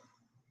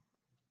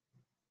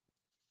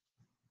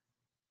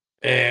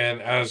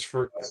 And as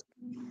for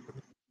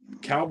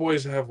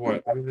Cowboys have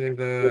what? Are they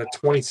the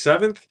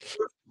 27th?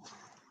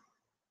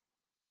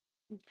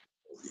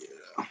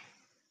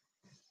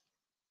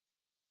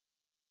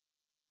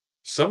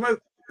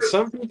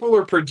 Some people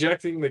are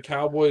projecting the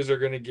Cowboys are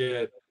going to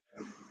get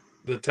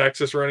the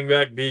Texas running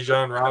back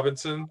Bijan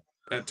Robinson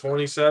at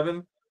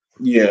 27.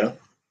 Yeah.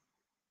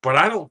 But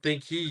I don't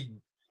think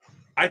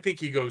I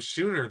think he goes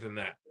sooner than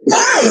that.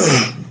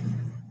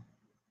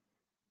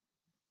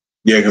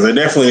 Yeah, because they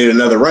definitely need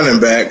another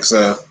running back.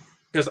 So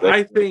because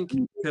I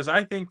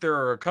think there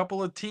are a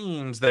couple of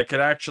teams that could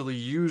actually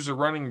use a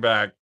running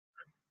back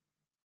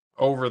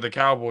over the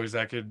Cowboys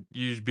that could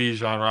use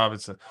Bijan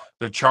Robinson.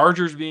 The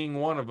Chargers being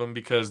one of them,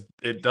 because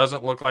it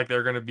doesn't look like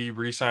they're going to be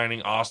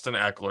re-signing Austin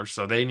Eckler,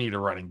 so they need a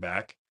running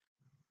back.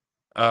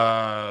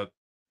 Let's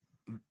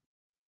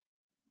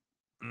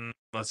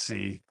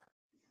see.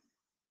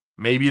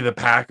 Maybe the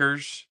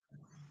Packers.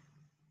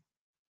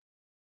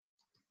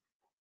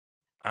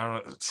 I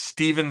don't know.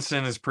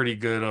 Stevenson is pretty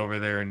good over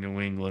there in New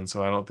England,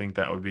 so I don't think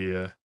that would be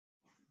a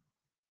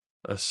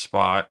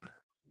spot.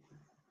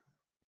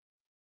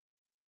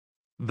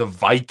 The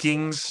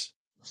Vikings,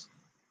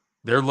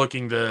 they're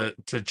looking to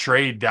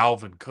trade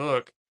Dalvin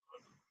Cook.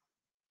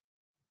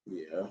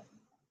 yeah.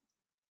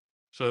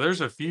 So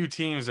there's a few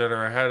teams that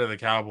are ahead of the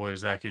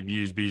Cowboys that could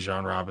use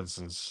Bijan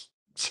Robinson's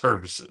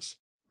services.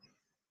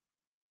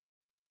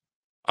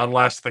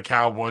 Unless the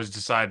Cowboys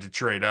decide to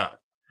trade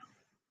up.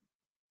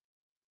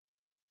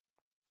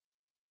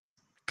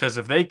 Because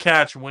if they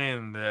catch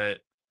wind that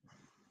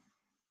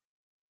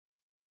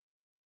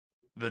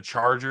the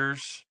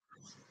Chargers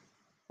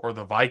or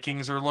the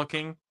Vikings are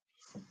looking,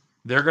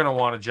 they're going to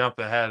want to jump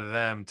ahead of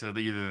them to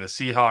either the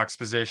Seahawks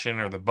position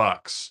or the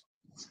Bucks.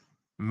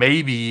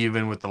 Maybe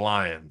even with the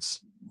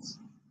Lions.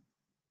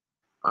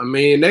 I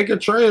mean, they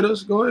could trade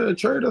us. Go ahead and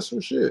trade us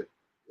some shit.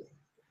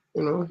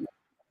 You know.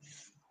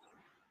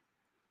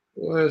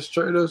 Go ahead and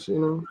trade us, you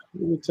know.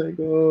 We take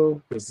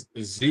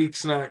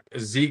Zeke's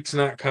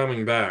not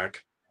coming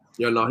back.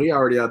 Yeah, no, he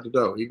already out the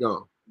door. He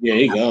gone. Yeah,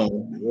 he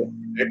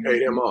gone. They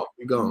paid him off.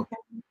 He gone.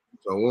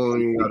 So we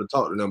don't even got to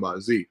talk to them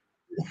about Zeke.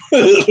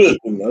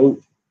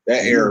 Nope.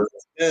 That error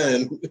is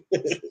done.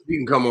 He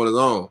can come on his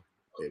own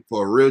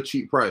for a real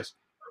cheap price.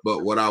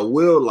 But what I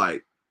will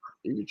like,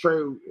 you can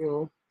trade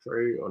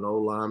an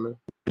old lineman.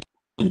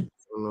 You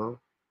know.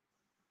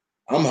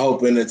 I'm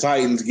hoping the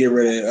Titans get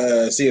rid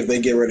of see if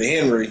they get rid of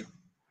Henry.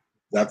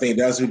 I think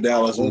that's who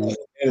Dallas wants,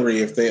 Henry.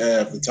 If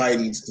the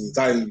Titans, because the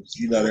Titans,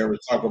 they were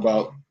talk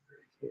about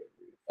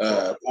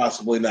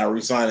possibly not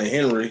re-signing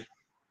Henry.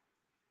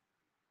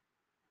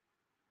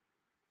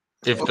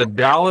 If the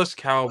Dallas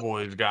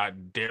Cowboys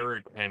got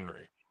Derrick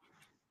Henry,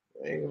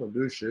 they ain't gonna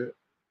do shit.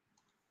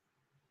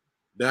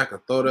 Dak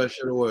will throw that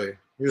shit away.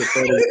 He'll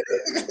throw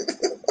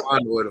that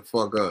find a way to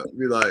fuck up.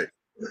 Be like,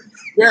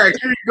 Derrick,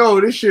 here you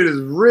go. This shit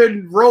is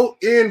wrote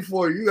in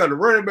for you. You got a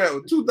running back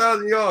with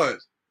 2,000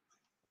 yards.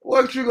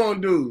 What you gonna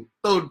do?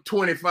 Throw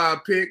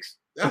 25 picks?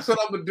 That's what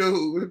I'm gonna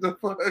do. What the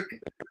fuck?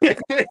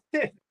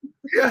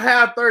 He'll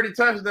have 30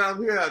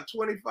 touchdowns. He'll have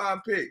 25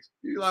 picks.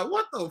 You're like,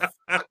 what the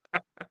fuck?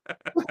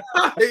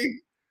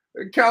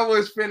 The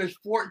Cowboys finished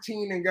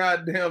 14 and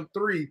goddamn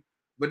 3,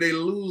 but they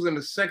lose in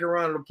the second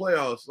round of the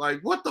playoffs. Like,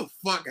 what the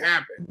fuck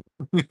happened?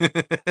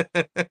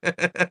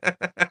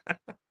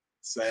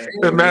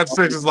 And Matt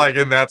Six is like,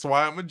 and that's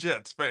why I'm a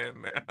Jets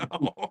fan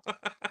now.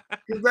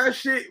 Because that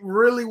shit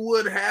really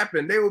would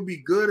happen. They would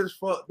be good as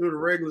fuck through the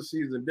regular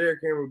season. Derrick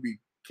Henry would be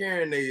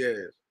carrying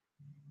their ass.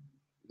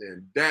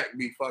 Then Dak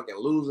be fucking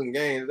losing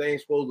games they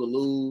ain't supposed to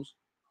lose.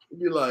 You'd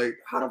be like,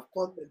 how the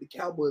fuck did the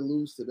Cowboys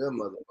lose to them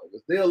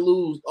motherfuckers? They'll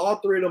lose. All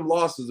three of them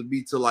losses will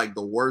be to like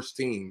the worst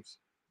teams.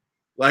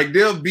 Like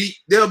they'll beat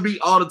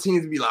all the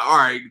teams and be like, all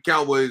right, the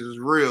Cowboys is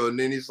real. And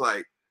then it's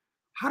like,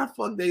 how the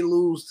fuck they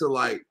lose to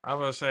like? I'm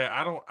gonna say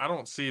I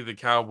don't see the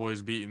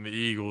Cowboys beating the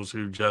Eagles,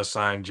 who just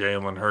signed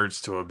Jalen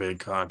Hurts to a big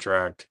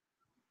contract.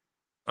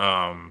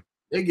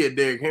 They get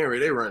Derrick Henry,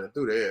 they running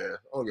through their ass.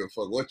 I don't give a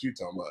fuck what you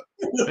talking about.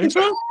 Think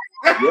so?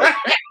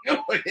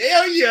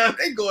 Hell yeah,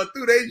 they going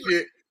through their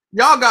shit.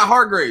 Y'all got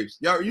Hargraves.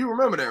 Y'all, you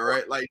remember that,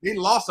 right? Like they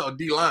lost our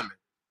D lineman.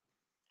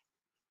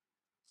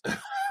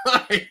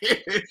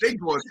 They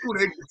going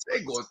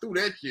through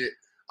that shit.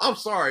 I'm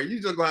sorry,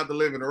 you just gonna have to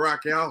live in a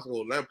rocky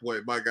household at that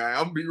point, my guy.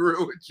 I'm be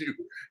real with you.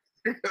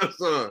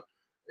 Because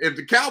if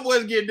the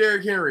Cowboys get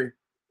Derrick Henry,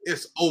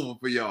 it's over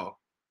for y'all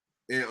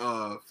in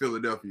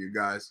Philadelphia,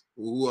 guys.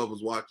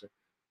 Whoever's watching.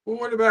 Well,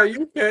 what about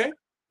you, Kay?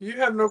 You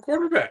have no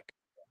quarterback.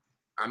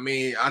 I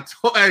mean,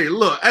 hey,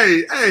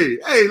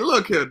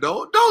 look here,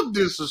 don't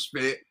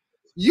disrespect.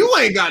 You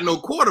ain't got no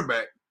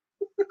quarterback.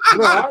 I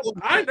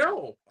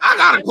know. I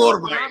got a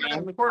quarterback.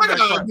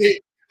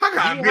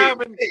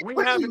 We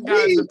haven't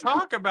got to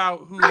talk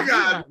about who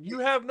you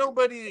have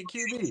nobody at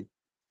QB.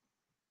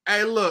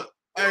 Hey, look.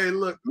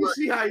 You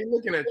see how you're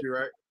looking at you,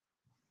 right?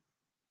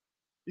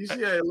 You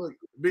see how you look,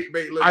 Big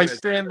Bait looking I at you.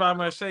 stand by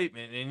my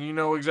statement, and you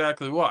know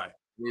exactly why.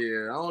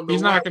 Yeah, I don't know.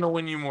 He's not going to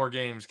win you more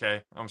games,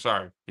 Kay. I'm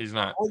sorry, he's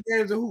not. More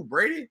games than who?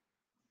 Brady?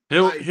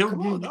 He'll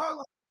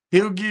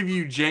give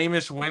you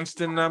Jameis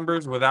Winston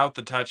numbers without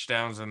the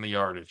touchdowns and the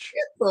yardage.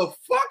 Get the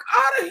fuck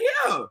out of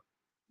here!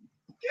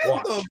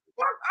 Get the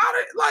fuck out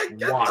of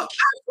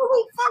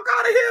absolute fuck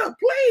out of here,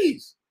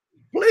 please!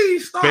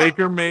 Please stop.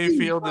 Baker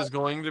Mayfield is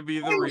going to be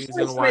the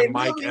reason why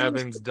Mike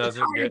Evans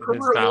doesn't get his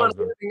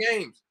 1,000.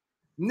 Games.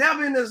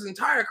 Never in his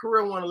entire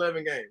career won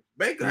 11 games.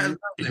 Baker has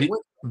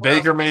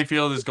Baker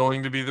Mayfield is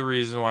going to be the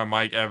reason why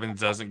Mike Evans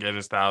doesn't get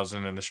his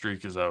 1,000 and the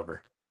streak is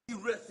over. You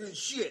wrestling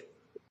shit.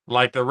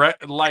 Like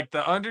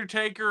the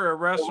Undertaker at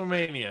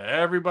WrestleMania,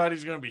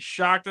 everybody's gonna be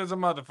shocked as a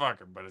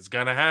motherfucker, but it's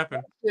gonna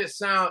happen.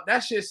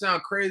 That shit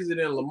sound crazier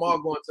than Lamar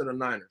going to the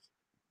Niners.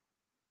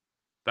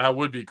 That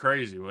would be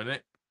crazy, wouldn't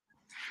it?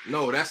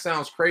 No, that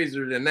sounds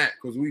crazier than that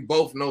because we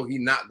both know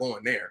he's not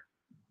going there.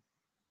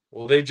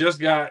 Well, they just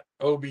got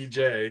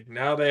OBJ.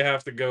 Now they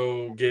have to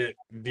go get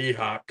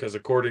D-Hop because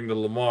according to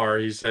Lamar,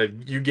 he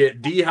said, you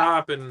get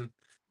D-Hop and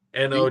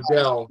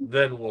Odell,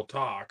 then we'll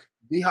talk.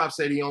 D-Hop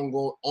said he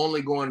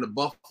only going to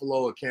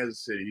Buffalo or Kansas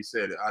City. He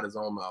said it out of his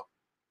own mouth.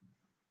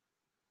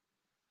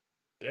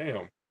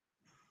 Damn.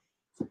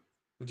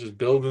 Just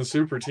building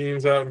super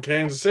teams out in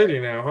Kansas City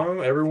now,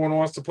 huh? Everyone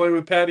wants to play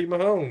with Patty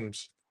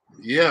Mahomes.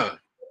 Yeah.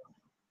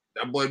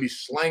 That boy be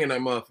slanging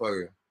that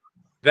motherfucker.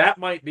 That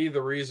might be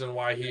the reason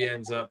why he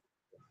ends up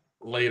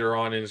later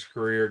on in his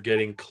career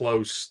getting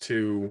close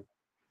to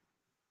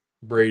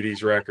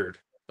Brady's record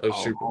of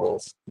Super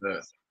Bowls. I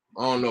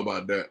don't know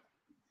about that.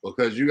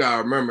 Because you got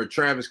to remember,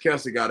 Travis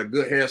Kelce got a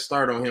good head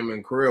start on him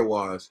in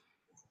career-wise.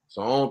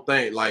 So I don't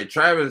think, like,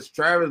 Travis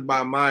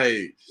by my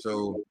age.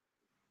 So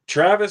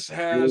Travis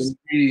has...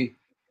 He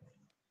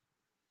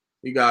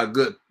got a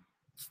good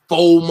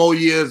 4 more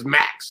years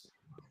max.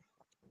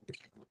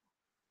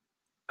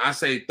 I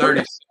say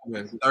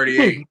 37,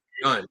 38.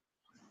 Done.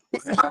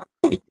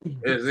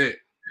 That's it.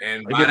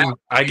 And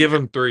I give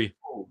him 3.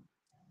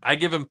 I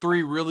give him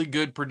 3 really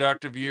good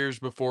productive years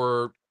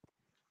before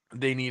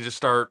they need to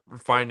start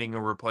finding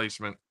a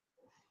replacement.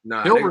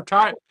 Nah, he'll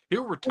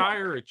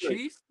retire a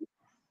Chief,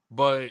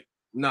 but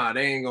nah,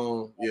 they ain't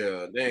gonna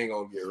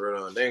get rid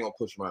of him. They ain't gonna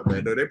push him out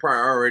back. They probably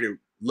already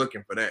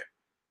looking for that.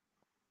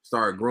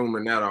 Start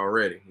grooming that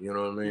already. You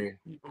know what I mean?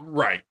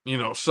 Right. You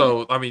know,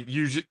 so I mean,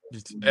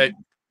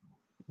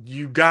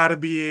 you got to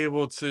be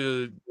able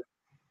to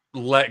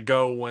let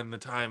go when the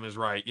time is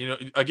right. You know,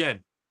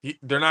 again,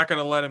 they're not going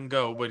to let him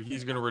go, but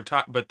he's going to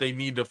retire. But they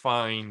need to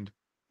find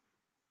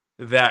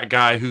that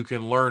guy who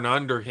can learn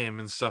under him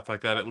and stuff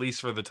like that, at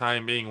least for the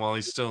time being while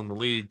he's still in the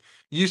league.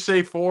 You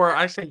say 4,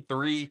 I say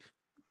 3.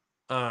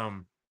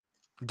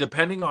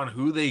 Depending on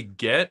who they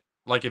get,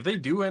 like if they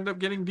do end up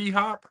getting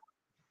D-Hop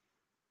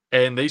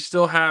and they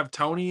still have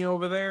Tony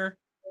over there,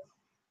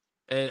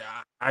 and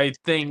I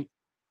think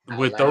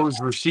with those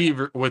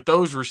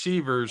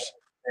receivers,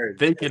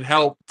 they can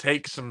help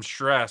take some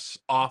stress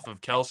off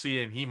of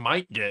Kelce, and he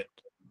might get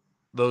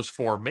those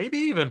 4, maybe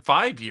even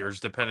 5 years,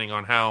 depending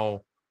on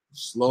how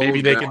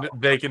maybe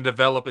they can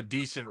develop a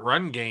decent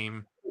run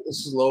game.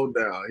 Slow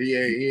down. He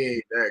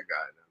ain't that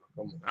guy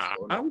now. Come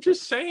on, I'm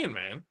just saying,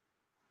 man.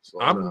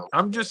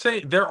 I'm just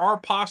saying there are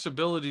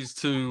possibilities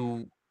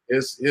to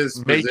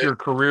make your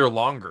career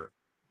longer.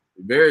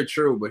 Very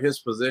true, but his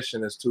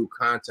position is too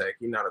contact.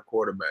 He's not a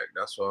quarterback.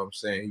 That's what I'm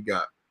saying.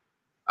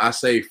 I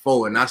say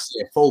 4, and I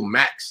say 4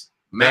 max.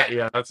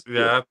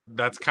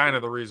 That's kind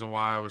of the reason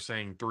why I was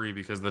saying 3,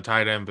 because the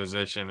tight end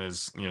position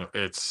is, you know,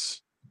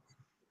 it's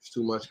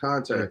too much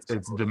contact.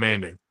 It's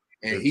demanding,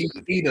 and he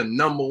the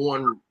number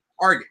 1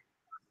 target,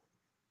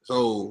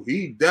 so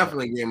he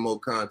definitely getting more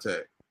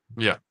contact.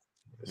 Yeah.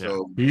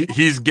 So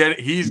he's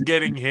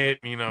getting hit,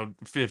 you know,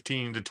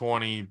 15 to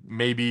 20,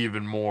 maybe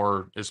even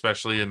more,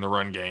 especially in the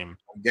run game.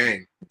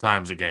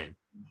 Times a game.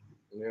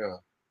 Yeah.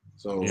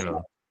 So you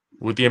know,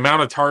 with the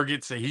amount of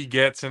targets that he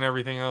gets and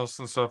everything else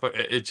and stuff,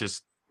 it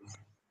just,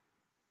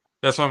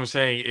 that's what I'm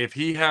saying. If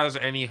he has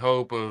any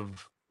hope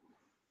of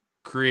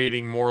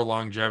creating more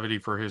longevity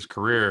for his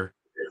career,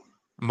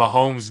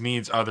 Mahomes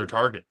needs other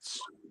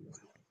targets.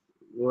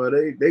 Well,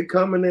 they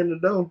coming in the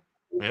door.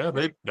 Yeah,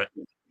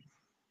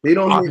 he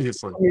don't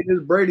obviously need this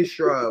Brady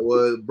stride.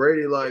 Was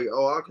Brady like,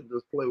 oh, I could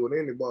just play with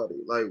anybody?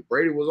 Like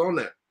Brady was on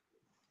that.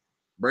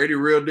 Brady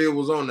real deal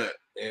was on that,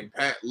 and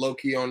Pat low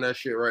key on that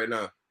shit right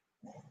now.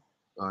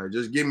 All right,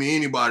 just give me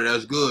anybody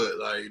that's good.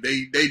 Like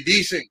they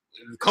decent.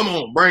 Come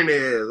on, bring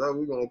their ass. Like,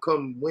 we're gonna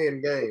come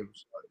win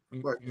games.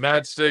 Like,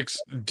 Mad Sticks,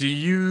 do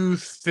you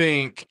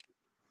think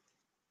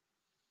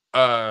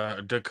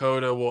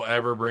Dakota will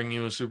ever bring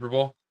you a Super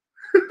Bowl?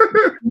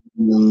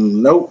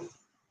 Nope.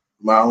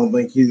 I don't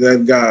think he's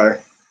that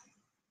guy.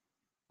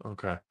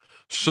 Okay.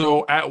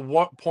 So at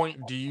what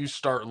point do you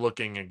start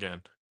looking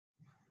again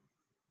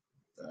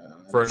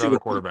for another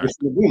quarterback?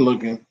 We're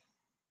looking.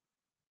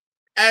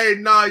 Hey,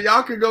 nah,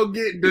 y'all can go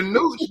get the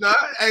Nooch now.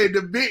 Hey,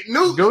 the big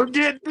Nooch. Go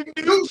get the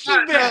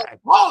Nooch back.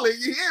 Balling,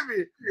 you hear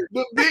me?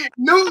 The big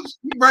Nooch,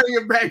 he bring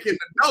him back in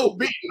the door.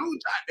 Big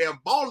Nooch out there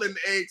balling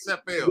the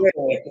XFL.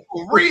 Yeah.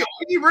 For real.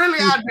 He really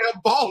out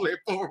there balling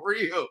for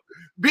real.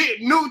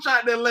 Big Nooch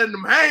out there letting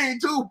them hang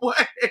too, boy.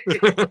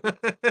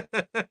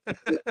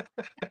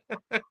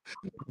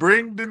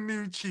 Bring the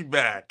Nucci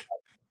back.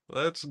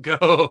 Let's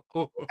go.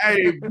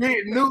 Hey,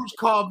 Big Nooch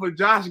called for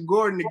Josh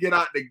Gordon to get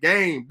out the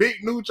game. Big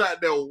Nooch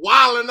out there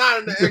wilding out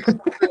in the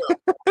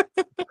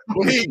XFL.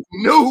 Big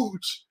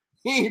Nooch.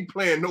 He ain't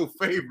playing no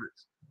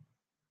favorites.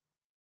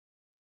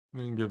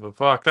 Didn't give a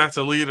fuck. That's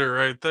a leader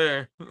right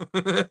there.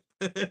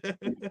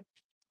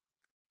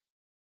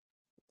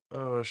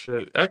 Oh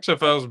shit.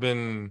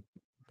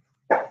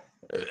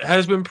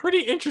 Has been pretty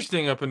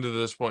interesting up until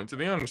this point, to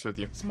be honest with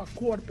you. It's my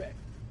quarterback.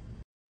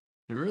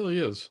 It really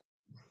is.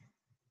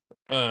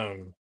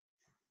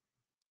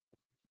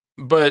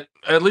 But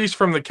at least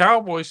from the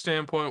Cowboys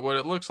standpoint, what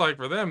it looks like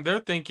for them,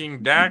 they're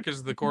thinking Dak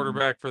is the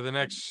quarterback for the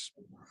next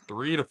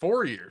 3 to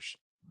 4 years.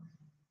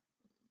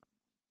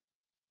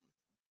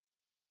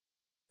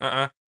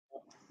 Hell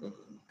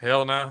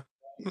no.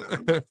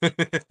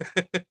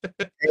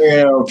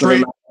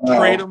 Trade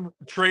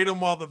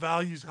him while the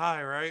value's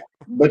high, right?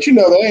 But you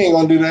know they ain't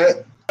gonna do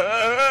that.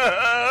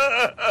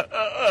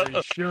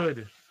 They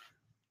should.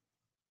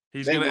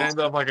 He's gonna end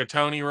up like a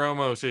Tony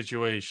Romo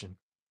situation.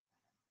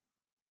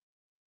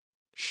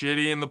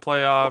 Shitty in the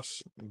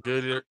playoffs,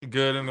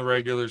 good in the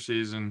regular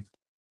season.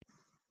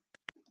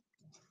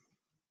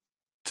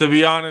 To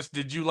be honest,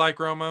 did you like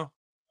Romo?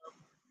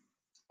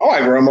 I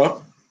like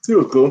Romo. He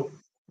was cool.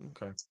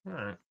 Okay, all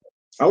right.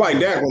 I like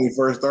Dak when he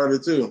first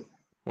started too.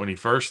 When he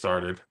first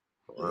started,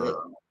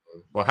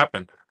 what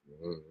happened?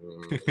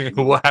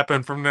 What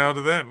happened from now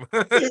to then?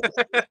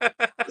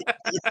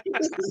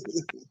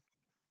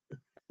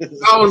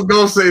 I was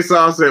gonna say so.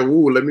 I said,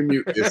 "Ooh, let me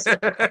mute this."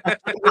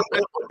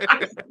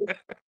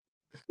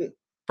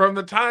 From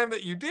the time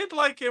that you did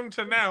like him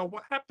to now,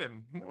 what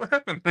happened? What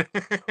happened?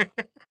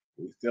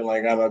 Still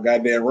ain't got no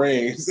goddamn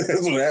rings.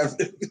 That's what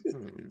happened.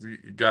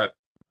 You got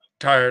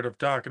tired of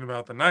talking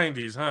about the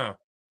 90s, huh?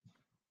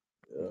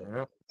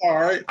 Yep. All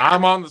right.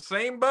 I'm on the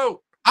same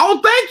boat.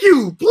 Oh, thank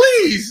you.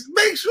 Please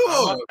make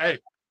sure. Hey,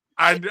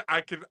 I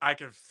can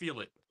feel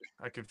it.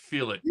 I could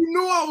feel it. You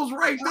knew I was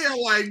right there.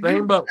 Like, Same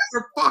you boat.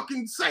 better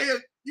fucking say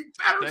it. You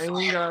better Same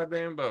say it.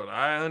 goddamn boat.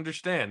 I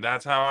understand.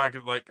 That's how I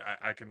could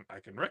I can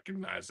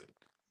recognize it.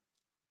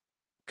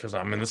 Because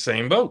I'm in the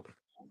same boat.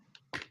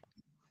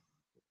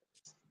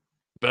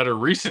 Better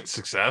recent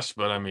success,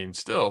 but I mean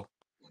still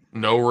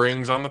no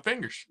rings on the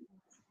fingers.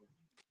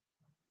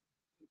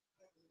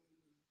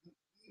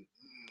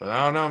 But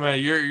I don't know,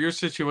 man. Your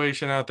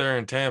situation out there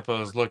in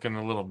Tampa is looking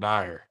a little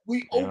dire.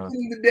 We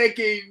opened the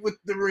decade with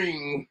the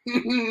ring.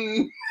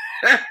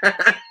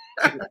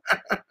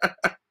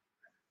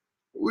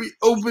 We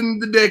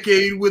opened the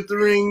decade with the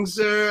ring,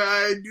 sir.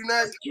 I do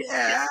not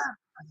care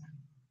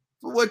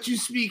for what you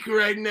speak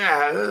right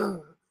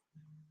now.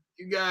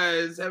 You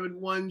guys haven't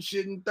won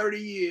shit in 30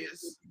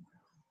 years.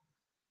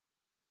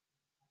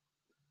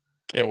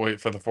 Can't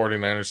wait for the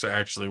 49ers to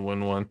actually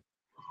win one.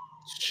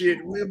 Shit,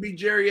 we'll be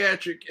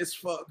geriatric as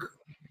fuck.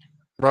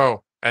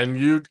 Bro,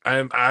 and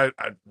I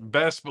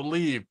best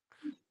believe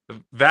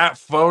that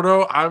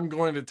photo, I'm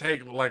going to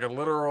take like a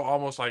literal,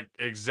 almost like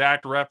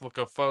exact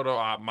replica photo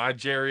of my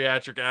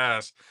geriatric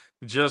ass,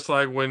 just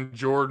like when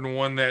Jordan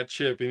won that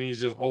chip and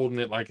he's just holding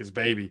it like his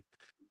baby.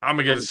 I'm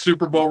gonna get a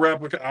Super Bowl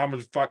replica. I'm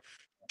gonna fuck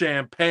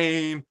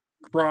champagne,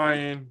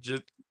 crying.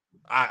 Just,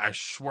 I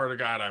swear to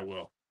God, I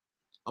will.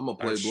 I'm gonna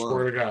play I blunt.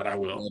 swear to God, I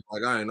will.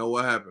 Like I ain't know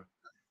what happened.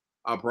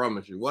 I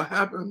promise you. What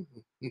happened?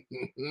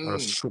 I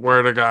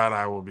swear to God,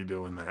 I will be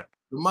doing that.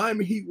 The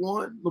Miami Heat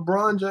won.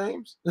 LeBron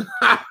James.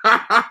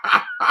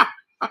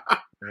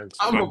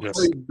 I'm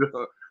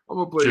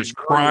gonna play. Just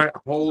cry,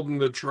 holding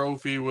the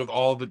trophy with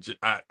all the.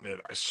 I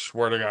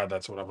swear to God,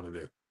 that's what I'm gonna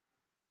do.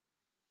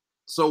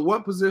 So,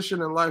 what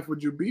position in life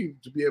would you be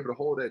to be able to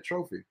hold that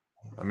trophy?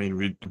 I mean,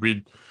 we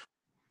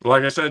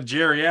like I said,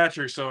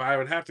 geriatric, so I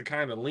would have to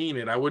kind of lean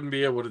it. I wouldn't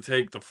be able to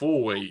take the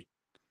full weight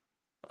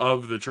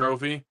of the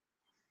trophy,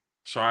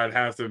 so I'd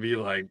have to be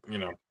like, you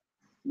know.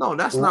 No,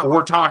 that's not.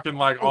 We're talking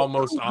like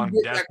almost on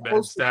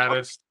deathbed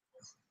status.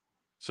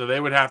 So they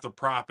would have to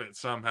prop it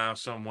somehow,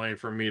 some way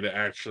for me to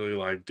actually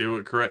like do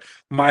it correct.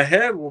 My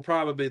head will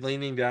probably be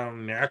leaning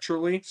down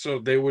naturally, so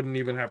they wouldn't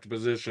even have to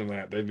position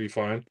that. They'd be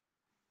fine.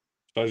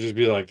 So I'd just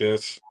be like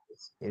this,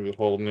 just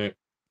holding it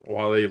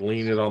while they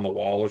lean it on the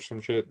wall or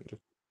some shit.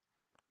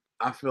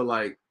 I feel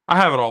like I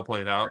have it all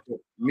played out.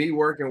 Me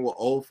working with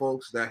old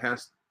folks that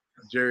has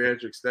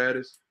geriatric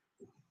status,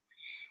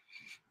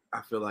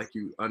 I feel like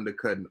you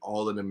undercutting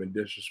all of them and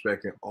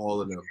disrespecting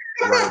all of them.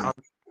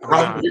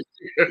 Right?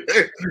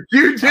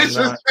 You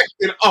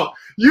disrespected. Oh,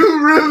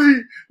 you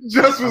really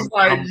just was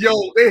yo,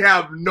 they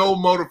have no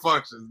motor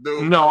functions,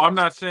 dude. No, I'm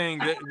not saying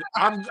that.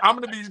 I'm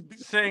gonna be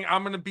saying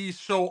I'm gonna be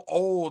so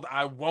old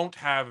I won't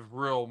have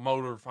real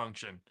motor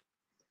function,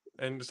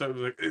 and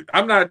so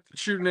I'm not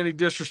shooting any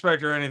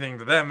disrespect or anything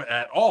to them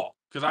at all,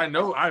 because I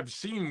know I've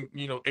seen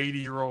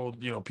 80-year-old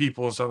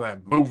people and stuff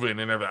that moving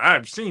and everything.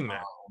 I've seen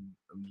that.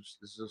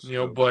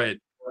 But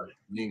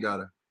you ain't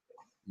gotta.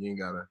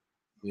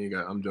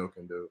 I'm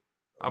joking, dude.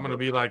 I'm gonna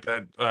be like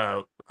that.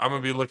 I'm gonna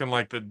be looking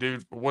like the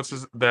dude. What's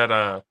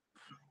the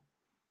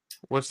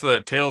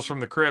Tales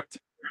from the Crypt?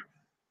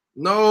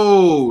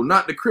 No,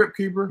 not the Crypt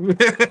Keeper.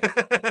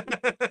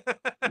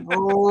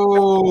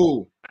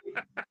 No.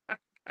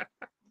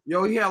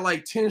 Yo, he had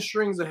like 10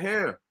 strings of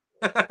hair.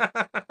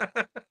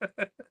 That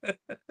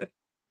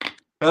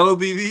It'll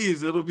be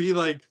these. It'll be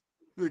like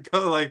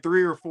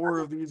 3 or 4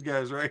 of these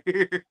guys right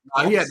here.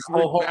 He had the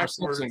whole Homer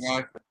Backwards. Simpson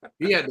guy.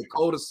 He had the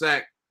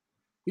cul-de-sac.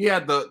 He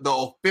had the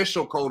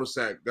official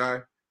cul-de-sac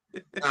guy.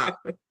 Nah,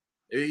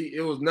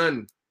 it was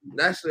nothing.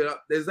 That shit,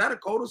 is that a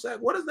cul-de-sac?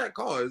 What is that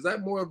called? Is that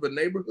more of a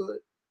neighborhood?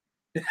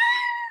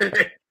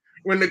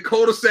 When the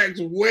cul-de-sac's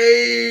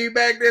way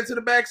back there to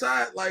the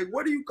backside, like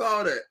what do you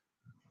call that?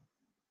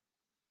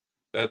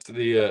 That's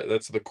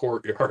the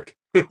courtyard.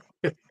 I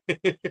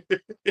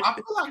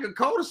feel like a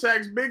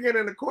cul-de-sac's bigger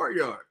than a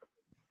courtyard.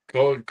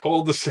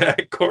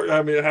 Cul-de-sac court.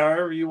 I mean,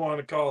 however you want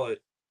to call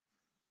it.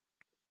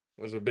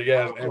 There's a big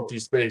ass empty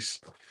space.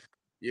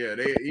 Yeah,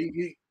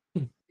 he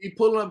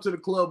pulling up to the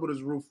club with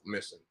his roof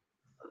missing.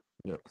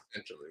 Yeah,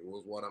 essentially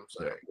was what I'm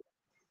saying.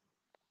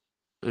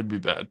 It'd be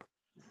bad.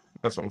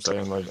 That's what I'm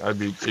saying. Like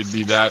it'd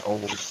be that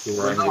old.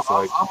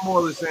 I'm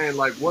more than saying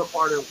like what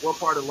part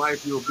of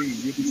life you'll be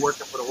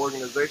working for the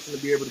organization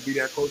to be able to be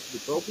that close to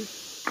the trophy,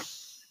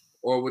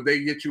 or would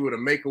they get you in a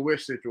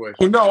Make-A-Wish situation?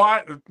 Well, no,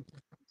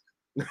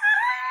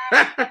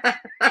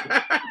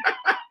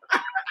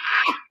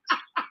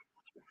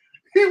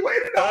 He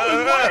waited all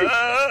his life.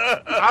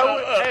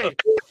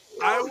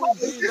 I would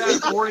be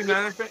that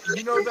 49er fan.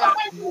 You know that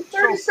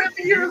 37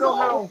 years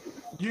old.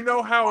 You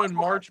know how in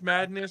March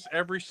Madness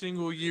every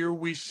single year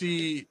we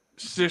see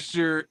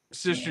Sister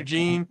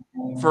Jean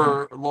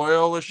for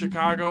Loyola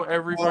Chicago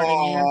every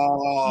fucking year?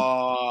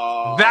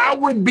 That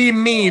would be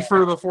me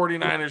for the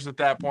 49ers at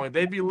that point.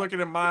 They'd be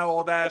looking at my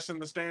old ass in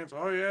the stands.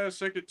 Oh yeah,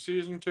 second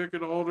season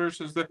ticket holder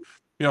says that,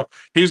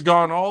 he's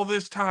gone all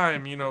this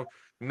time,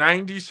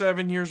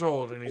 97 years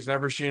old, and he's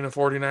never seen a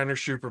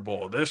 49ers Super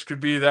Bowl. This could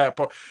be that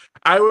point.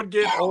 I would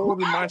get old,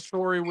 and my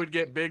story would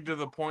get big to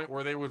the point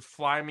where they would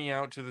fly me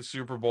out to the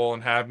Super Bowl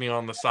and have me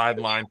on the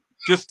sideline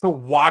just to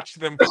watch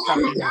them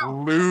fucking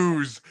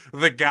lose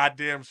the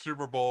goddamn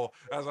Super Bowl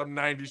as I'm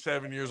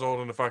 97 years old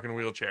in a fucking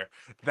wheelchair.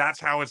 That's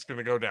how it's going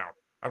to go down.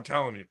 I'm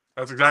telling you.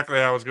 That's exactly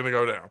how it's going to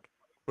go down.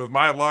 With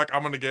my luck,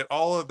 I'm going to get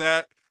all of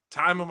that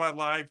time of my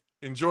life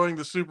enjoying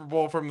the Super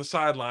Bowl from the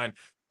sideline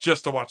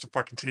just to watch the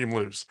fucking team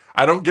lose.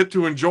 I don't get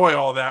to enjoy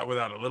all that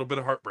without a little bit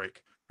of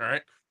heartbreak. All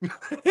right.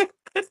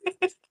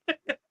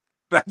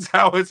 That's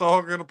how it's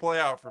all going to play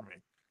out for me.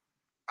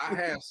 I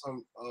had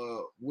some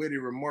witty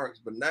remarks,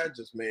 but that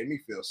just made me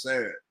feel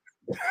sad.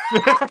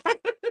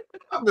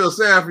 I feel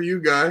sad for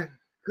you, guy.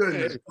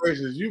 Goodness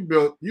gracious, you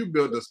built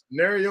a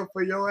scenario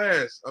for your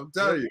ass. I'm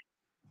telling you.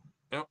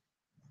 Yep.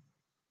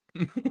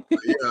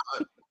 Yeah.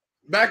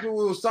 Back when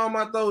we was talking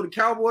about though, the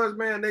Cowboys,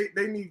 man,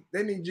 they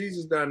need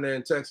Jesus down there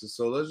in Texas.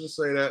 So let's just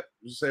say that.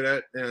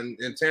 And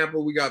in Tampa,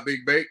 we got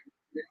Big Bake.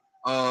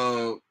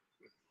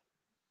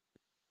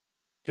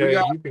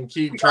 You can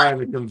keep trying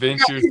to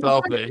convince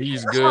yourself that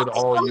he's good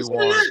all you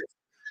want.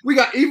 We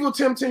got evil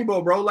Tim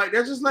Tebow, bro. Like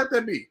that, just let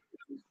that be.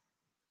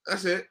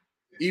 That's it.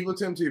 Evil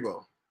Tim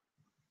Tebow.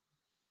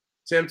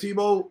 Tim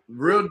Tebow,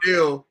 real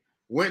deal,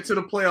 went to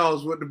the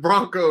playoffs with the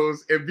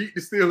Broncos and beat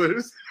the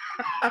Steelers.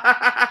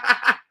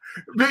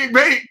 Big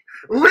Bake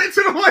went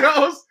to the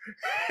playoffs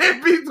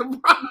and beat the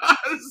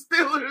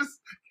Steelers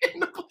in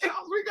the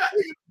playoffs.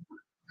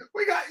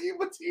 We got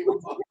evil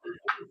Tebow.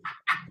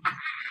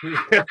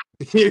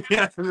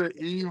 Yeah, the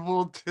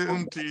evil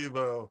Tim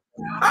Tebow.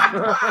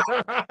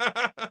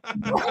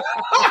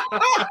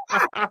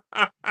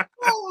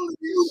 Holy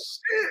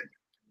shit!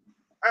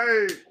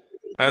 Hey,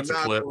 that's a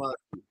flip.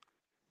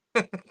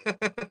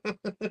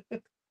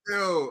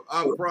 Yo,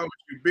 I promise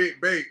you,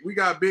 Big Bake. We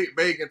got Big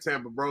Bake in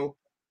Tampa, bro.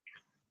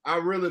 I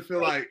really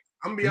feel like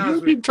I'm gonna be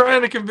honest. You keep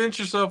trying to convince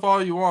yourself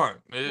all you want.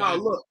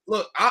 No,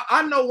 look.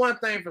 I know one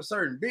thing for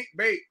certain. Big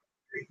Bake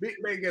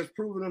has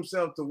proven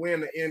himself to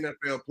win the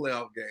NFL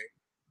playoff game.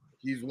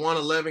 He's won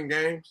 11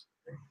 games.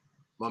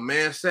 My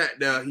man sat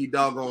there. He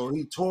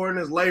tore in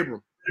his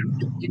labrum.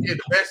 He did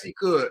the best he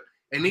could,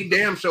 and he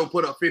damn sure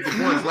put up 50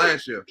 points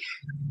last year.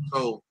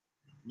 So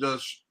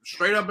just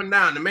straight up and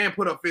down, the man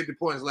put up 50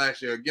 points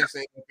last year against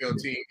the NFL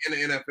team in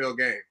the NFL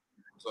game.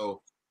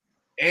 So,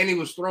 and he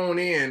was thrown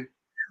in,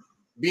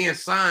 being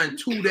signed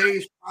 2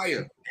 days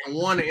prior and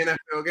won the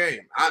NFL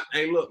game.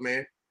 Hey, look,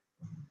 man,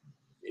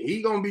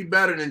 he gonna be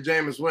better than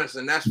Jameis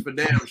Winston. That's for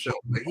damn sure.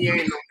 But he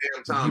ain't no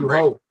damn Tom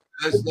Brady.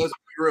 Let's be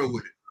real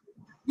with it.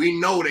 We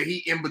know that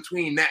he in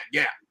between that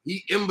gap.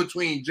 He in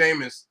between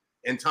Jameis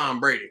and Tom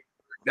Brady.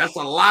 That's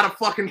a lot of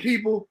fucking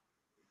people,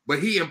 but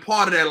he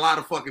imparted that a lot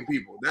of fucking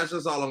people. That's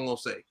just all I'm gonna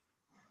say.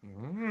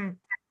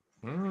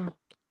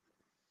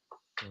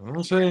 What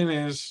I'm saying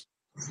is,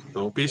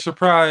 don't be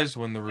surprised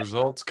when the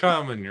results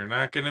come and you're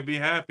not going to be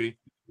happy.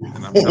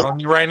 And I'm telling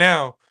you right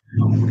now,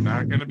 you're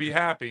not going to be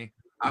happy.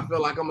 I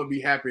feel like I'm going to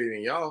be happier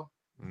than y'all.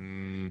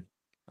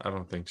 I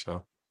don't think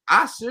so.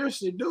 I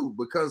seriously do,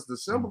 because the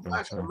simple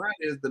fact of the matter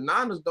is the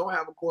Niners don't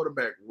have a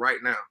quarterback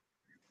right now.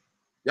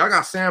 Y'all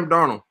got Sam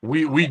Darnold.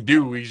 We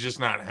do. He's just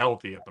not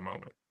healthy at the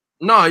moment.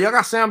 No, y'all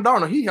got Sam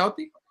Darnold. He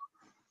healthy.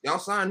 Y'all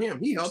signed him.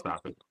 He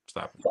healthy.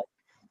 Stop it.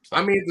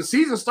 I mean, if the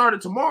season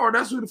started tomorrow,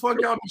 that's who the fuck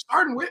y'all be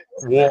starting with.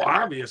 Well,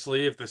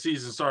 obviously, if the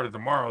season started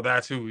tomorrow,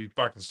 that's who we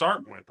fucking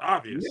start with.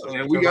 Obviously,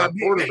 and we got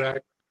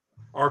quarterback.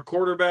 our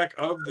quarterback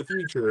of the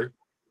future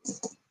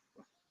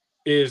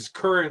is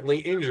currently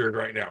injured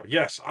right now.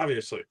 Yes,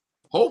 obviously.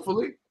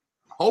 Hopefully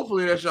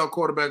that's your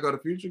quarterback of the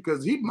future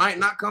because he might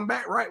not come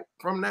back right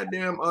from that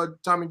damn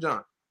Tommy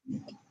John.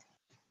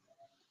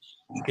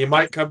 He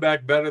might come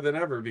back better than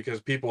ever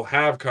because people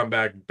have come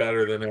back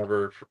better than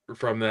ever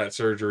from that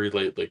surgery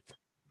lately.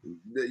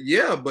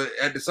 Yeah, but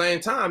at the same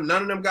time,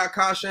 none of them got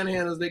Kyle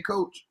Shanahan as their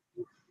coach.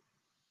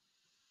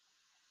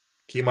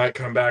 He might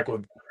come back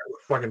with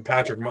fucking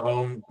Patrick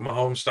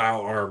Mahomes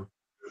style arm.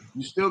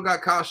 You still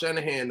got Kyle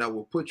Shanahan that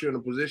will put you in a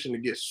position to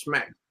get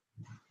smacked.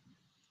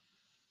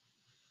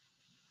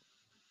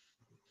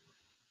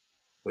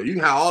 So you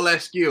can have all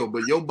that skill,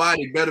 but your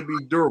body better be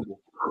durable.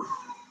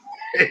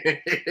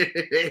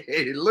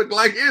 It look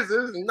like his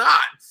is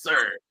not,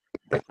 sir.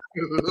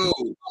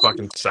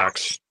 Fucking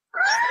sucks.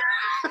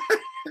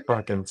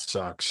 Fucking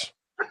sucks.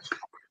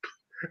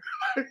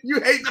 You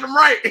hate them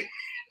right.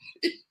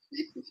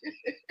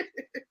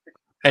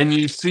 And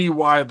you see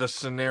why the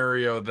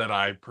scenario that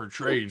I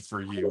portrayed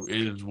for you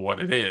is what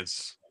it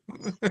is.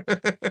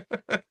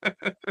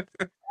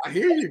 I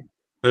hear you.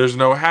 There's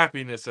no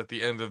happiness at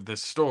the end of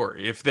this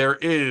story. If there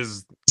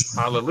is,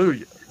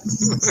 hallelujah.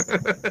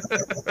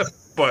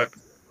 But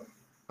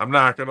I'm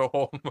not going to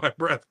hold my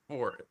breath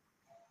for it.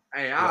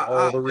 Hey, for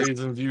all the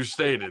reasons you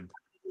stated.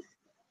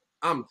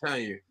 I'm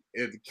telling you,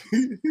 if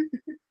the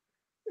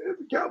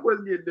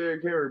Cowboys get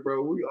Derrick Henry,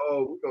 bro, we're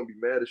gonna be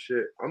mad as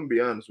shit. I'm gonna be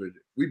honest with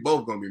you. We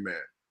both gonna be mad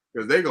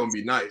because they're gonna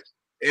be nice.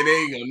 It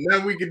ain't gonna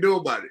nothing we can do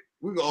about it.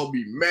 We gonna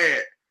be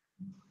mad.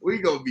 We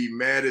gonna be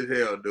mad as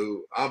hell,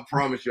 dude. I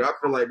promise you. I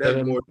feel like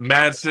that's more.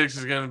 Mad Six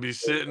is gonna be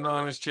sitting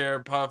on his chair,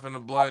 puffing a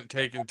blunt,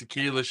 taking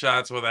tequila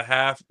shots with a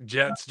half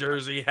Jets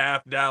jersey,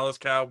 half Dallas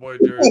Cowboy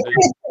jersey,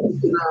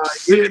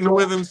 sitting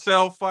with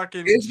himself,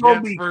 fucking Jets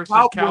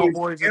versus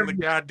Cowboys in the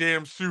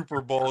goddamn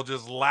Super Bowl,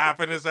 just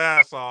laughing his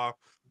ass off,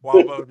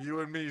 while both you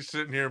and me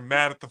sitting here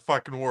mad at the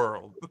fucking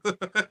world. He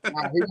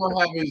gonna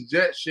have his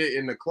Jet shit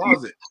in the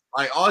closet.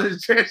 Like all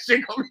his Jet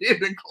shit gonna be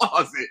in the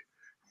closet.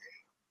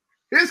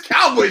 His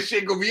Cowboy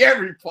shit gonna be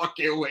every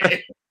fucking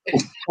way.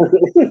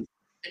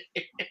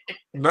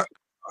 No,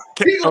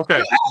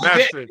 okay,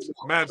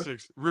 Mad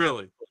Six,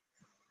 really.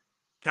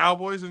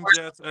 Cowboys and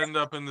Jets end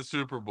up in the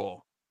Super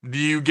Bowl. Do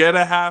you get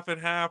a half and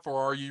half,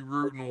 or are you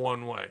rooting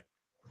one way?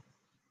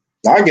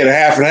 I get a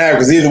half and half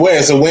because either way,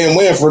 it's a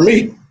win-win for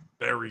me.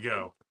 There we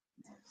go.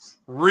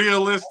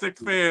 Realistic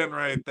fan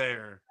right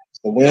there.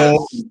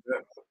 Well,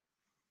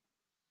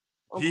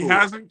 he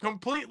hasn't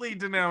completely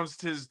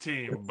denounced his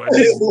team, but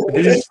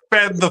he's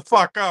fed the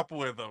fuck up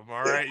with them.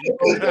 All right, you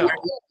can tell.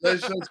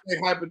 Let's just say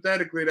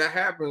hypothetically that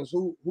happens.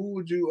 Who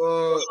would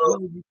you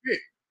pick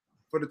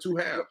for the two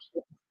halves?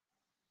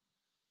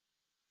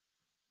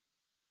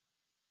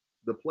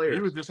 The players.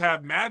 He would just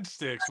have Mad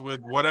Sticks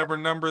with whatever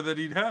number that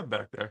he'd have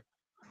back there.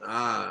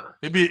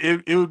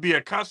 It would be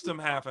a custom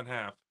half and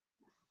half.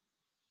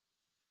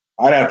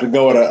 I'd have to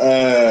go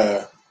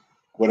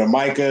with a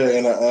Micah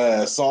and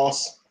a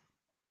Sauce.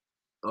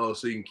 Oh,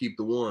 so you can keep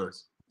the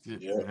ones.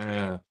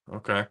 Yeah.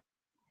 Okay.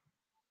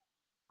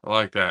 I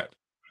like that.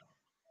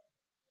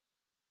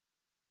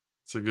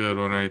 It's a good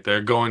one right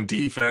there. Going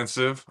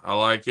defensive. I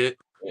like it.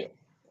 Yeah.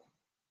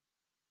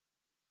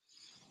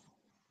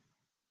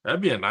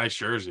 That'd be a nice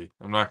jersey.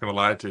 I'm not gonna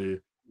lie to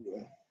you.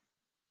 Yeah.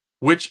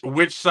 Which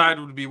side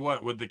would be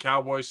what? Would the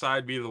Cowboy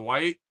side be the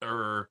white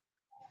or?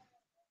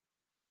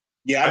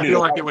 Yeah, I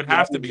feel like it would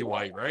have to be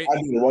white, right?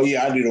 I do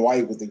the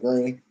white with the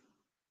green.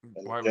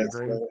 White with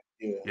green.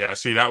 Yeah.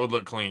 See, that would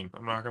look clean.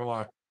 I'm not gonna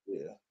lie.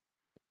 Yeah.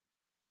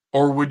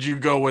 Or would you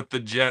go with the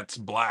Jets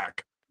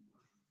black?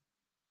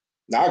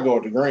 No, I go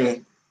with the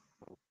green.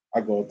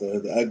 I go with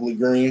the ugly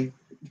green.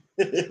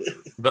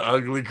 The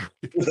ugly green.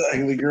 The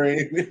ugly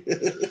green.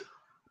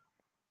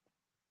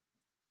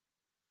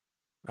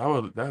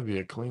 That'd be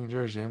a clean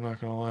jersey. I'm not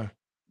gonna lie.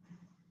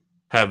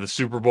 Have the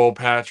Super Bowl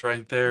patch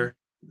right there.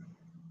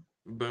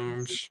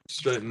 Boom,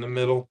 straight in the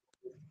middle.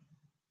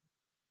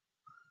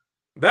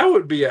 That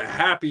would be a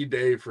happy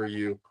day for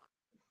you.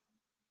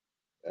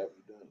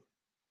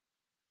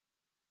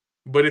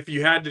 But if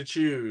you had to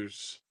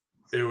choose,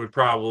 it would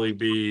probably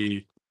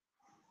be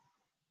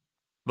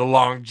the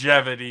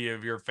longevity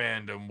of your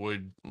fandom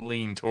would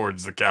lean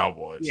towards the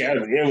Cowboys. Yeah, it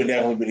would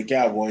definitely be the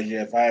Cowboys.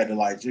 Yeah, if I had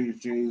to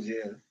choose,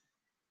 yeah.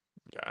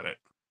 Got it.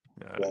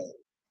 Yeah.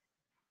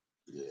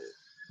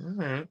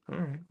 All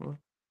right. Well.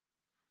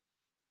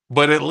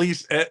 But at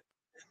least,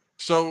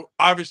 so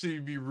obviously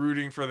you'd be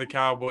rooting for the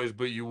Cowboys,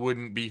 but you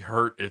wouldn't be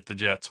hurt if the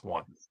Jets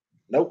won.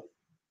 Nope.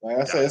 Like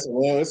I said, it's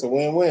a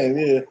win-win.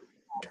 Yeah.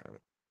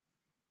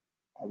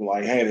 I'm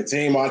like, hey, the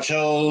team I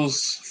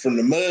chose from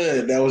the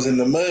mud that was in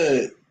the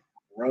mud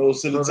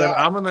rose to the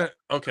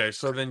top.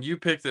 So then you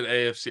picked an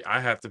AFC.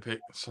 I have to pick.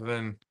 So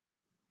then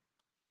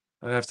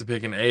I have to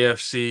pick an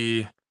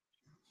AFC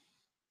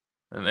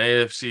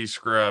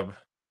scrub.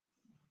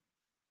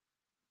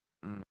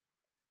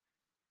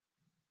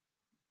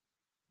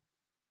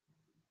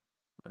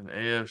 An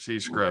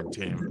AFC scrub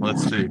team.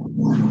 Let's see.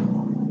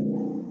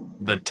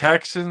 The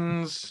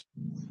Texans.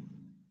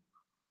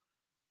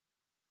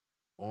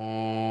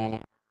 Oh.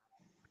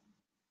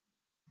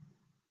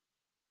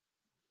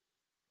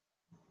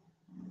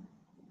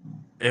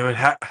 It would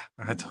have.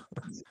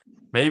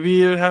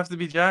 Maybe it would have to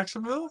be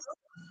Jacksonville.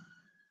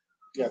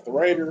 You got the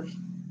Raiders.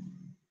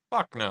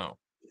 Fuck no.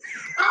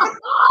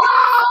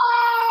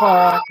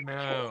 Fuck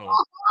no.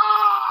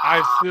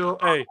 I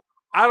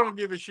don't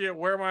give a shit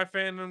where my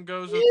fandom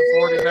goes with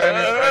the 49ers.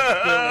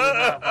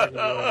 I still would not fucking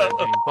join that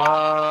team.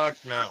 Fuck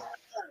no.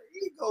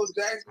 He goes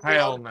Jacksonville.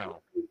 Hell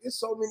no. There's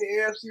so many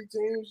AFC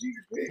teams you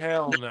can pick.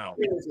 Hell no.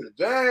 You go into the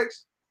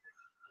Jags.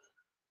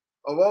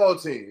 Of all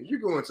teams, you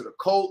go into the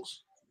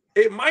Colts.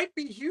 It might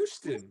be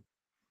Houston.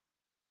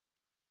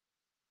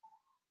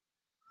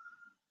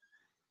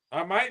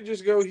 I might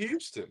just go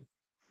Houston.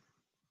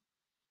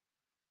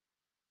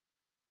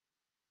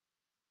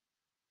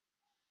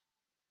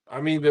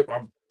 I mean,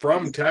 I'm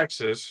from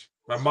Texas.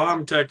 My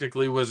mom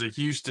technically was a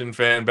Houston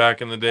fan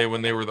back in the day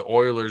when they were the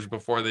Oilers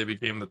before they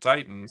became the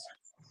Titans.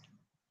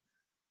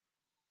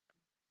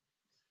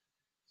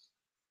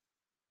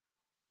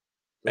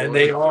 And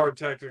they are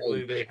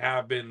technically, they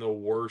have been the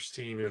worst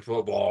team in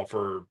football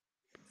for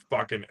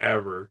fucking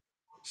ever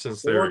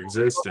since their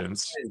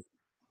existence.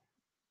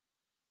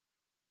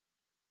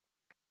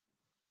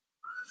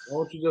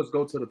 Why don't you just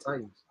go to the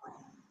Titans?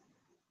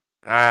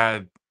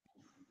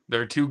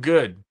 They're too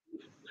good.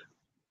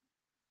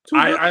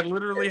 I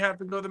literally have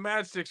to go the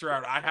Matchsticks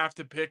route. I have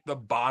to pick the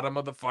bottom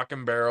of the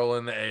fucking barrel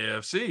in the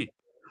AFC.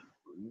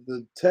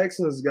 The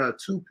Texans got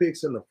 2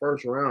 picks in the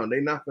first round.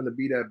 They're not going to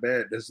be that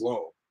bad this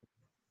long.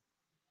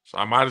 So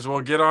I might as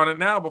well get on it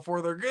now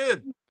before they're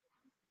good.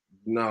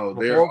 No,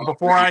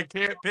 before I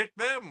can't pick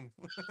them.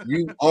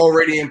 You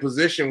already in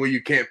position where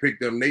you can't pick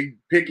them. They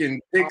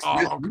picking picks.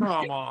 Oh,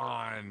 come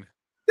on.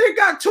 They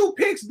got 2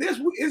 picks this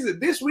week. Is it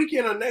this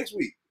weekend or next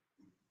week?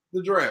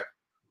 The draft.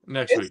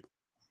 Next week.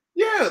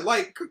 Yeah,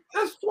 like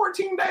that's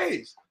 14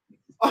 days.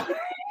 What are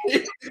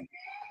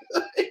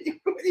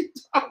you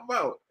talking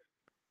about?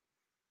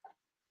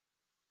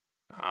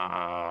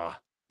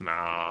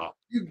 Nah.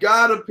 You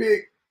gotta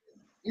pick.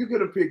 You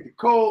could have picked the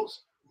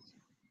Colts.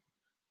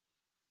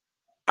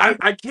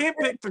 I can't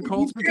pick the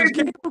Colts because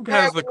Caleb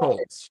has the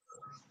Colts.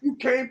 You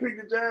can't pick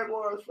the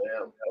Jaguars,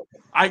 fam.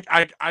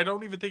 I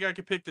don't even think I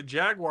could pick the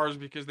Jaguars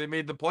because they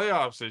made the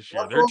playoffs this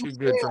year. They're too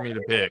good for me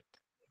to pick.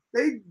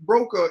 They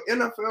broke a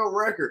NFL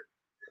record.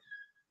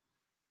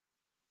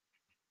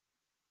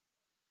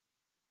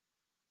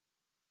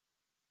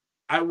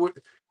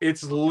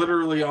 It's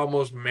literally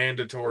almost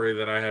mandatory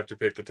that I have to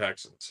pick the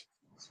Texans.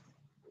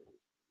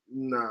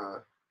 Nah.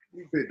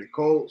 You pick the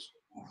Colts.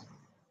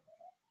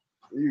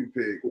 You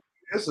pick.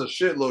 It's a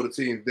shitload of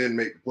teams didn't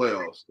make the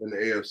playoffs in the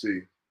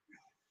AFC.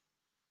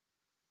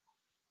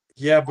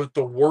 Yeah, but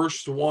the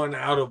worst one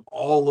out of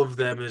all of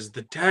them is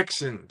the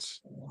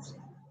Texans.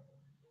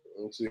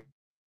 Let's see.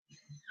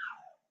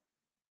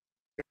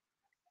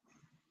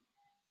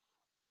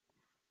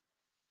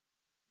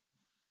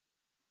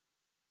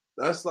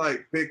 That's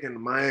like picking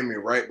Miami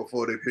right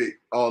before they pick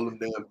all them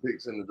damn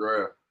picks in the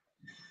draft.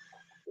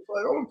 It's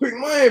like, I'm gonna pick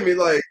Miami.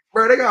 Like,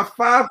 bro, they got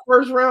 5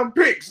 first-round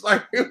picks.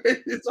 Like,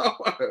 it's all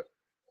right.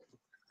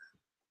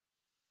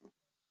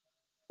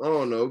 I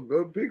don't know.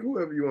 Go pick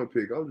whoever you want to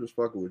pick. I'm just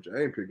fucking with you.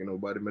 I ain't picking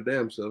nobody my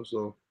damn self.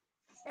 So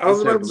I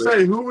was about to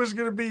say, who was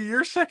going to be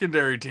your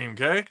secondary team,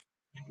 Kay?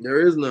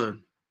 There is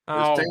none.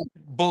 Oh,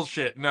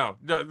 bullshit. No.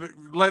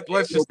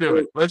 Let's just do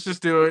it. Let's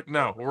just do it.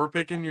 No, we're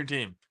picking your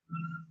team.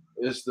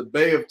 It's the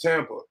Bay of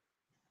Tampa.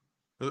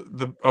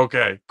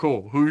 Okay,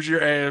 cool. Who's your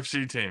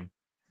AFC team?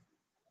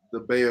 The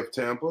Bay of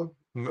Tampa.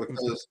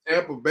 Because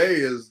Tampa Bay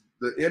is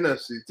the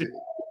NFC team.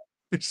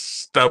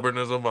 Stubborn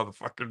as a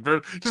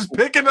motherfucker. Just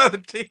pick another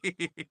team.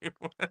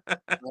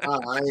 Nah,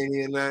 I ain't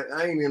in that.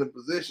 I ain't in a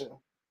position.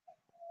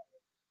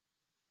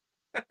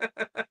 I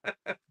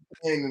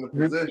ain't in a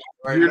position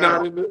right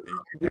now.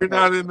 You're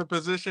not in the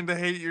position to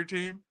hate your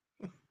team?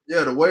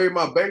 Yeah, the way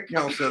my bank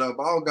account set up,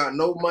 I don't got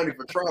no money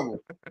for travel.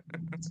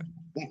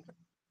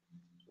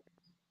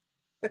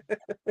 I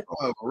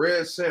have a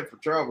red cent for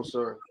travel,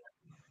 sir.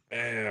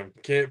 Damn,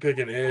 can't pick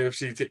an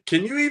AFC team.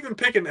 Can you even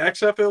pick an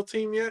XFL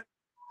team yet?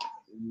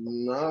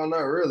 No, not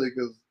really,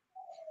 because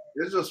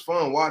it's just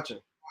fun watching.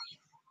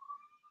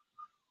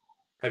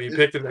 Have you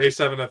picked an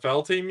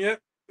A7FL team yet?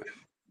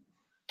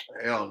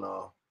 Hell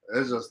no.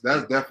 That's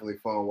definitely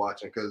fun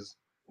watching because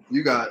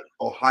you got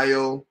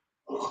Ohio.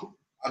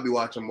 I'll be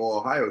watching more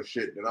Ohio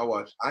shit than I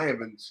watch. I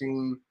haven't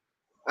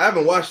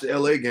watched the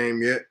LA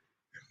game yet.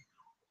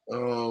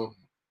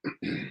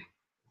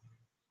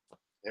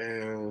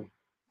 And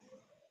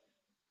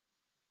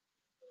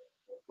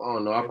I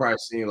don't know. I probably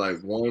seen like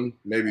 1,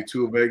 maybe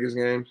 2 Vegas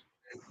games,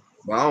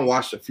 but I don't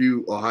watch a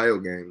few Ohio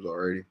games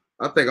already.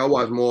 I think I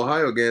watched more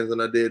Ohio games than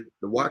I did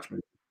the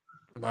Watchmen.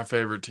 My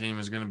favorite team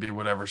is going to be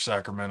whatever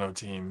Sacramento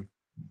team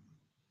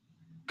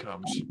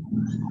comes.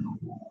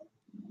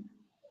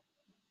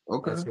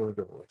 Okay. That's what I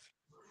go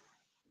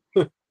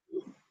with.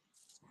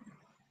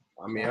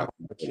 I mean, I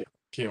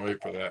can't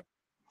wait for that.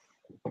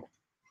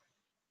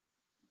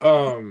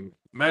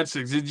 Matt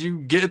Six, did you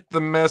get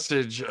the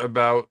message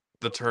about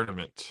the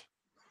tournament?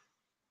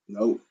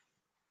 Nope.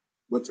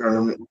 What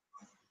tournament?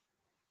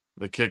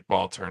 The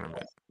kickball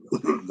tournament.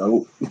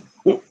 Nope.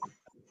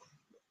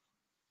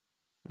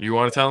 You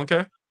want to tell him,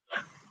 Kay?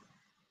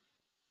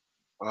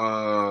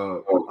 I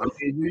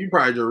mean, you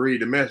probably just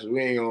read the message.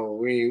 We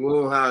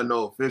don't have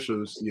no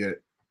officials yet.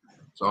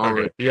 So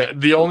Okay. Yeah.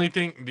 The only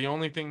thing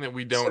that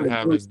we don't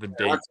have is the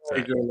date. I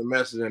tagged you in the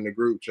message in the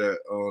group chat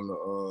on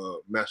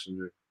the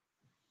messenger.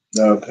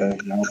 Okay.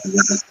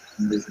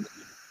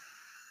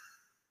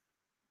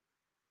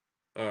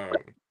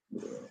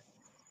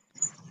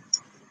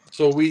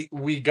 So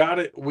we got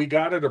it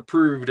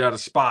approved at a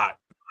spot.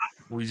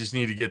 We just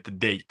need to get the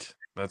date.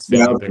 That's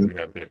the only thing we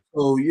have to do.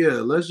 Oh yeah,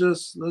 let's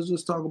just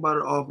talk about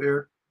it off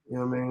air. You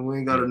know what I mean? We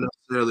ain't gotta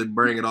necessarily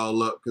bring it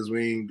all up because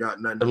we ain't got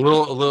nothing. A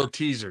little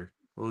teaser.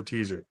 A little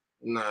teaser.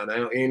 Nah,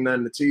 there ain't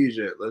nothing to tease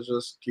yet. Let's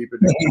just keep it.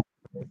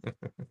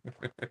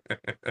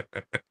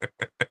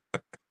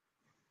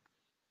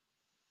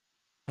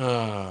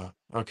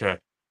 Okay.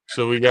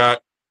 So we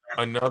got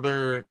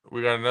another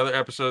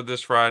episode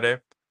this Friday,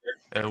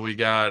 and we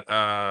got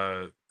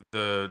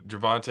the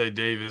Gervonta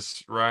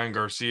Davis Ryan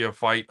Garcia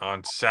fight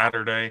on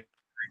Saturday.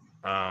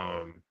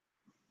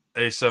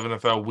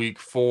 A7FL Week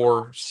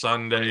 4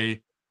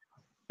 Sunday.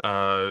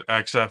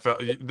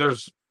 XFL.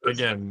 There's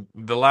again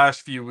the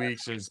last few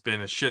weeks. There's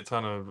been a shit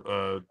ton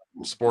of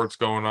sports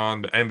going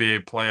on. The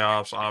NBA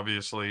playoffs,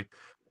 obviously.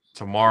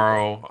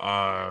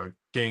 Tomorrow,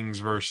 Kings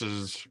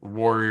versus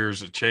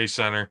Warriors at Chase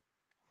Center,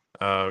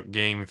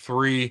 game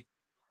 3,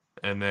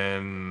 and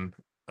then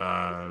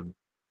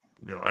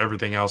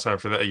everything else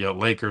after that.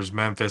 Lakers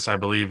Memphis, I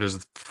believe,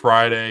 is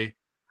Friday,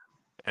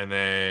 and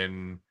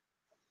then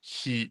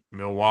Heat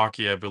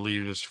Milwaukee, I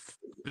believe, is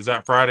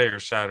that Friday or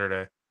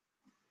Saturday?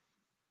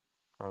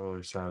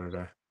 Probably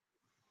Saturday.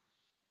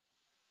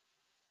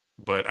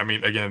 But I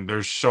mean, again,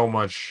 there's so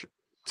much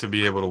to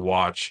be able to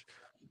watch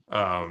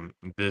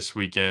this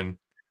weekend.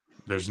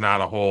 There's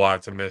not a whole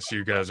lot to miss.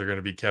 You guys are going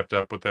to be kept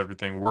up with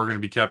everything. We're going to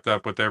be kept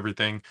up with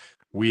everything.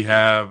 We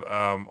have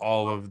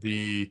all of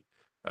the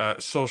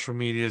social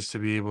medias to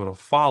be able to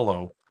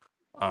follow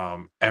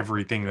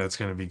everything that's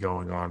going to be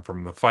going on,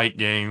 from the fight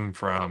game,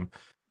 from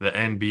the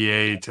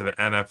NBA to the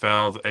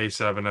NFL, the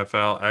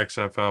A7FL,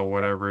 XFL,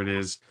 whatever it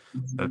is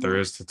that there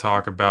is to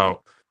talk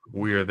about.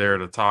 We are there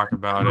to talk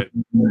about it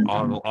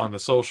on the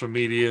social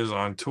medias,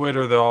 on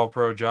Twitter, the All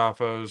Pro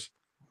Jaffos,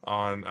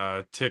 on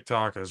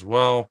TikTok as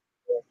well,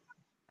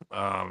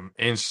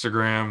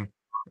 Instagram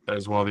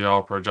as well, the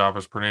All Pro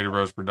Jaffos, Tornado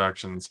Rose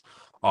Productions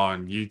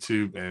on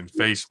YouTube and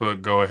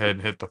Facebook. Go ahead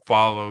and hit the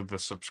follow, the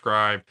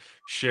subscribe,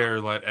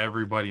 share, let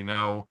everybody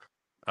know.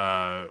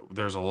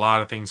 There's a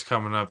lot of things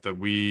coming up that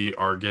we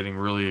are getting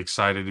really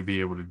excited to be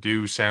able to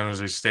do. San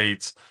Jose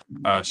State's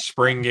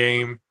spring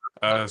game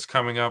is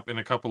coming up in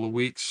a couple of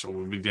weeks, so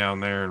we'll be down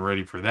there and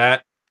ready for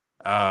that.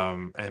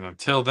 And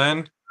until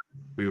then,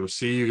 we will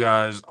see you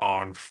guys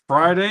on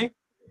Friday.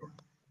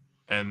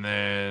 And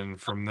then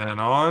from then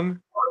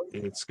on,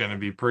 it's going to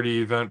be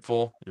pretty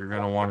eventful. You're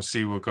going to want to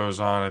see what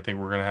goes on. I think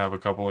we're going to have a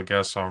couple of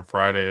guests on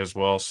Friday as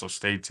well, so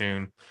stay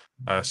tuned.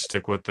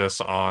 Stick with us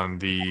on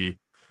the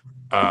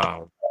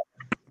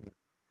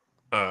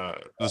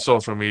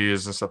social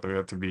medias and stuff like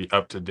that to be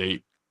up to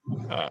date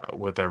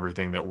with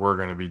everything that we're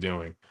going to be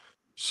doing.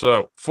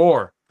 So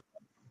for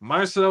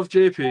myself,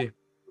 JP,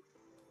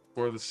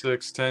 for the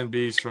 6'10"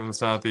 beast from the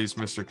Southeast,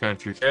 Mr.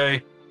 Country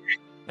K,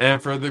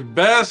 and for the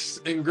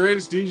best and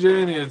greatest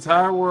DJ in the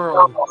entire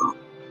world,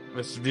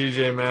 Mr.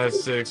 DJ Mad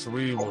 6,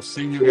 we will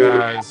see you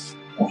guys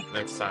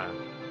next time.